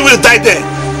 Then you will die there.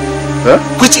 Huh?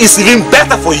 Which is even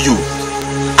better for you.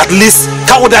 At least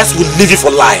cowardice will live you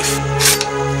for life.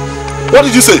 What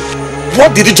did you say?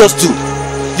 What did you just do?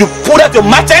 You pulled out your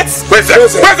machetes? Where's that?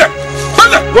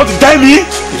 You want to die me?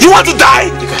 You want to die?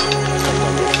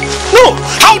 No!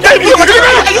 How dare you?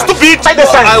 I used to be. Try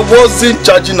next time. I wasn't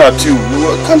charging at you.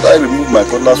 Can't I remove my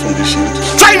cutlass from the shield?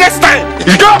 Try next time!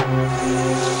 You go!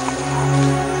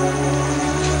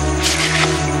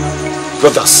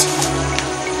 Brothers,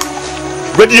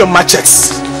 ready your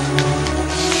machetes.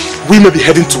 We may be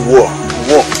heading to war.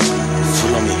 War?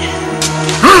 Follow me.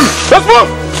 Let's move!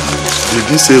 Did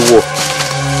he say war?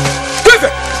 Listen!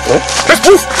 Huh? Let's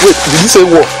move! Wait, did he say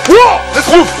war? War! Let's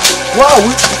move! Wow,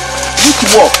 which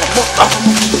war?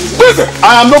 Listen!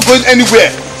 I am not going anywhere.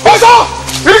 What's up?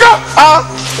 Here we go!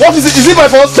 What is it? Is it my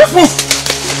fault? Let's move!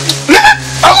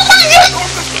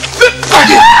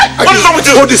 What is wrong with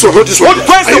you? Hold this one, hold this one.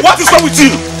 What is wrong with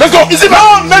you? Let's go! Is it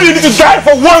now? Maybe you need to die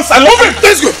for once and move it!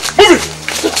 Let's go! Move it!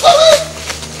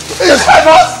 It's my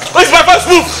boss! It's my boss!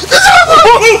 Move!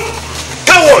 Move!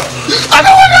 Coward! I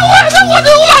don't want to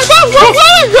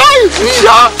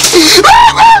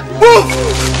move!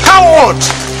 Coward!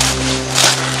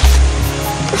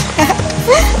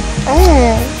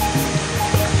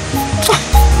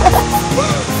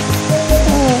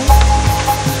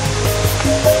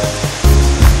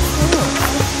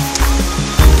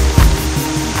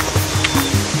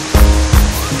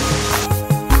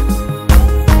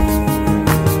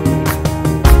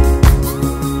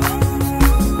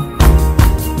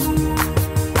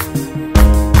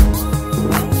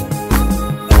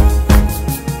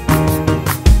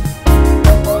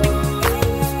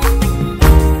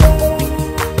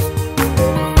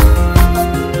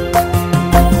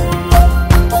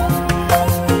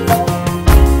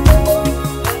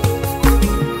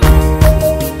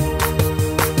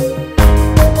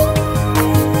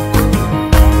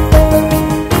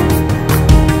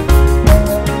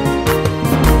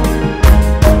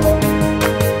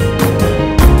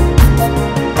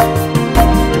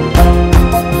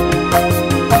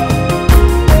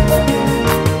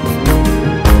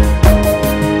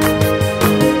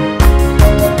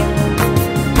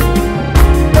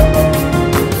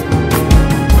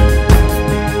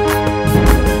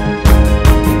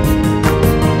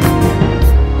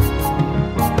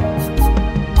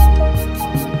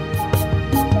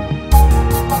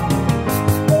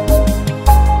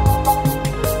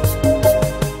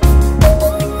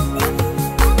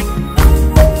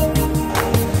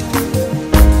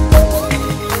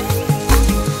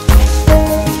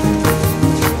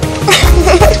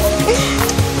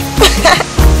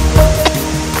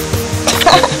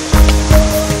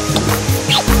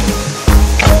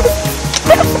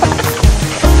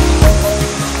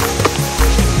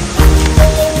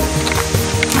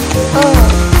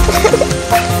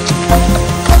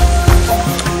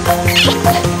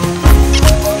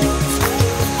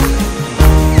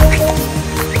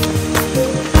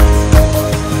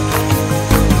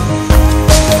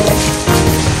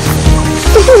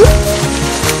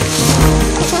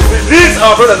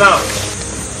 Our brother now.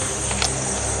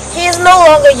 He is no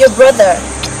longer your brother.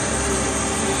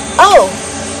 Oh,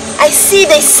 I see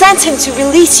they sent him to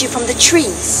release you from the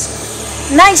trees.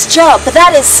 Nice job, but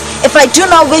that is if I do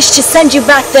not wish to send you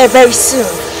back there very soon.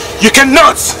 You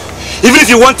cannot, even if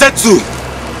you wanted to.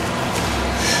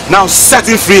 Now set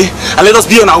him free and let us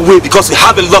be on our way because we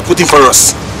have a lot waiting for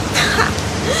us.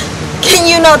 Can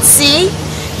you not see?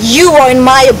 You are in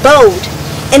my abode,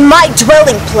 in my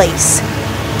dwelling place.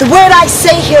 The word I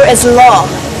say here is law.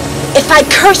 If I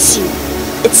curse you,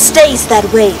 it stays that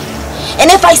way. And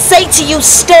if I say to you,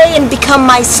 stay and become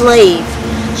my slave,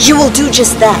 you will do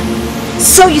just that.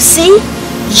 So you see,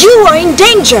 you are in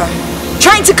danger.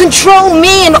 Trying to control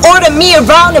me and order me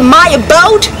around in my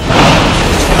abode?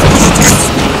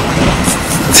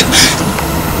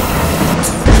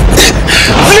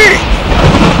 Flee!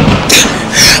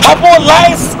 Have more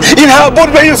lies in her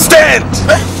abode where you stand.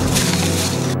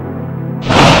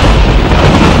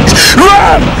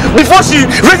 Run! Before she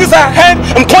raises her hand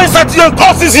and points at you and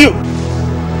curses you!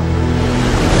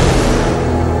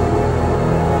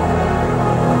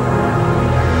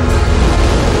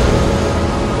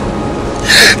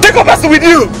 Take up us with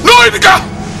you! No, Inika!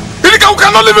 Inika, we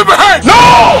cannot leave him behind! No!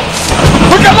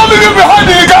 We cannot leave him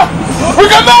behind, Inika! We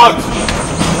cannot!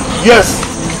 Yes,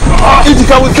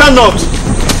 Inika, we cannot.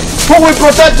 Who will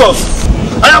protect us?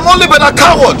 I am only but a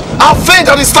coward. I'll faint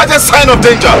at the slightest sign of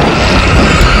danger.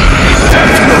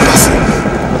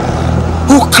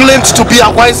 Who claimed to be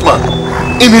a wise man,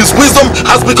 in his wisdom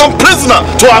has become prisoner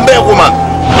to a mere woman.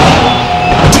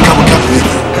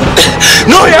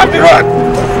 No, you have to run.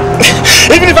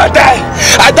 Even if I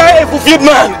die a fulfilled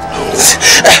man.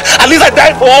 At least I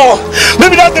died for all.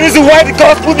 Maybe that's the reason why the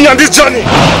gods put me on this journey.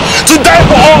 To die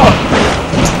for all.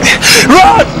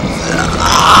 Run!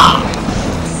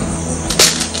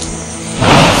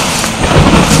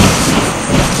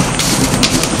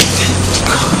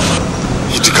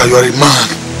 Emeka, you are a man.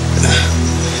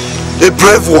 A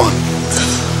brave one.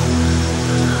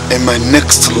 In my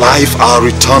next life, I'll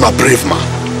return a brave man.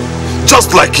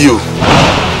 Just like you.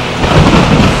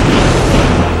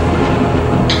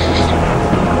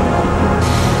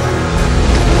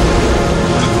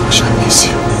 I shall miss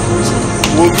you.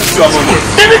 We'll miss you another.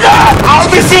 Inika! I'll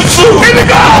miss you too!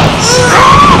 Inika!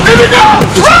 Inika!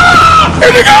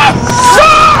 Inika!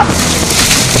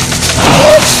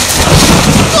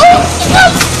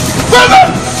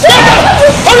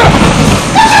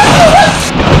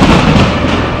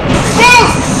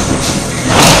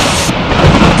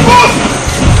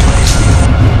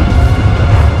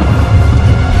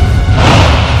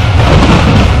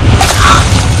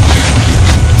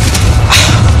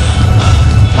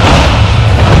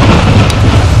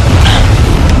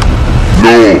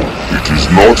 No, it is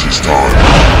not his time.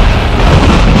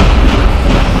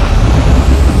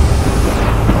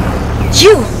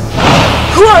 You!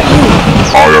 Who are you?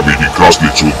 I am Idika's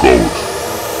little gold.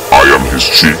 I am his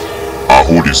chief. I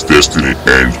hold his destiny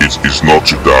and it is not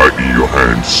to die in your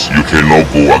hands. You cannot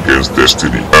go against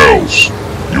destiny, else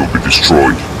you will be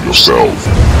destroyed yourself.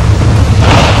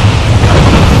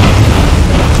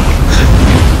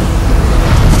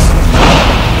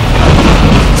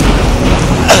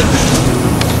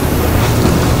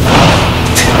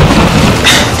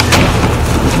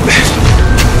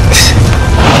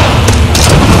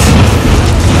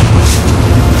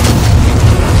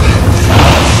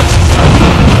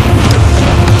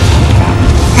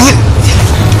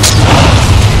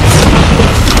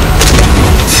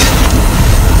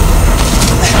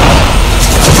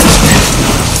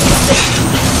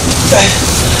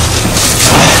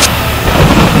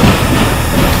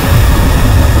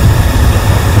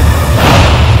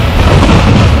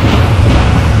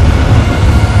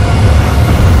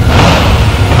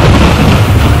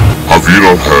 Have you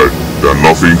not heard that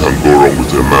nothing can go wrong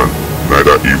with a man,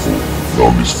 neither evil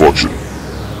nor misfortune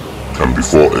can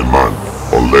befall a man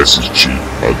unless his chief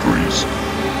agrees.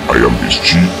 I am his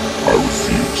chief, I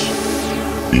refuse.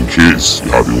 In case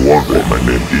you have been wondering what my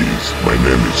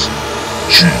name is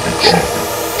Chidika.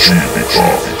 Chidika.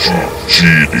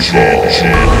 Chidika.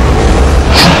 Chidika.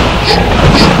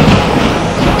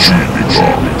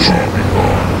 Chidika.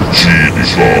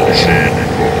 Chidika.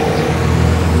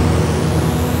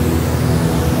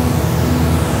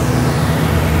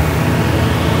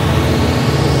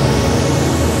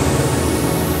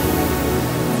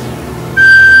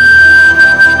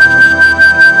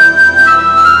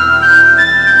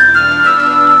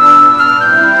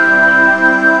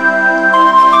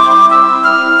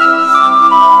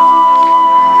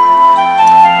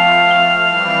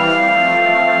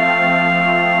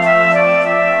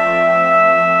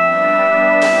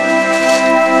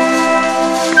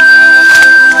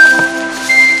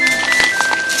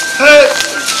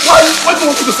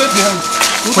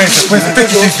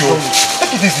 Take it easy.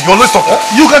 Take it easy. You always talk.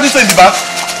 You got this in the back.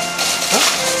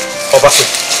 Obase.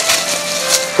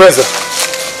 Where's it?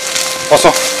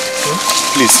 Also,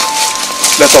 please,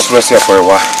 let us rest here for a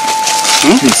while.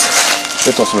 Please,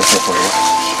 let us rest here for a while.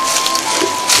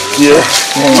 Yeah.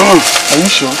 Are you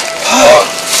sure?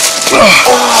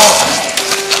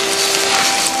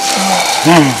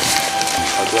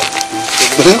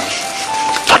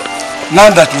 Now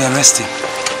that we are resting,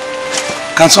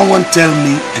 can someone tell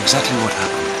me exactly what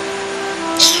happened?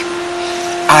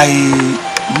 I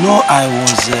know I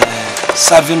was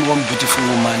serving one beautiful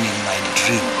woman in my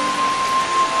dream.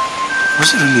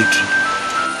 Was it really a dream?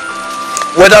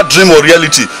 Whether dream or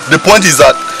reality, the point is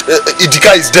that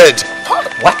Idika is dead.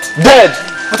 What? Dead!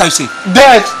 What are you saying?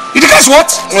 Dead! Idika is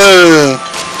what?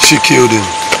 She killed him.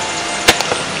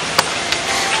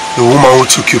 The woman who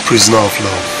took you prisoner of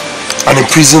love and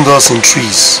imprisoned us in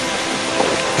trees.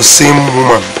 The same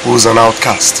woman who is an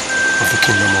outcast of the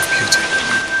kingdom of beauty.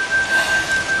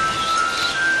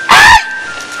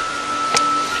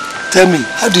 Tell me,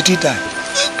 how did he die?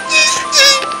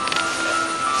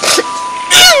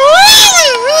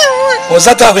 Was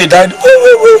that how he died?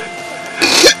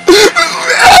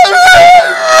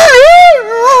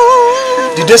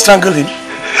 Did they strangle him?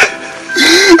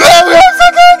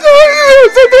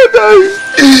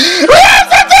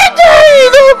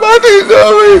 Nobody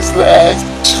knows that.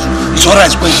 It's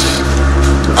alright, wait.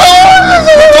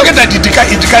 Forget that Idika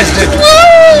is dead.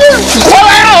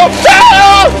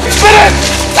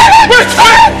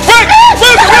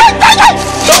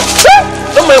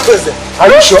 Don't mind Wednesday. Are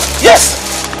you sure? Yes.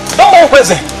 Don't mind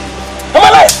Wednesday. Am I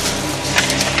alive?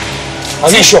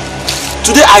 Are you sure?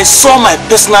 Today I saw my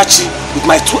personal chief with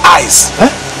my 2 eyes. Huh?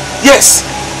 Yes.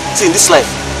 See, in this life,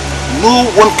 no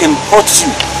one can hurt you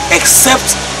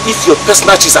except if your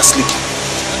personal chief is asleep.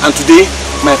 And today,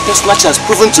 my personal has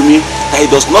proven to me that he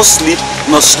does not sleep,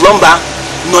 nor slumber,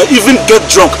 nor even get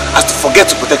drunk as to forget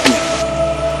to protect me.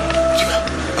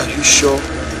 Are you sure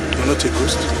you're not a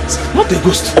ghost? Not a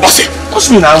ghost. Obasi!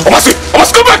 What's me now? Obasi!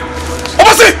 Obasi, come back!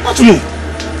 Obasi! What do you mean?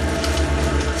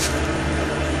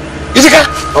 Idika!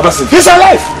 Obasi. He's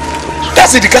alive!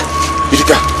 That's Idika!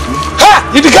 Idika! Ha!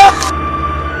 Idika!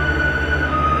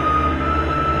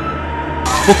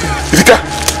 Idika!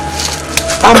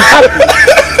 I'm happy.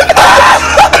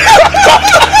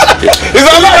 He's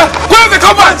alive! Where's the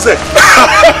combat?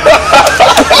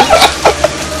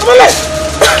 I'm alive!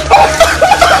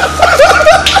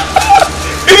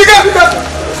 Idika!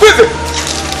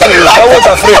 I was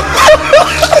afraid.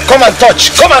 Come and touch.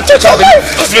 Come and touch.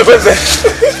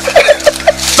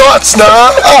 Touch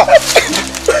now.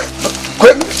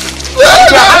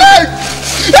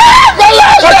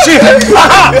 Touch him.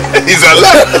 He's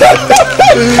alive.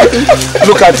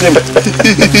 Look at him.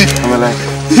 I'm alive.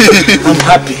 I'm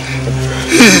happy.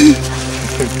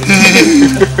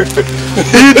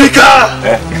 Idika!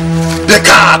 The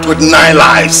cat with 9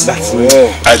 lives. That's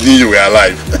I knew you were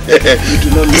alive.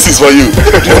 This is for you.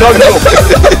 You do not know.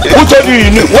 Who told you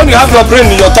you knew? When you have your brain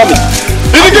in your tummy.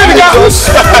 Idika!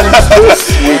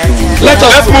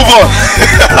 Let's move on.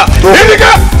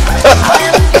 Idika!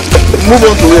 Move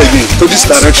on to where again? To this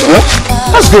direction, huh?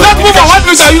 Let's go. Let's move on. What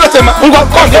do you not Emma?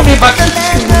 Come, get me back.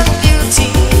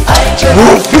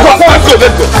 Move. Let's go.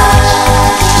 Let's go.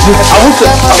 I want to.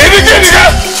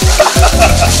 Idika!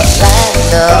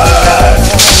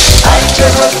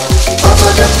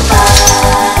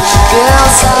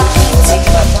 Girls are pretty.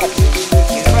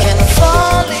 You can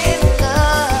fall in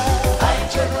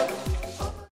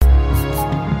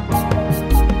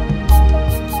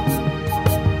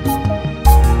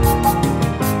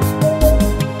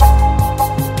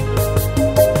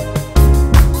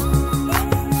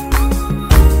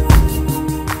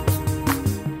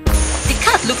The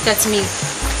cat looked at me,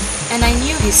 and I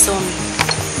knew he saw me.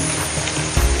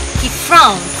 He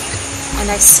frowned,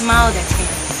 and I smiled at him.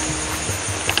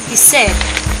 He said,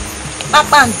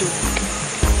 "Babando,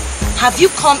 have you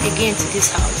come again to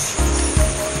this house?"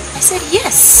 I said,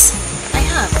 "Yes, I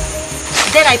have."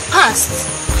 Then I passed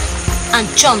and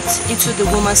jumped into the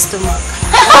woman's stomach.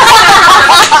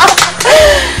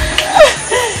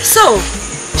 So,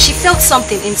 she felt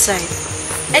something inside,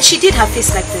 and she did her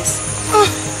face like this.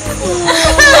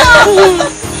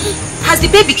 Has the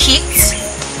baby kicked?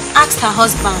 Asked her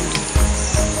husband,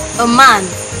 a man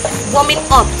warming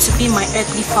up to be my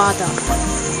earthly father.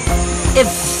 A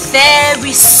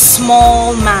very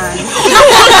small man.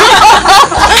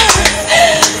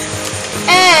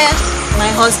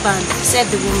 My husband, said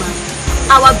the woman,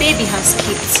 our baby has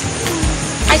kicked.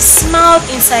 I smiled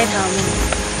inside her womb.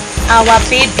 Our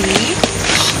baby?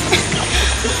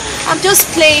 I'm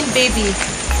just playing baby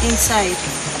inside.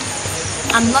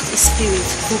 I'm not a spirit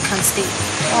who can stay.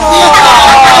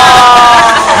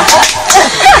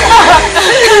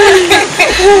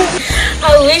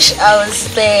 I wish I was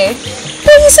there.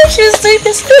 But you said she was doing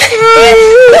this.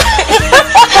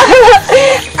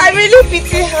 I really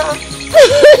pity her.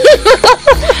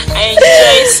 I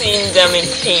enjoy seeing them in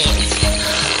pain.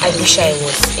 I wish I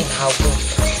was in her room.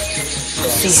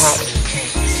 See her in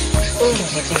pain.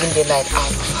 Living the light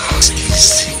out. This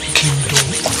is the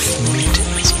kingdom of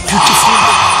maidens. Beautiful.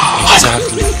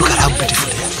 Exactly. Look at how beautiful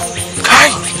they are.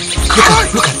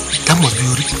 Look at that must be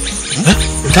Uri. Huh?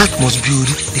 That must be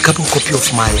Uri, the carbon copy of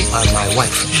my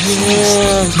wife.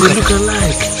 Yeah, look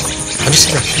alike. Have you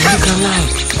seen that? They look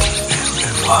alike.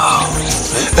 Wow.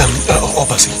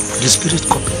 Obasi, the spirit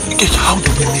copy. How do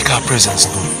we make our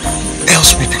presence known?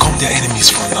 Else we become their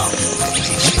enemies for now.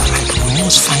 We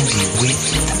must find a way.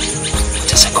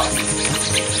 Just a second.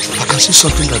 I can see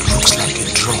something that looks like a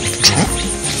drum.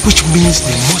 Which means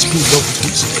they must be in love with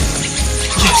music.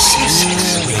 Yes.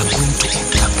 We are going to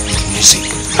contact with music.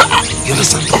 You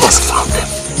understand? Obasi found them.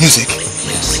 Music?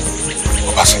 Yes.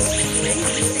 Obasi,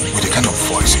 with the kind of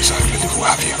voices I believe we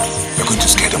have here, we're going to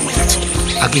scare them with it.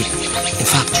 Again, in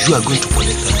fact, you are going to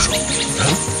collect that drum.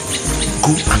 Huh?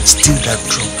 Go and steal that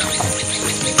drum and come.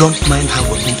 Don't mind how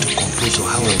we're going to compose or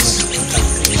how we're going to contact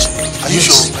the music. Are you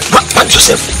sure? Mind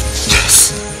yourself.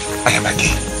 Yes. I am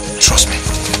again. Trust me.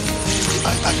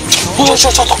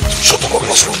 Shut up.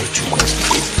 What's wrong with you?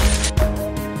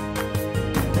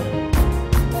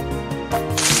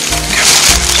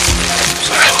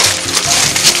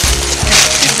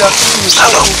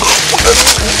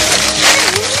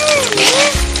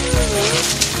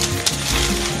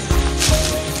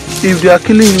 If they are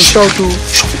killing you, shout to.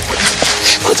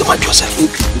 Go to mind yourself.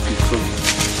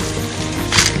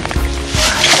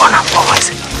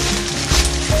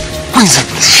 Okay, sorry.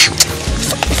 Quincy,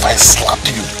 if I slap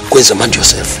you. Quincy, mind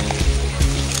yourself.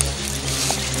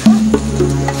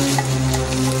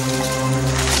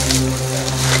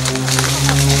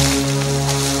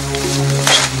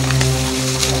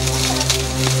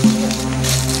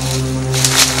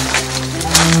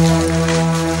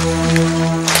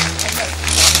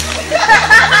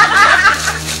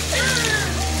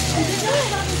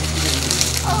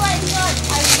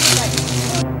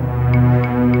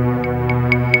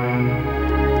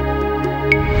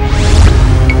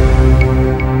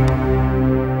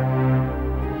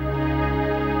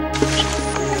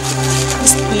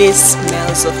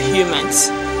 Smells of humans.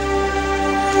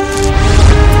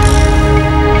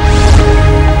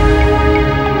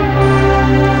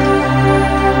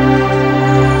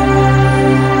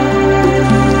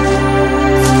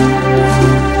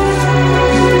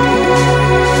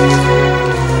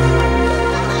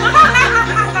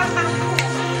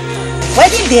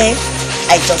 Wedding day,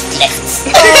 I just left.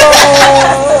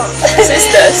 Oh,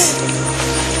 sisters,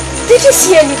 did you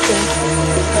see anything?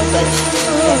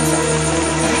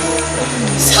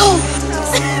 So,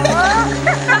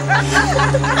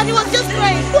 and it was just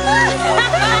great.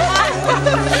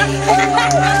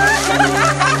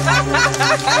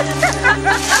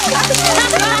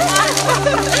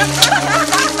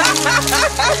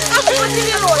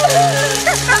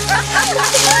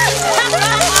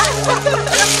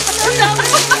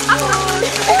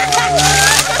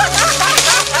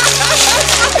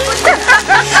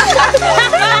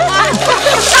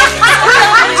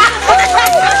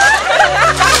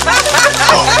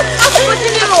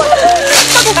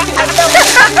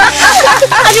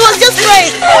 And it was just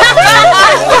great.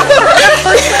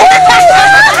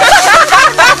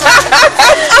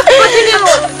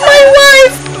 My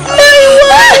wife!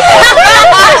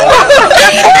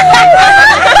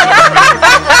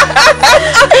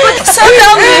 So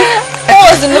tell me, what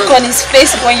was the look on his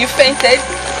face when you fainted?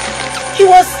 He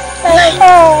was like,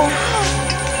 oh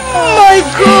my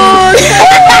God.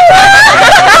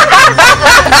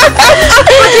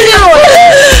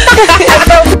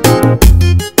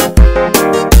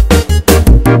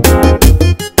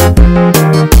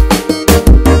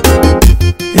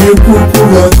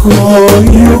 Ekupuga kuo,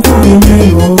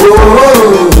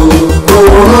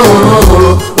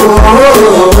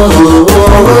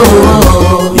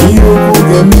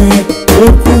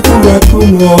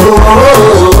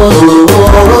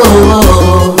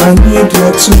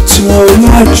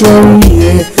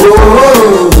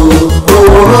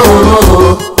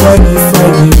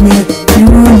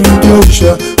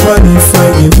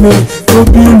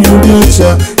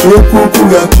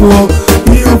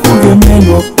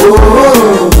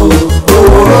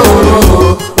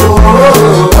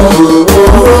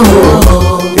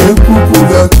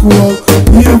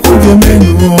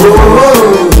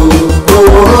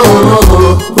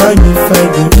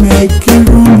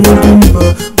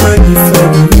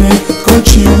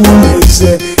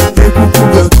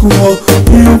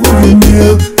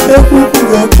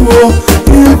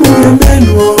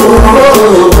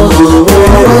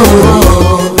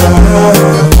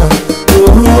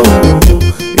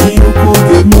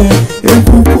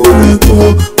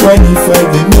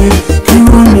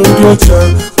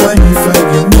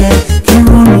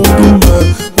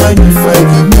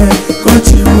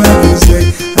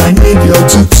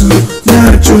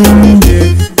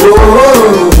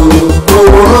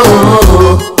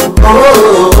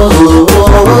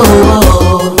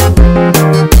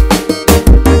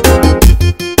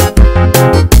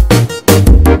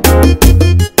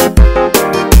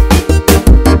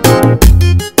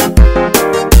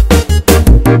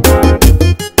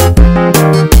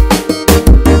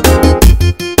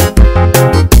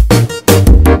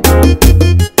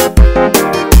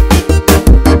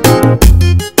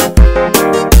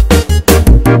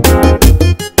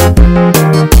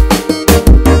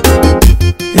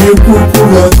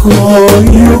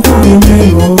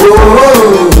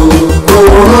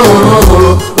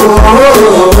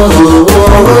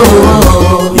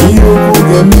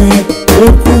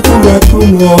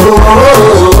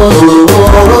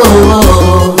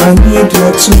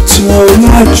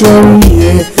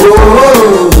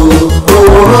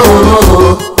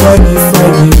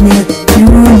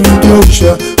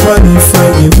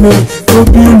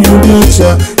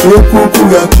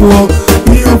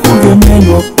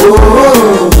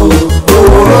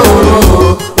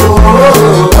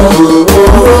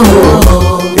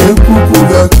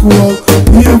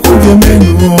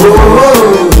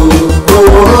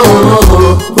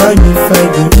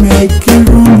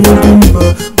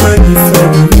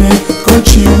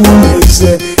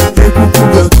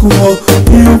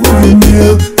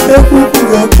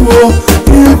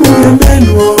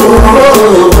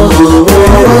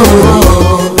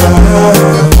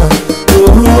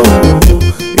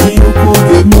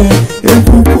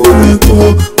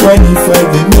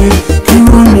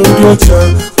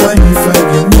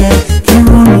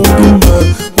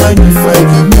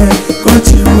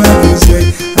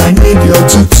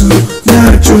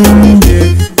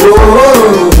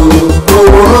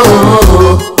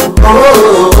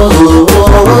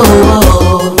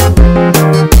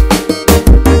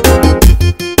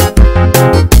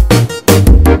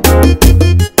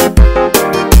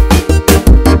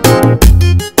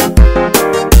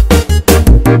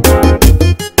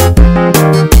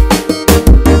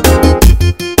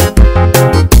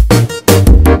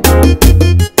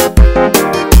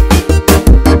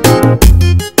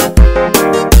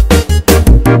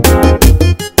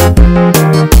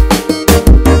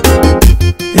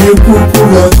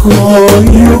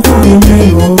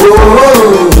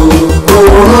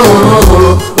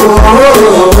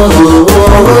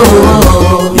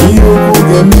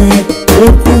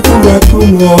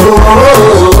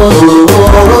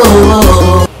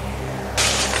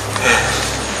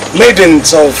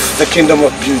 Maidens of the Kingdom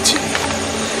of Beauty,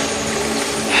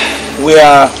 we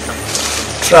are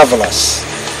travelers.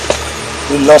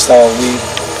 We lost our way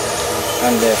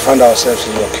and found ourselves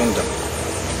in your kingdom.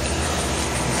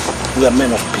 We are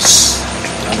men of peace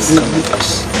and we come in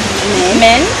peace.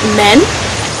 Men? Men?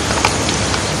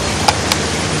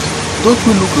 Don't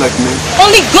we look like men?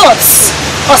 Only gods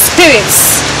or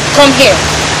spirits come here.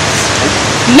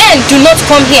 Men do not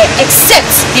come here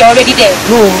except they are already there.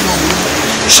 No.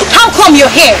 How come you're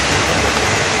here?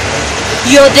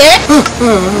 You're there?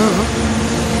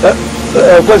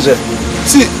 Kwenze.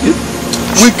 See,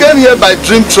 we came here by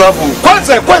dream travel.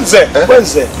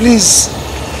 Kwenze, please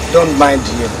don't mind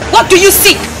him. What do you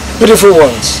seek? Beautiful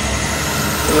ones,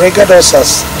 regard us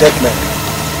as dead men.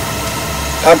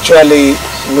 Actually,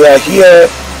 we are here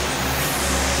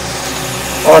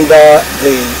under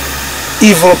the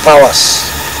evil powers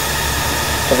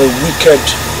of a wicked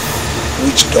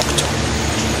witch doctor.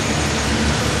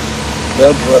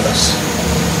 Well, brothers.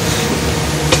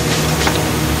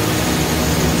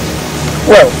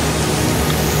 Well,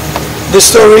 the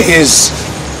story is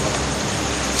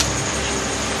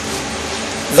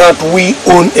that we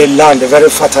own a land, a very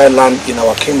fertile land in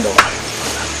our kingdom.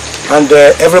 And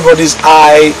everybody's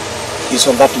eye is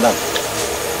on that land.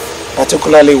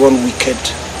 Particularly one wicked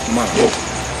man.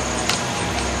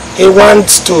 He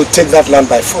wants to take that land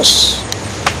by force.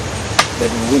 But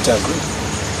we won't agree.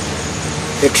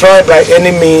 He tried by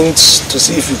any means to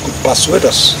see if he could persuade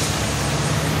us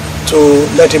to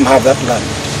let him have that land.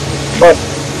 But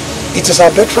it is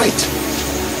our birthright,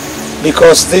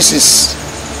 because this is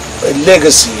a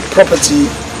legacy, property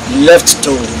left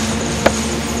to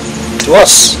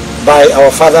us by our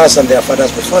fathers and their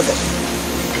fathers before them.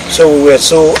 So we were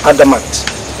so adamant,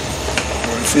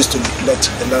 we refused to let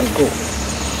the land go.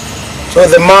 So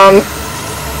the man,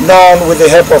 now with the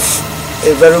help of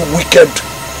a very wicked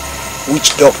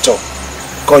witch doctor,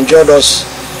 conjured us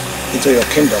into your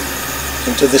kingdom,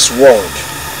 into this world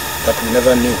that we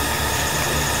never knew.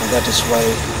 And that is why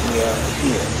we are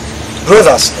here.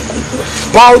 Brothers,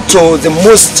 bow to the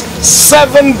most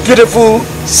 7 beautiful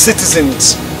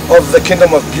citizens of the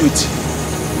Kingdom of Beauty.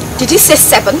 Did you say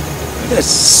 7? Yes,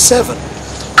 7.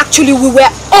 Actually, we were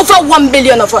over 1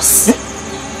 million of us.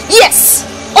 Yes,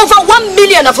 over 1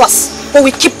 million of us. But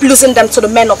we keep losing them to the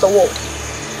men of the world.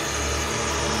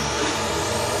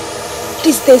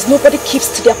 These days, nobody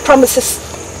keeps to their promises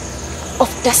of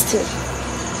destiny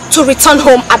to return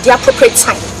home at the appropriate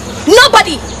time.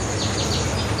 Nobody!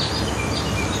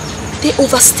 They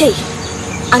overstay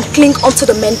and cling onto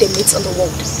the men they meet on the road.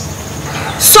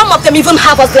 Some of them even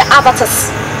have as their avatars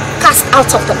cast out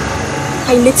of them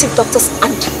by native doctors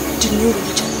and the new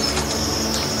religion.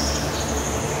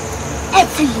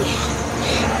 Every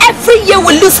year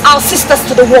we lose our sisters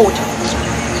to the world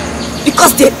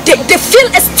because they feel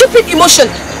a stupid emotion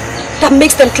that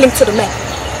makes them cling to the men.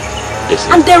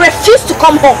 And they refuse to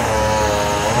come home.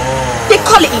 They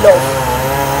call it love.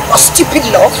 What stupid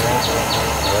love?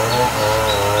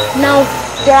 Now,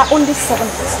 there are only 7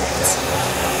 of us left.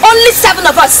 Only 7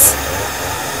 of us!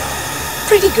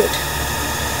 Pretty good.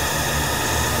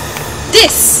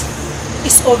 This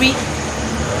is Ori.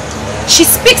 She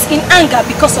speaks in anger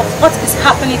because of what is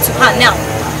happening to her now.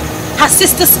 Her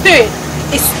sister's spirit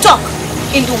is stuck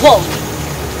in the world.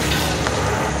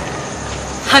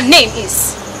 Her name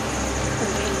is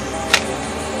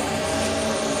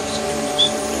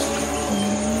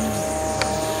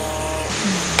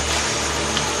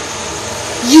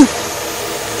you.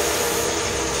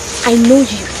 I know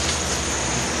you.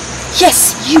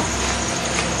 Yes, you.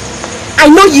 I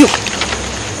know you.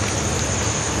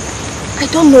 I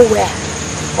don't know where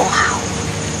or how.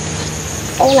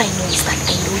 All I know is that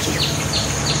I know you.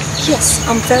 Yes,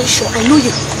 I'm very sure I know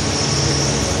you.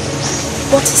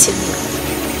 What is your name?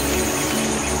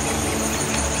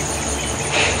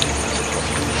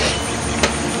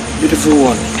 Beautiful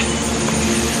one.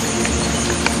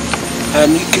 I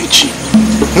am Ikechi.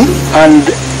 And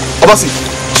Obasi.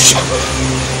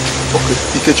 Okay,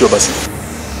 Ikechi Obasi.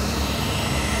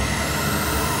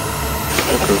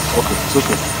 Okay, it's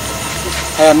okay.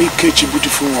 I am Ikechi,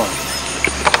 beautiful one.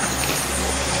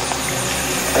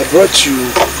 I brought you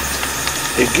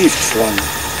a gift from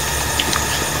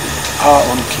our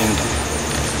own kingdom.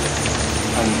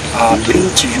 And I appeal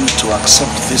to you to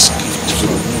accept this gift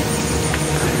from me.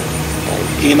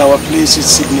 In our place it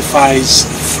signifies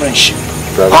friendship.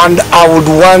 And I would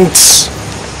want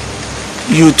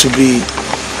you to be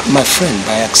my friend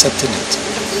by accepting it.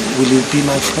 Will you be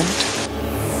my friend?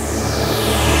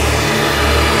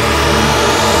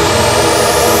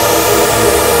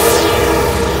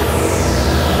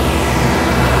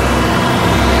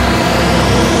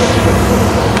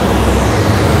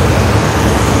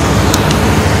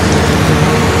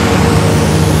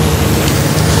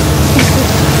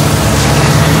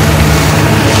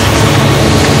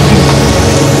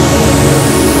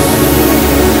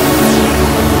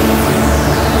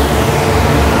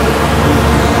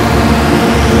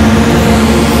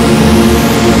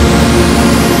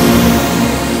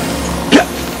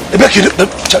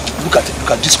 Look at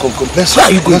this. Come. Where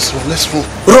are you going? Let's move.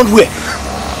 Run where?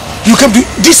 You can do.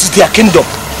 This is their kingdom.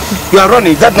 You are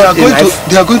running. That they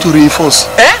are going to reinforce.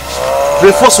 Eh?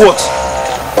 Reinforce what?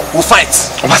 We'll fight.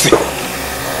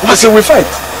 Obasi, we fight.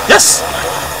 Yes.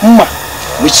 Come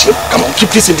on, keep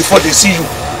listening before they see you.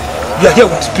 You are here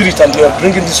with spirit and they are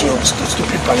bringing this your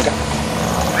stupid banga.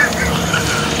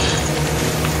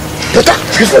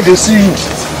 Before they see you,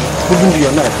 moving to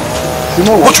your knife. You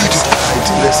know what you do?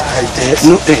 Let's hide it.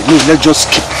 No, let's just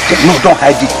keep. No, don't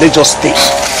hide it. Let's just stay.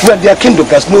 Well, their kingdom,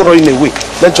 there's no running away.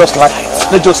 Let's just lie.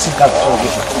 Let's just sit down.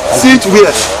 Sit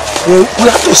where? We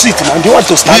have to sit, man. Do you want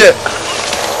to stand? Yeah.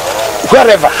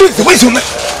 Wherever. Where's your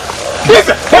knife? I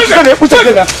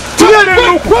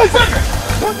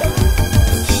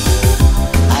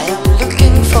am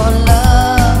looking for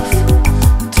love,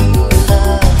 true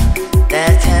love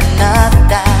that cannot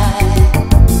die.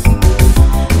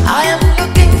 I am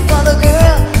looking for the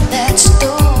girl that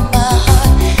stole my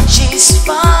heart. She's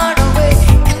far away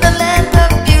in the land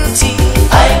of beauty.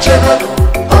 I travel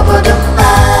over the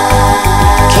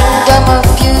mind, kingdom of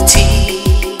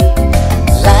beauty,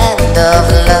 land of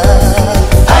love.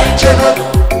 I travel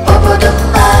over the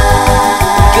mind.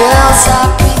 Girls are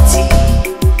pretty,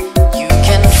 you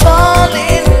can fall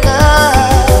in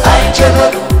love. I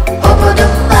travel over the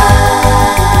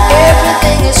mind.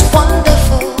 Everything is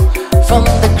wonderful, from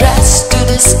the grass to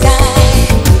the sky.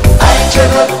 I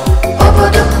travel over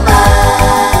the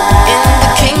mind. In the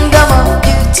kingdom of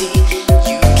beauty,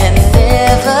 you can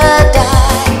never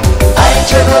die. I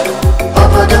travel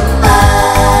over the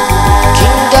mind.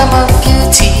 Kingdom of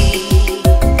beauty,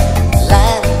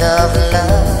 land of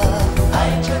love. I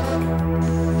travel.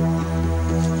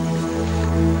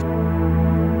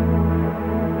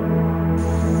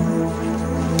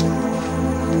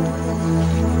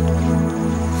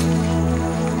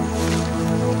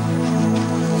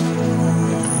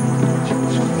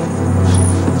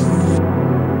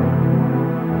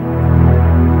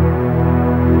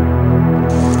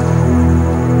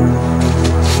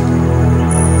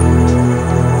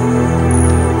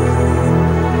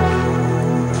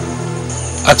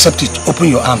 Accept it. Open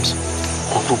your arms.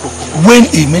 When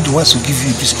a maid wants to give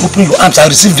you this, open your arms and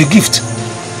receive the gift.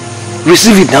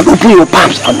 Receive it now. Open your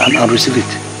palms and receive it.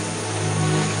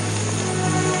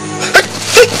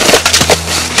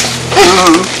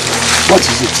 What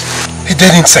is it? A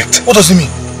dead insect. What does it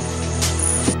mean?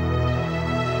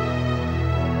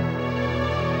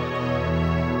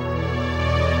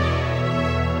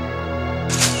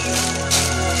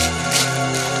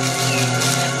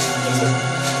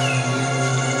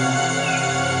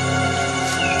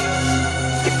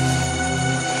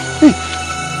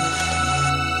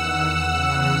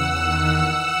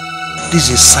 This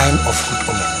is a sign of good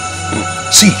omen.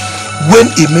 See,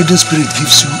 when a maiden spirit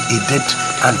gives you a dead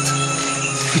ant,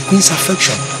 it means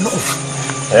affection, love.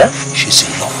 Yeah? She's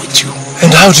in love with you.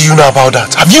 And how do you know about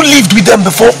that? Have you lived with them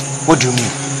before? What do you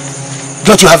mean?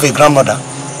 Don't you have a grandmother?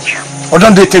 Or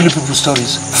don't they tell you people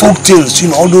stories? Folk tales,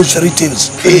 you know, all those fairy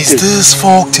tales. Is this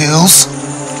folk tales?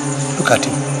 Look at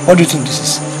him. What do you think this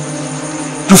is?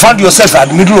 You find yourself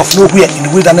at the middle of nowhere in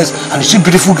the wilderness and you see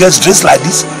beautiful girls dressed like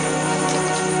this?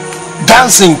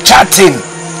 Dancing, chatting,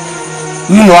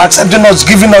 you know, accepting us,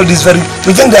 giving all this very,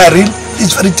 you think they are real?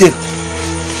 It's very tale.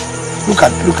 Look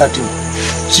at him.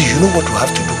 See, you know what we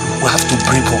have to do? We have to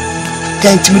break up.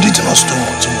 They are intimidating us too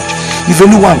much. If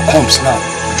anyone comes now,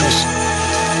 just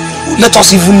let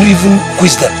us even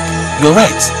quiz them. You're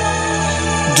right.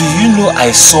 Do you know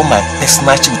I saw my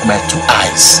personality with my 2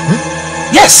 eyes?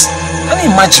 Yes. Can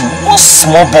you imagine one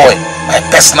small boy, my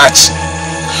personality?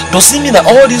 Does it mean that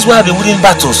all these while I've been winning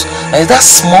battles, and is that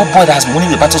small boy that has been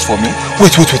winning the battles for me?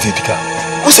 Wait, Edika.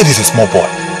 Who said he's a small boy?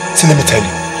 See, let me tell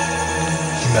you.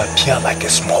 He may appear like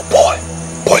a small boy,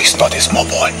 but he's not a small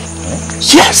boy.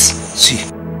 Yes. See,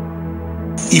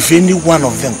 if any one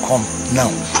of them come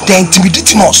now, they're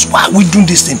intimidating us. Why are we doing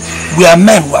this thing? We are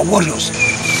men, we are warriors.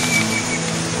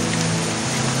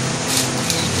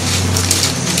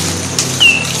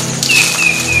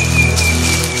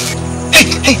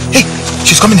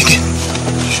 coming again.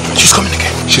 She's coming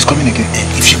again. She's coming again.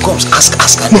 If she comes, ask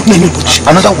her. No.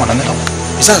 Another one.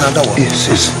 Is that another one?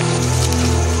 Yes.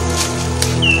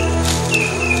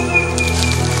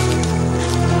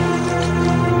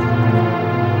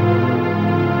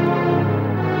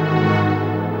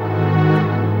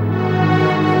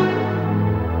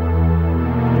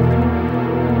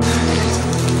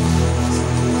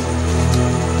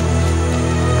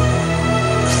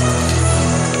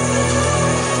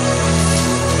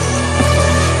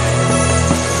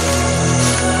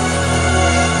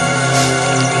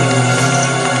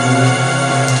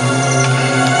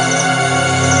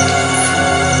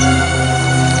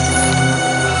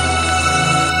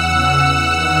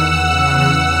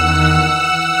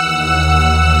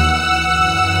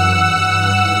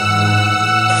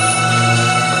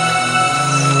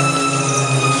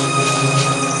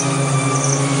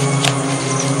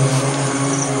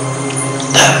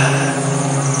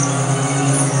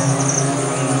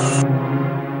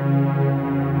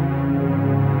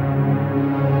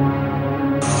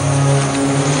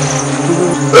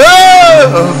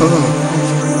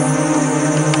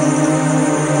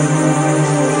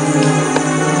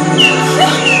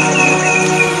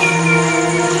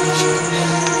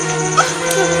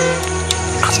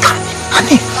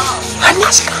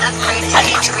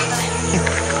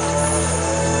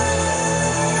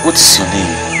 What is your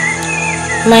name?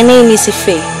 My name is Ife.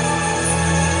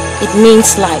 It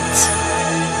means light.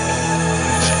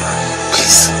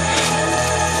 Please.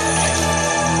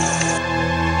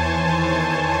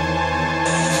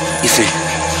 Ife,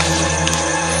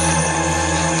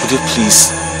 would you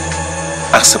please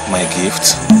accept my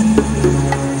gift?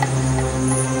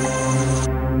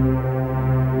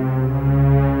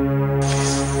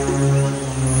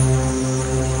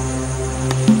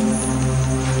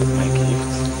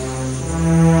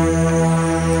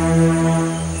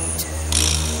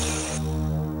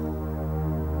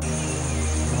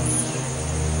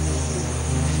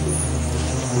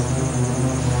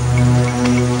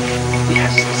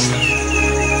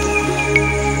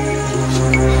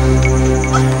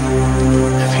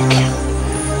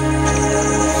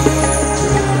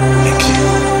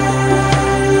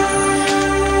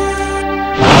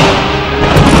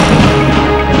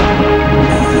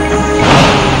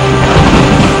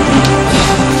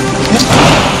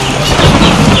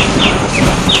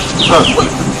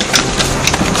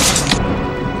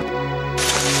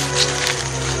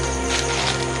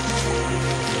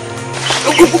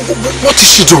 What is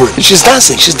she doing? She's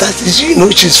dancing. She's dancing. You know,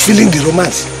 she's feeling the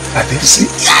romance. You see?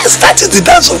 Yes, that is the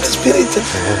dance of the spirit.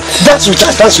 Dance with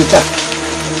her. Dance with her.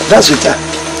 Dance with her.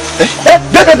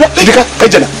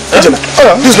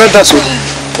 This not dance with.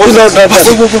 This not dance.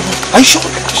 Are you sure?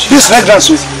 This not dance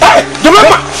with. Hey,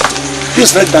 remember.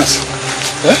 This not dance.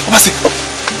 What's it?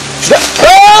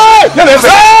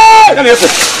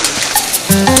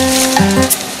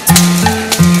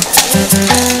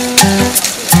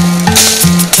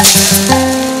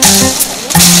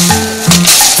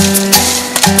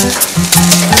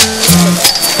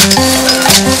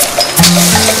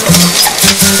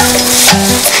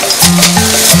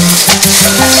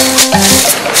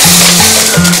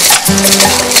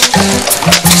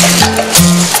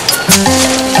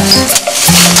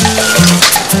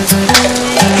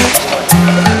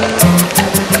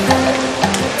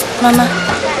 Mama,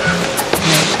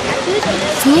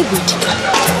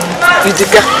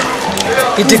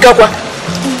 Idika kwa?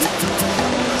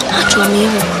 Achọrọ m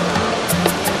ịhụ.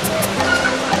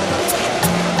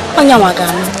 Onye nwa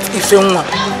ga-anụ. Ife nwa.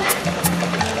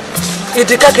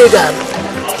 Idika ka ị ga-alụ.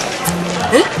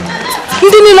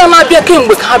 Ndị niile na-abịa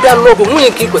kemgbe ka ha bịa lụọ ọgụ nwunye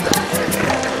nke ikweta.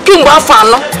 Kemgbe afọ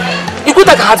 4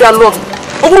 ikweta ka ha bịa lụọ ọgụ.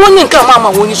 Ọ bụrụ onye nke ama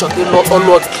onye chọrọ ịlụ ọlụ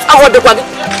ọgụ. Ahụ dịkwa gị.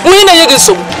 Onye na-enye gị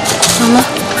nsogbu. Mama,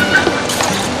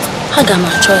 aga m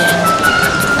achọ ya.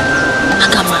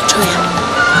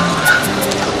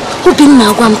 Obinna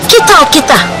agwa m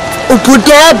kịta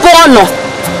obodo ebe ọ nọ.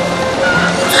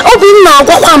 Obinna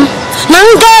agwakwa m na m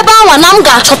gaa ebe anwa na m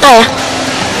ga-achọta ya.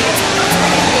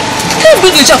 Kemgbe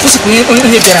ị ga-eji akwụsị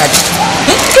onye bịara adị?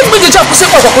 Kemgbe ị ga-eji akwụsị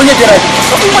ọgwakwa onye bịara adị?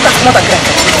 Nwatakịrị.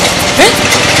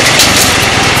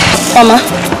 Mama,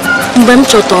 mgbe m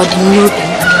chọta ọdịnobi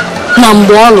na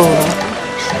mgbe ọ lụrụ.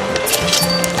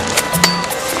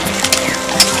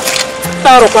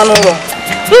 Na-arụkwa n'ụlọ.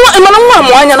 Mana nwa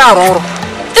amụ anya na-arụ ọrụ.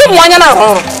 Ịmụ anya na-arụ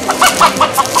ọrụ.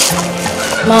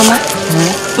 Mama,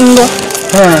 mbọ.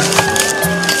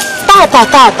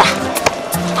 Tata,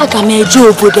 aga m eje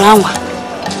obodo anwa.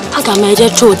 Aga m eje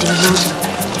chọọ ọdịnobi.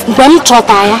 Mgbe m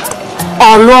chọta ya, ọ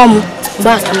lụọ m, mgbe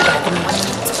aka m ga-adị mma.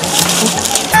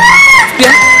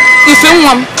 Bịa, Ife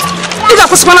nwa m. Ị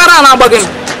ga-akwụsịkwa n'ara a na-agba gị.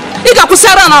 Ika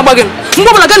kusara na agbagin.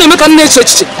 Mbo bala gana emeka nne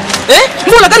echiche.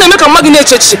 Mbo bala gana emeka magi na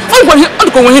echiche.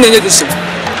 Onko nwe hin enye giso.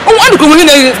 Onko nwe hin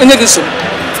enye giso.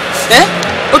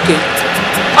 Okay.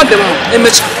 Ademo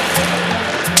emecha.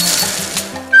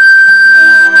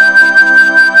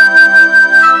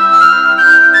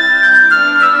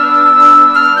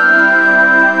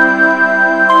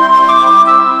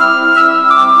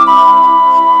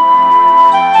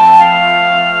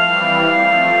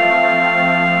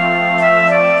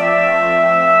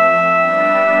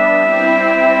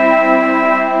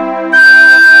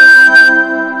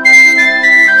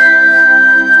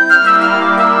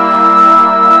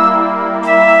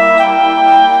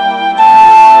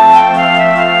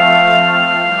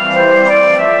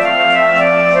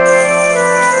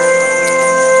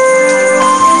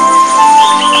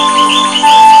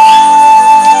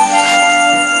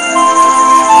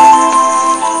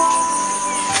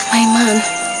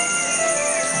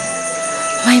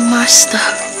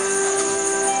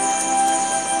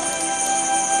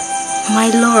 My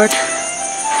Lord,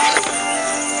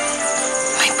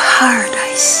 my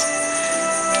paradise,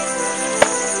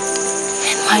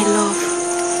 and my love.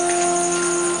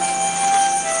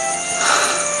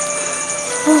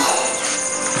 Oh.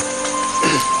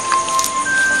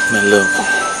 My love,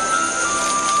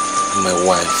 my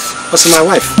wife. What's my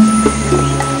wife?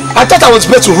 I thought I was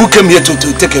better who came here to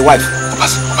take a wife.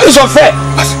 It's unfair.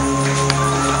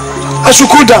 I should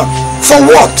cool down. For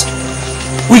what?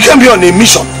 We came here on a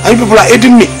mission and you people are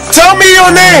aiding me. Tell me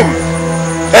your name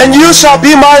and you shall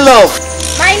be my love.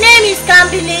 My name is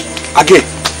Kambili. Again,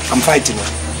 I'm fighting her.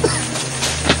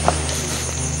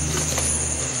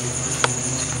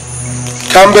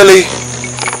 Kambili,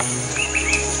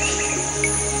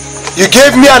 you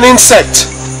gave me an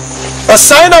insect, a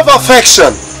sign of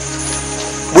affection.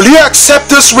 Will you accept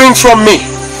this ring from me?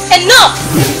 Enough!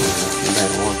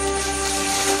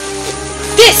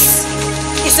 This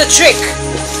is a trick.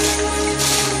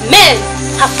 Men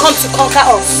have come to conquer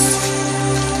us.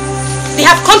 They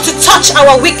have come to touch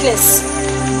our weakness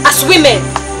as women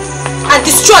and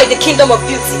destroy the kingdom of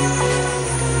beauty.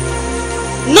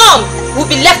 None will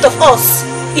be left of us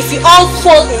if we all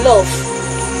fall in love.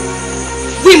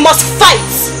 We must fight.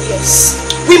 Yes.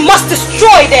 We must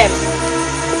destroy them.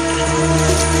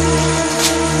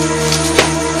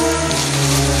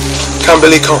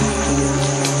 Kambili, come.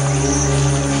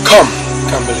 Come,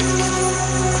 Kambili.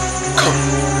 Come.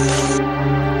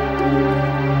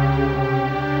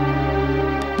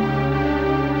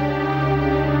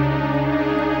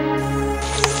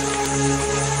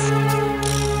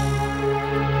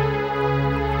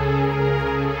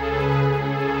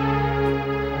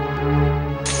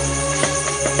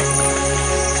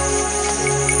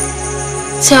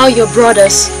 Tell your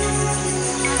brothers,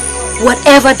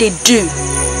 whatever they do,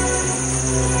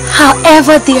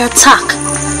 however they attack,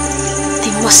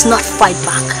 they must not fight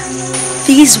back.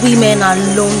 These women are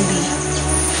lonely.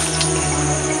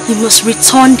 You must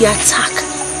return the attack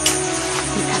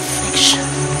with affection.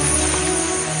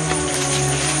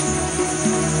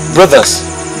 Brothers,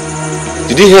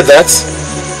 did you hear that?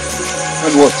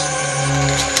 And what?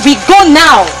 We go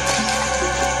now.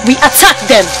 We attack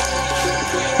them.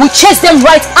 We chase them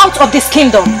right out of this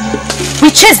kingdom.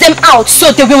 We chase them out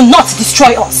so they will not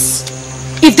destroy us.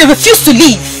 If they refuse to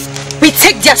leave, we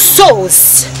take their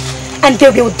souls and they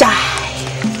will die.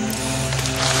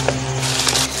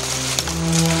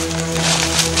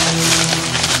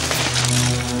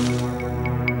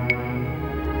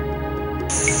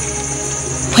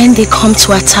 When they come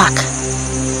to attack,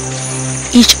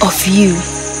 each of you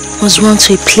must run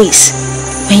to a place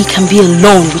where you can be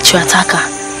alone with your attacker.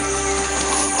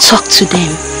 Talk to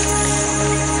them.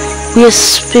 We are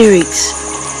spirits,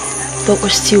 but we're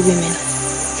still women.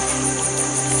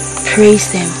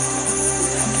 Praise them.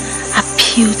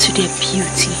 Appeal to their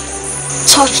beauty.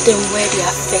 Touch them where their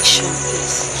affection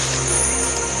is.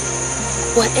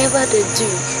 Whatever they do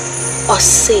or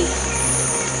say,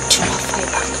 do not fight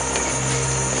back.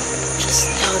 Just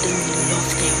tell them you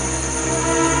love them.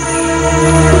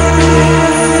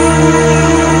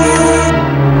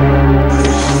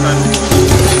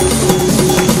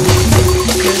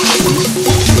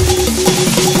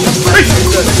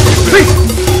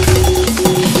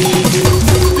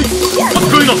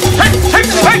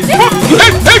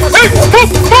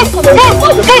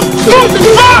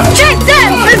 Chase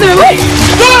them!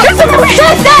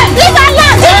 Chase them! Leave our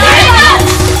land!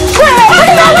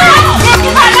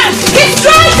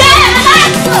 Destroy them!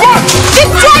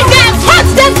 Destroy them! Hunt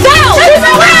them down!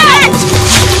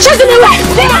 Chase them away!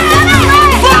 Leave our land!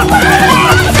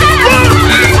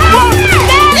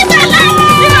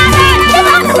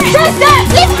 Chase them!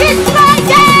 Let's destroy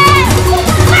them!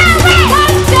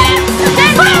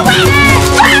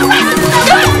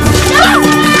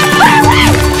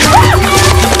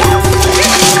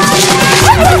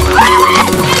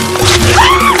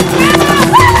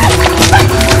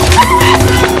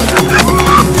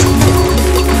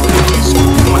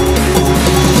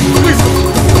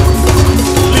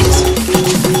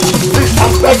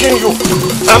 begging you.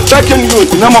 I'm begging you in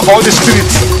the name of all the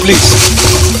spirits. Please.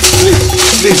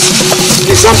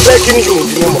 Please, I'm begging you in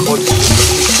the name of all the spirits.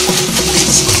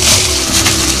 Please.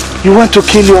 You want to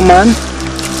kill your man?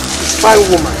 Fine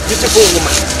woman, beautiful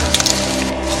woman.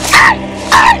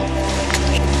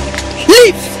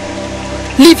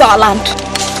 Leave our land.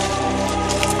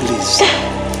 Please,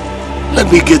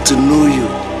 let me get to know you.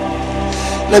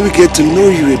 Let me get to know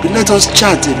you a bit. Let us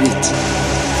chat a bit.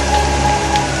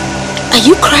 Are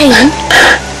you crying?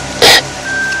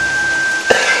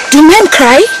 Do men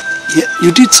cry? Yeah,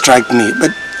 you did strike me,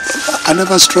 but I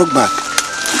never struck back.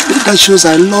 That shows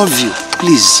I love you.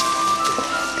 Please,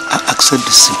 accept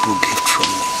this simple gift from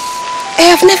me. I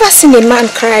have never seen a man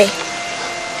cry.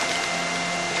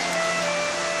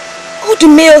 All the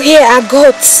male here are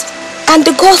gods, and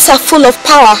the gods are full of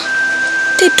power.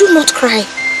 They do not cry.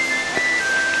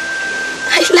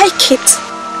 I like it.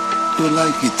 You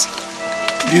like it?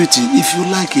 Beauty, if you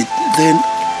like it, then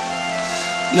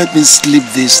let me slip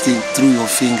this thing through your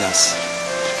fingers.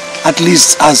 At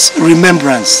least as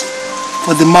remembrance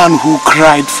for the man who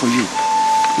cried for you.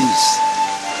 Please.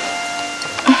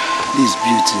 Please,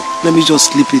 beauty. Let me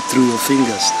just slip it through your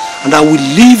fingers. And I will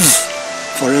live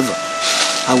forever.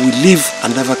 I will live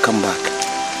and never come back.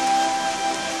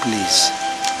 Please.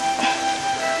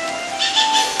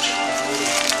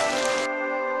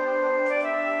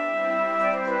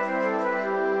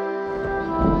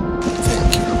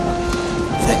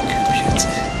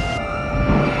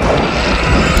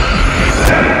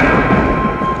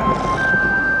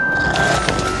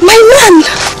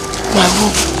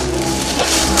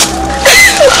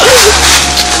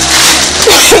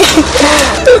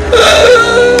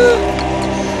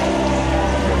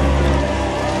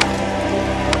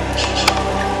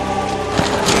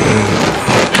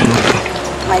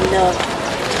 My love.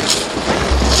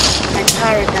 My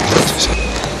paradise.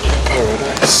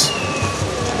 Paradise.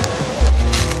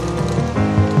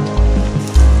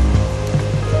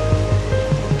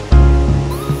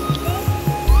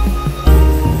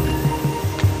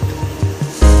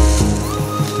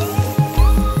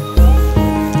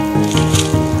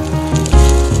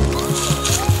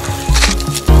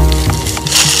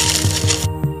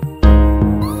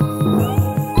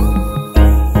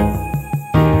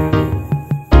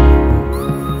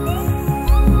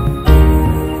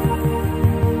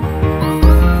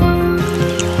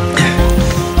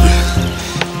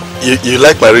 You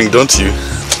like my ring, don't you?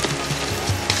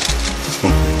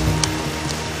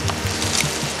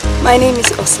 My name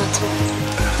is Osato.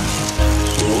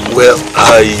 Well,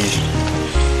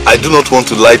 I do not want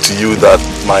to lie to you that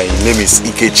my name is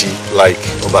Ikechi, like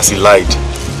Obasi lied.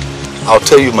 I'll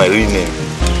tell you my real name.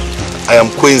 I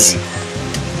am Quincy.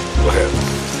 Well,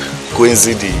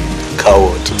 Quincy the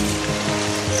coward.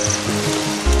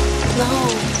 No,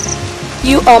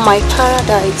 you are my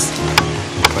paradise.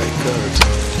 My God.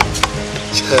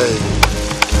 Chai.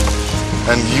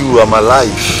 And you are my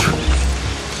life.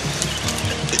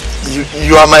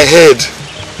 You are my head.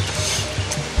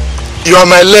 You are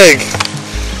my leg.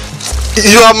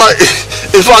 You are my...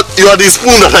 In fact, you are the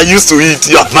spoon that I used to eat.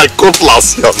 You are my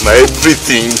cutlass. You are my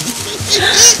everything.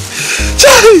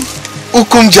 Chai.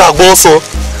 Ukum Jagoso.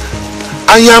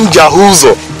 I am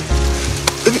Jahuzo.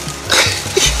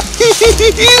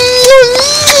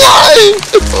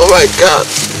 Oh my God.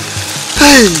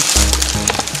 Hey.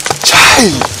 Chai.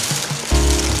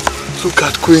 Look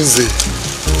at Quincy.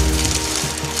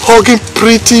 Hugging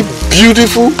pretty,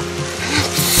 beautiful,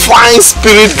 fine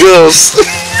spirit girls.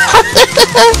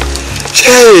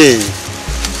 Hey.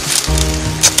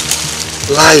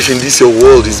 Life in this your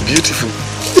world is beautiful.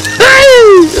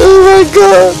 Oh my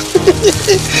God.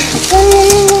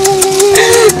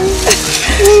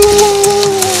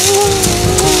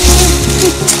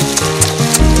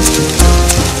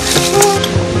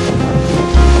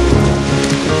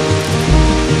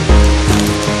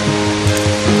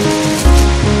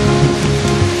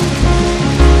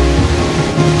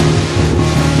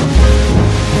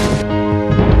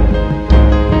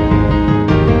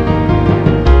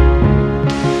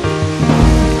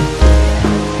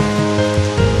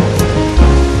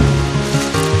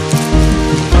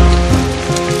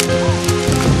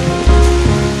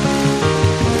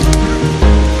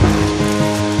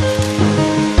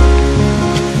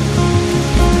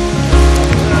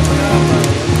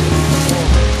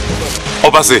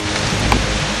 Obasi,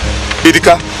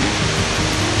 Idika,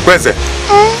 Kwenze,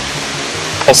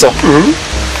 also,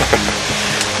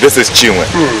 this is Chinwe.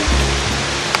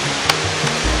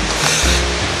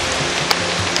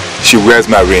 She wears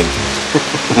my ring.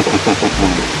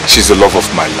 She's the love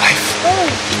of my life.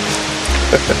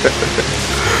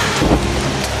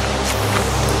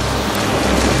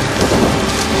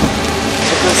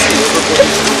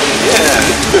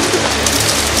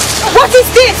 What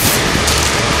is this?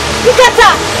 Look at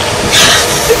her!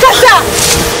 Look at her!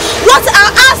 What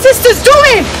are our sisters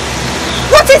doing?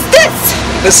 What is this?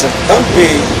 Listen, don't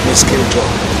be misguided.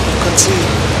 You can see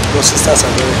your sisters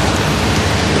are very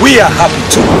happy. We are happy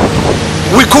too.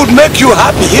 We could make you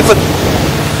happy even.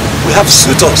 We have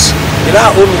suitors in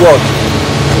our own world.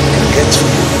 We can get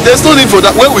you. There's no need for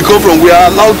that. Where we come from, we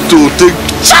are allowed to take...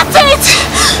 Shut it!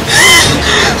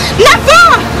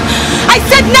 Never! I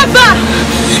said never!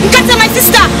 Nkata, my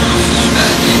sister!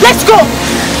 Let's go!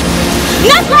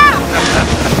 Never!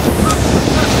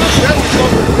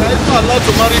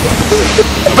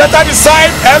 Better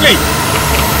decide early,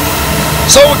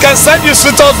 so we can send you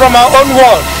suitors from our own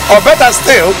world. Or better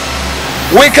still,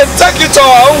 we can take you to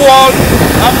our own world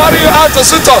and marry you out to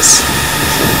suitors.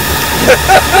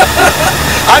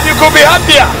 And you could be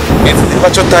happier. It's the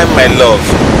virtual time, my love.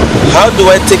 How do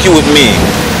I take you with me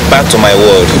back to my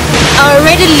world? I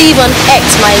already live on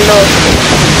Earth, my love.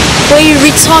 When you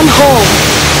return home,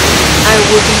 I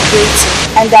will be waiting.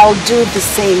 And I'll do the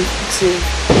same too.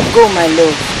 Go, my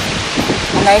love,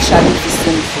 and I shall do the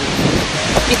same for you.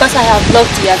 Because I have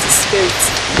loved you as a spirit,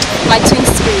 my twin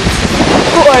spirit,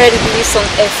 who already lives on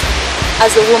earth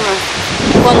as a woman,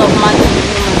 born of man and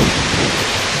woman,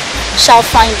 shall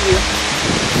find you,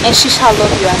 and she shall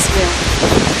love you as well.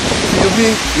 You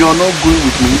mean you're not going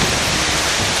with me?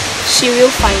 She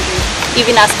will find you,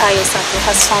 even as I, Osako,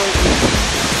 has found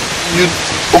you.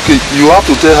 Okay, you have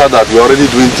to tell her that we're already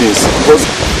doing things. Because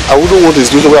I wouldn't want a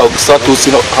situation where I'll start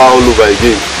toasting her all over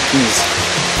again. Please.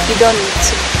 You don't need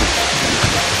to.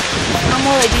 I'm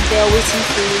already there waiting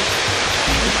for you.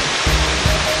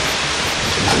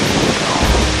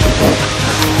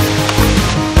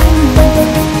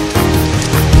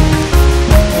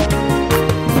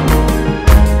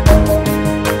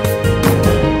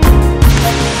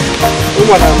 Oh,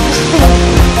 madam.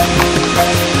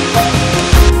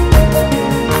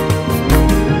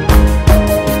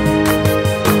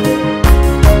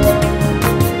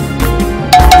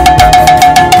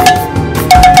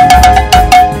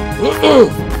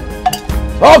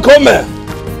 Oh, come here.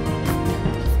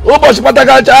 Oh, but you better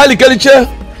get a little chair.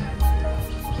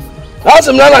 That's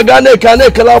a man I got a can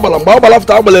of Baba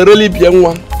after I will really be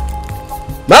one.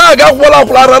 Now I got one of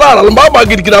Lara and Baba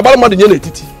get about my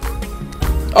unity.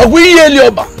 A wee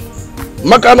yoba.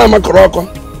 Macana Macroco.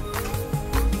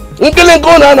 Uncle go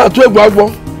on to a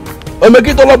guapo. Or make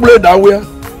it all a blade down where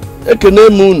a canoe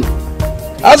moon.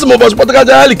 As a mobile spotter got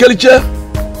a little chair.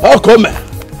 Oh, come here.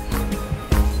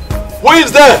 Who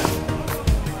is there?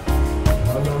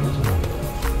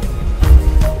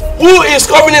 Who is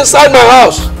coming inside my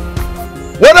house?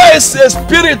 Whether it's a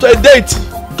spirit or a deity,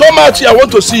 come out here. I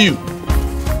want to see you.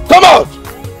 Come out.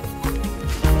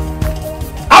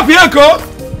 Apieko.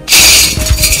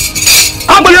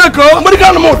 Apieko.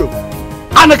 American modo.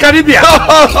 And the Caribbean.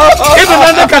 Even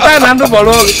under Qatar and the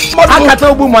Bolog.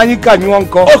 Akata Bumanyika, you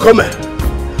won't call. Oh, come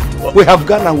here. We have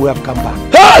gone and we have come back.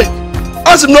 Hey!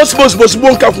 As I'm not supposed to be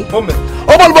one couple. Oh, man.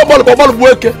 I'm going to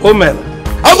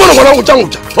go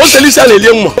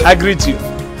to I greet you.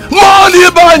 Money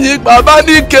Bani,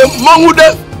 Babadi came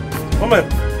Monguda. Money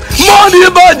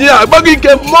Bani, Abagi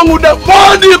came Monguda.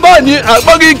 Money Bani,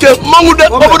 Abagi came Monguda.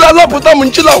 Oboda Laputa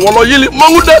Munchila, Woloyili,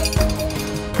 Monguda.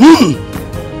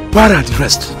 Where are the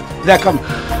rest? They are coming.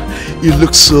 You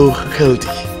look so healthy.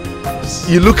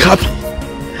 You look happy.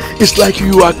 It's like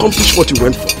you accomplished what you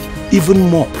went for. Even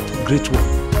more, great one.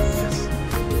 Yes.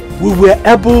 We were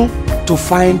able to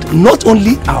find not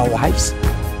only our wives,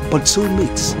 but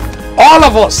soulmates. All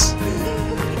of us.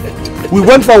 We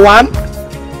went for one,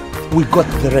 we got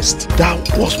the rest.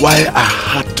 That was why I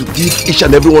had to give each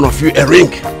and every one of you a ring.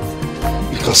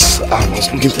 Because I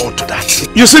was looking forward to that.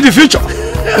 You see the future.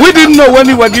 We didn't know when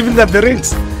we were giving them the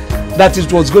rings that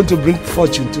it was going to bring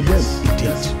fortune to them. It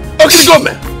did. Okay, go,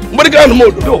 man. What do you got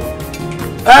more to do?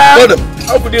 Go them.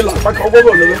 How could you laugh? Come.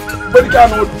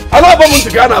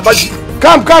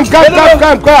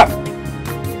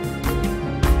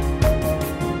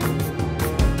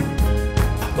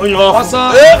 What's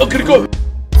up? Okay, go.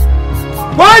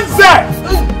 What's that?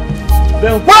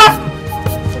 Then what?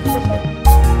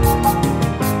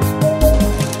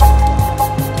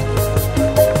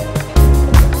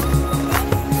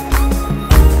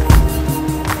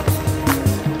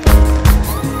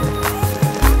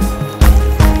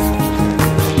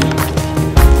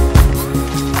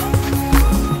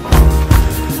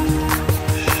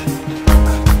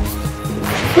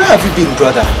 Where have you been,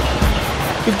 brother?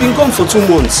 You've been gone for 2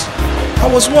 months. I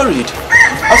was worried.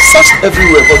 I've searched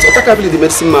everywhere, but Otakabili, the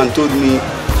medicine man, told me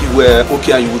you were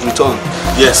okay and you would return.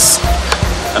 Yes,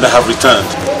 and I have returned.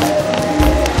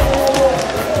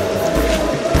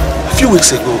 Have few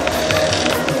weeks ago,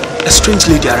 a strange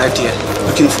lady arrived here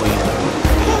looking for you.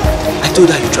 I told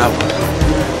her you traveled,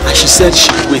 and she said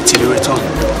she would wait till you return.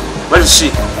 Where is she?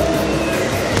 Do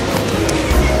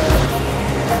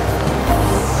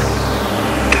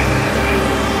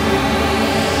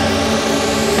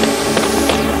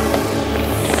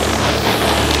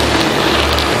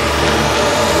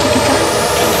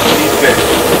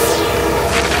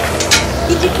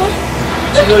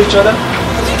you know each other?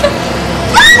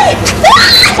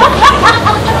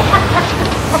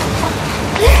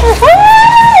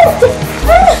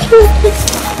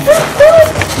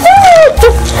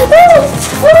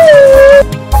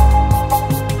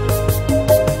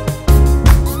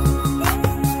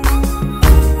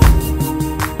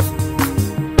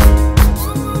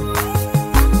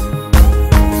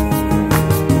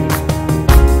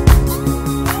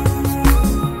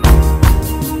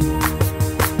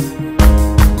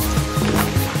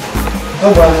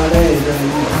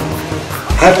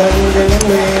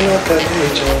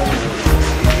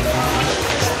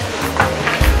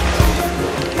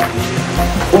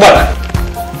 Ubala.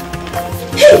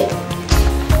 Hey!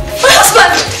 My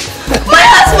husband! My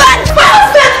husband! My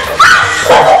husband! My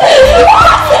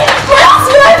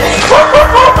husband!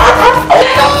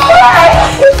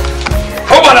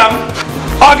 Ubala.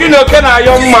 Ogino Kena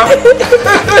young man.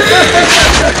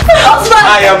 Husband!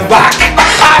 I am back.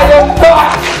 I am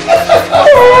back.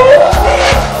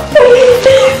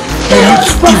 You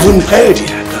even heard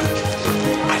it.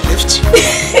 I left you.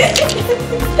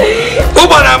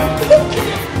 Ubanam!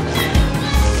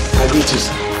 I greet you,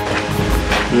 sir.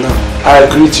 No, I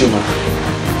greet you, man.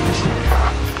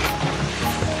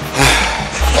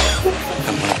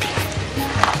 I'm happy.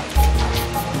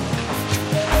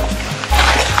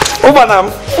 Ubanam!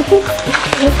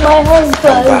 My husband.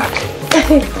 I'm back.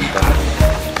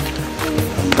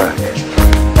 I'm back.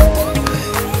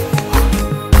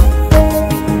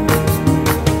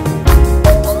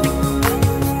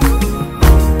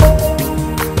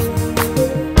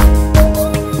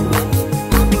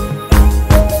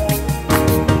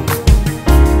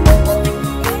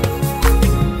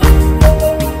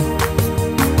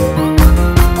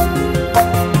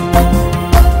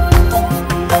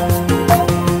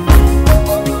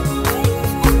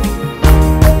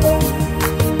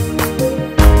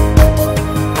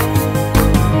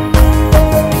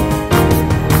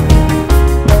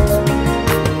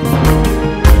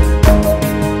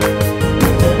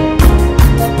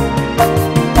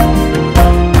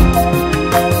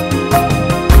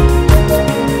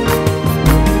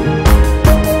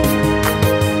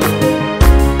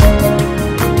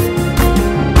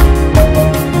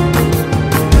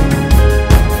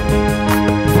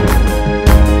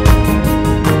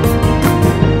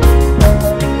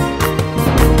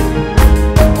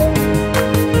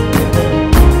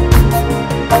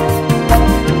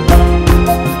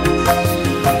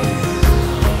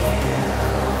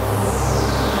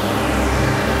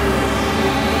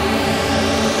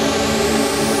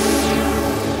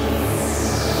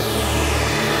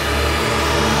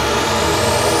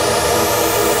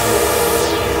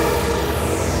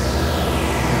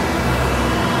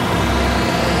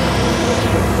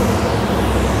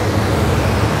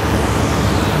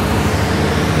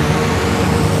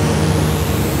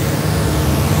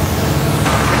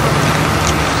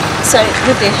 Sorry,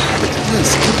 good day.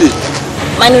 Yes, good day.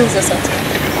 My name is Asante,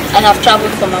 and I've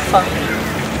traveled from afar,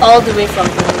 all the way from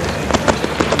Benin.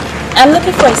 I'm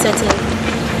looking for a certain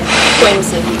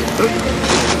Kwenze.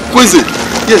 Kwenze?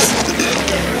 Yes.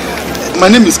 My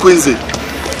name is Kwenze.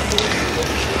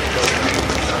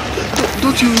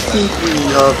 Don't you think we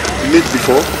have met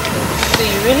before? Do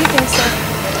you really think so?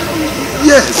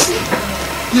 Yes.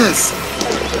 Yes.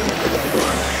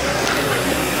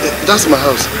 That's my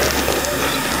house.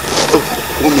 Oh,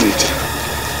 1 minute.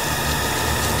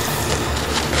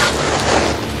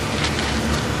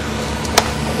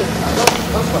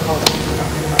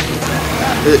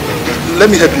 Let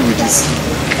me help you with this.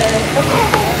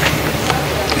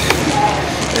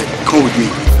 Come with me.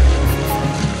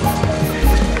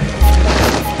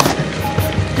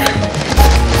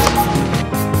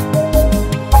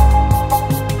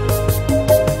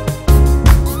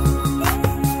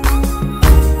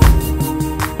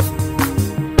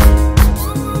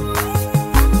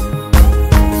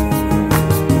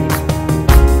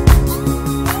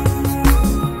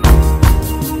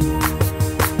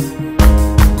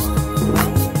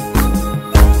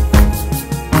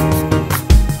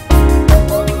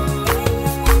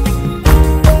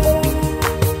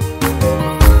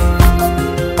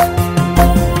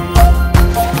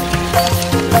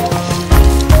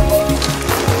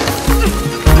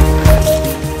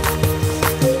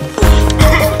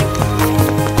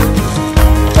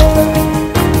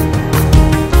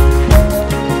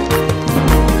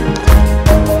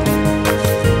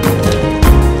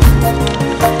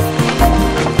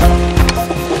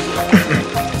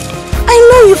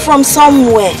 from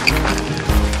somewhere.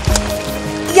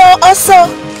 You're also...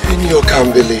 In your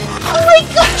Kambili. Oh my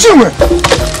God!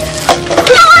 Chuma!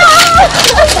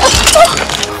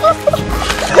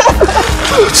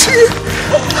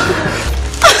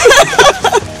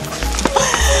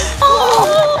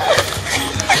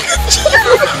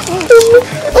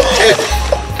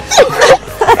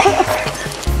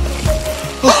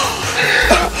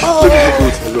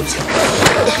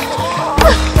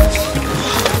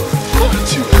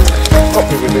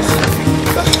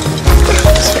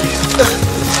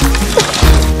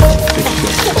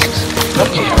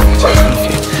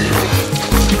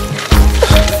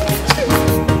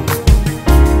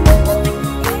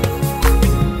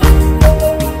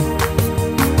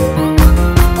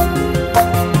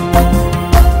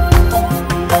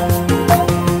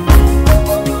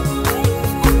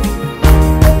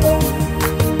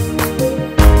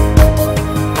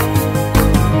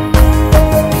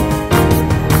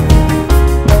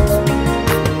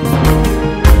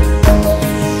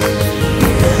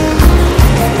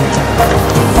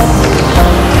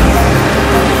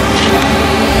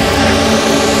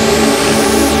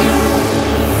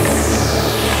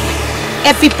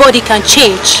 Everybody can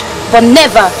change, but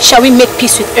never shall we make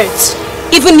peace with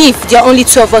earth. Even if there are only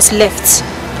 2 of us left,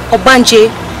 Ogbanje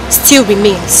still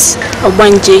remains.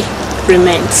 Ogbanje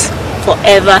remains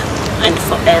forever and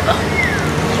forever.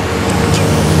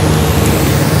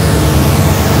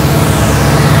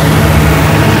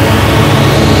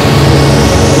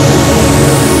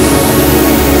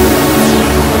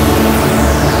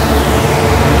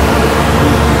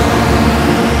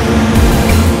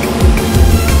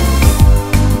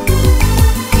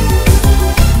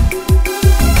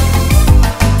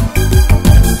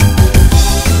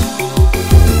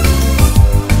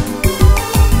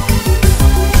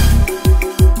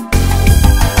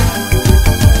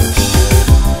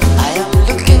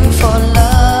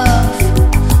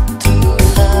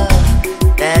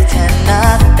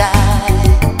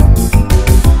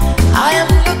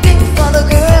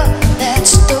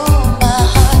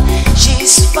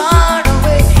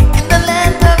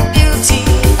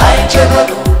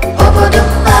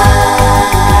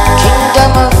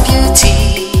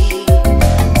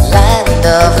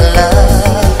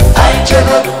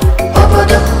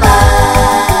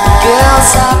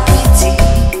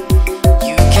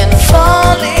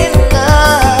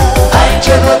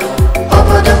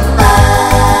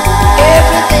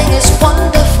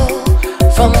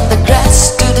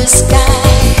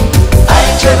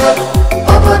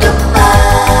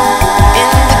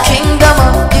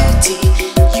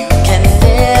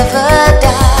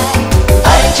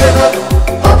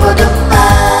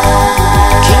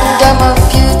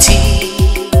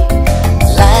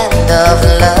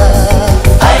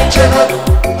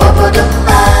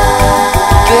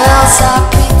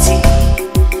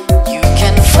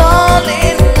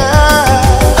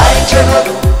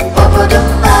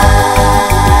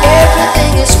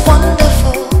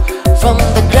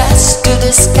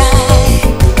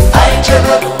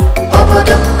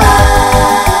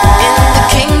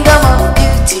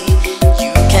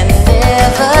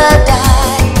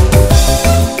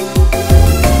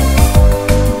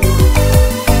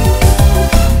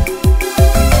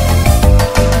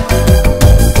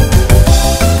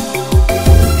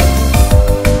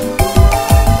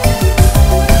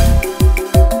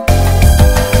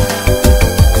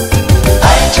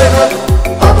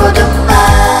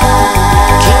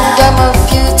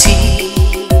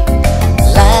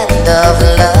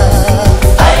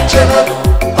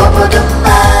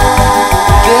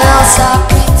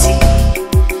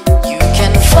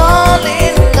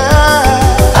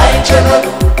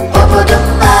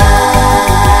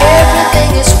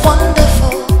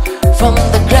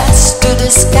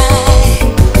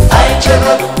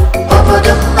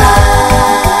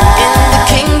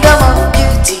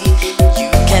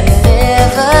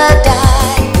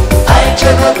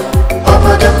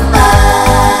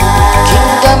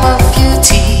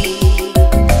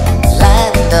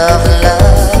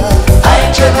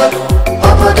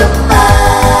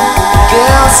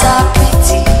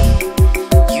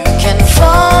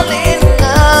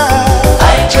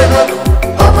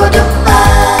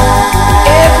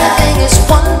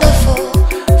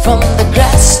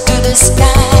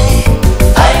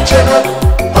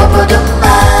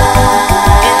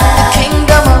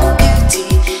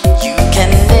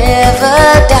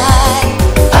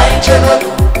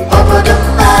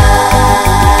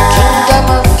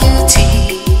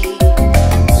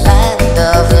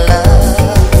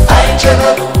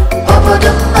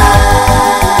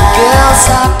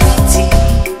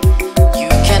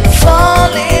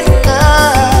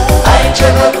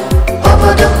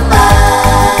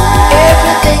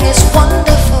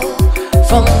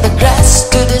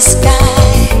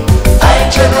 sky. I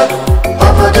travel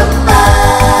over the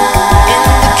mind. In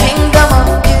the kingdom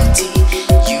of beauty,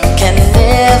 you can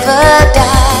never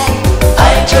die.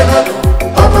 I travel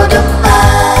over the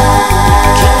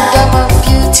mind. Kingdom of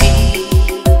beauty,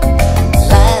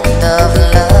 land of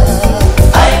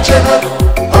love. I travel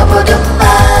over the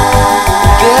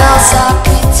mind. Girls are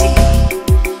pretty,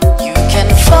 you can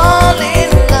fall in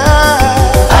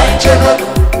love. I travel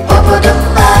over the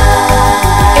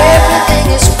mind. Everything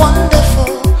is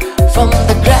wonderful, from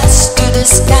the grass to the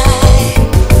sky.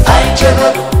 I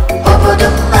travel over the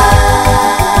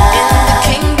mind. In the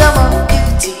kingdom of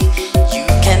beauty, you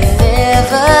can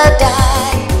never die.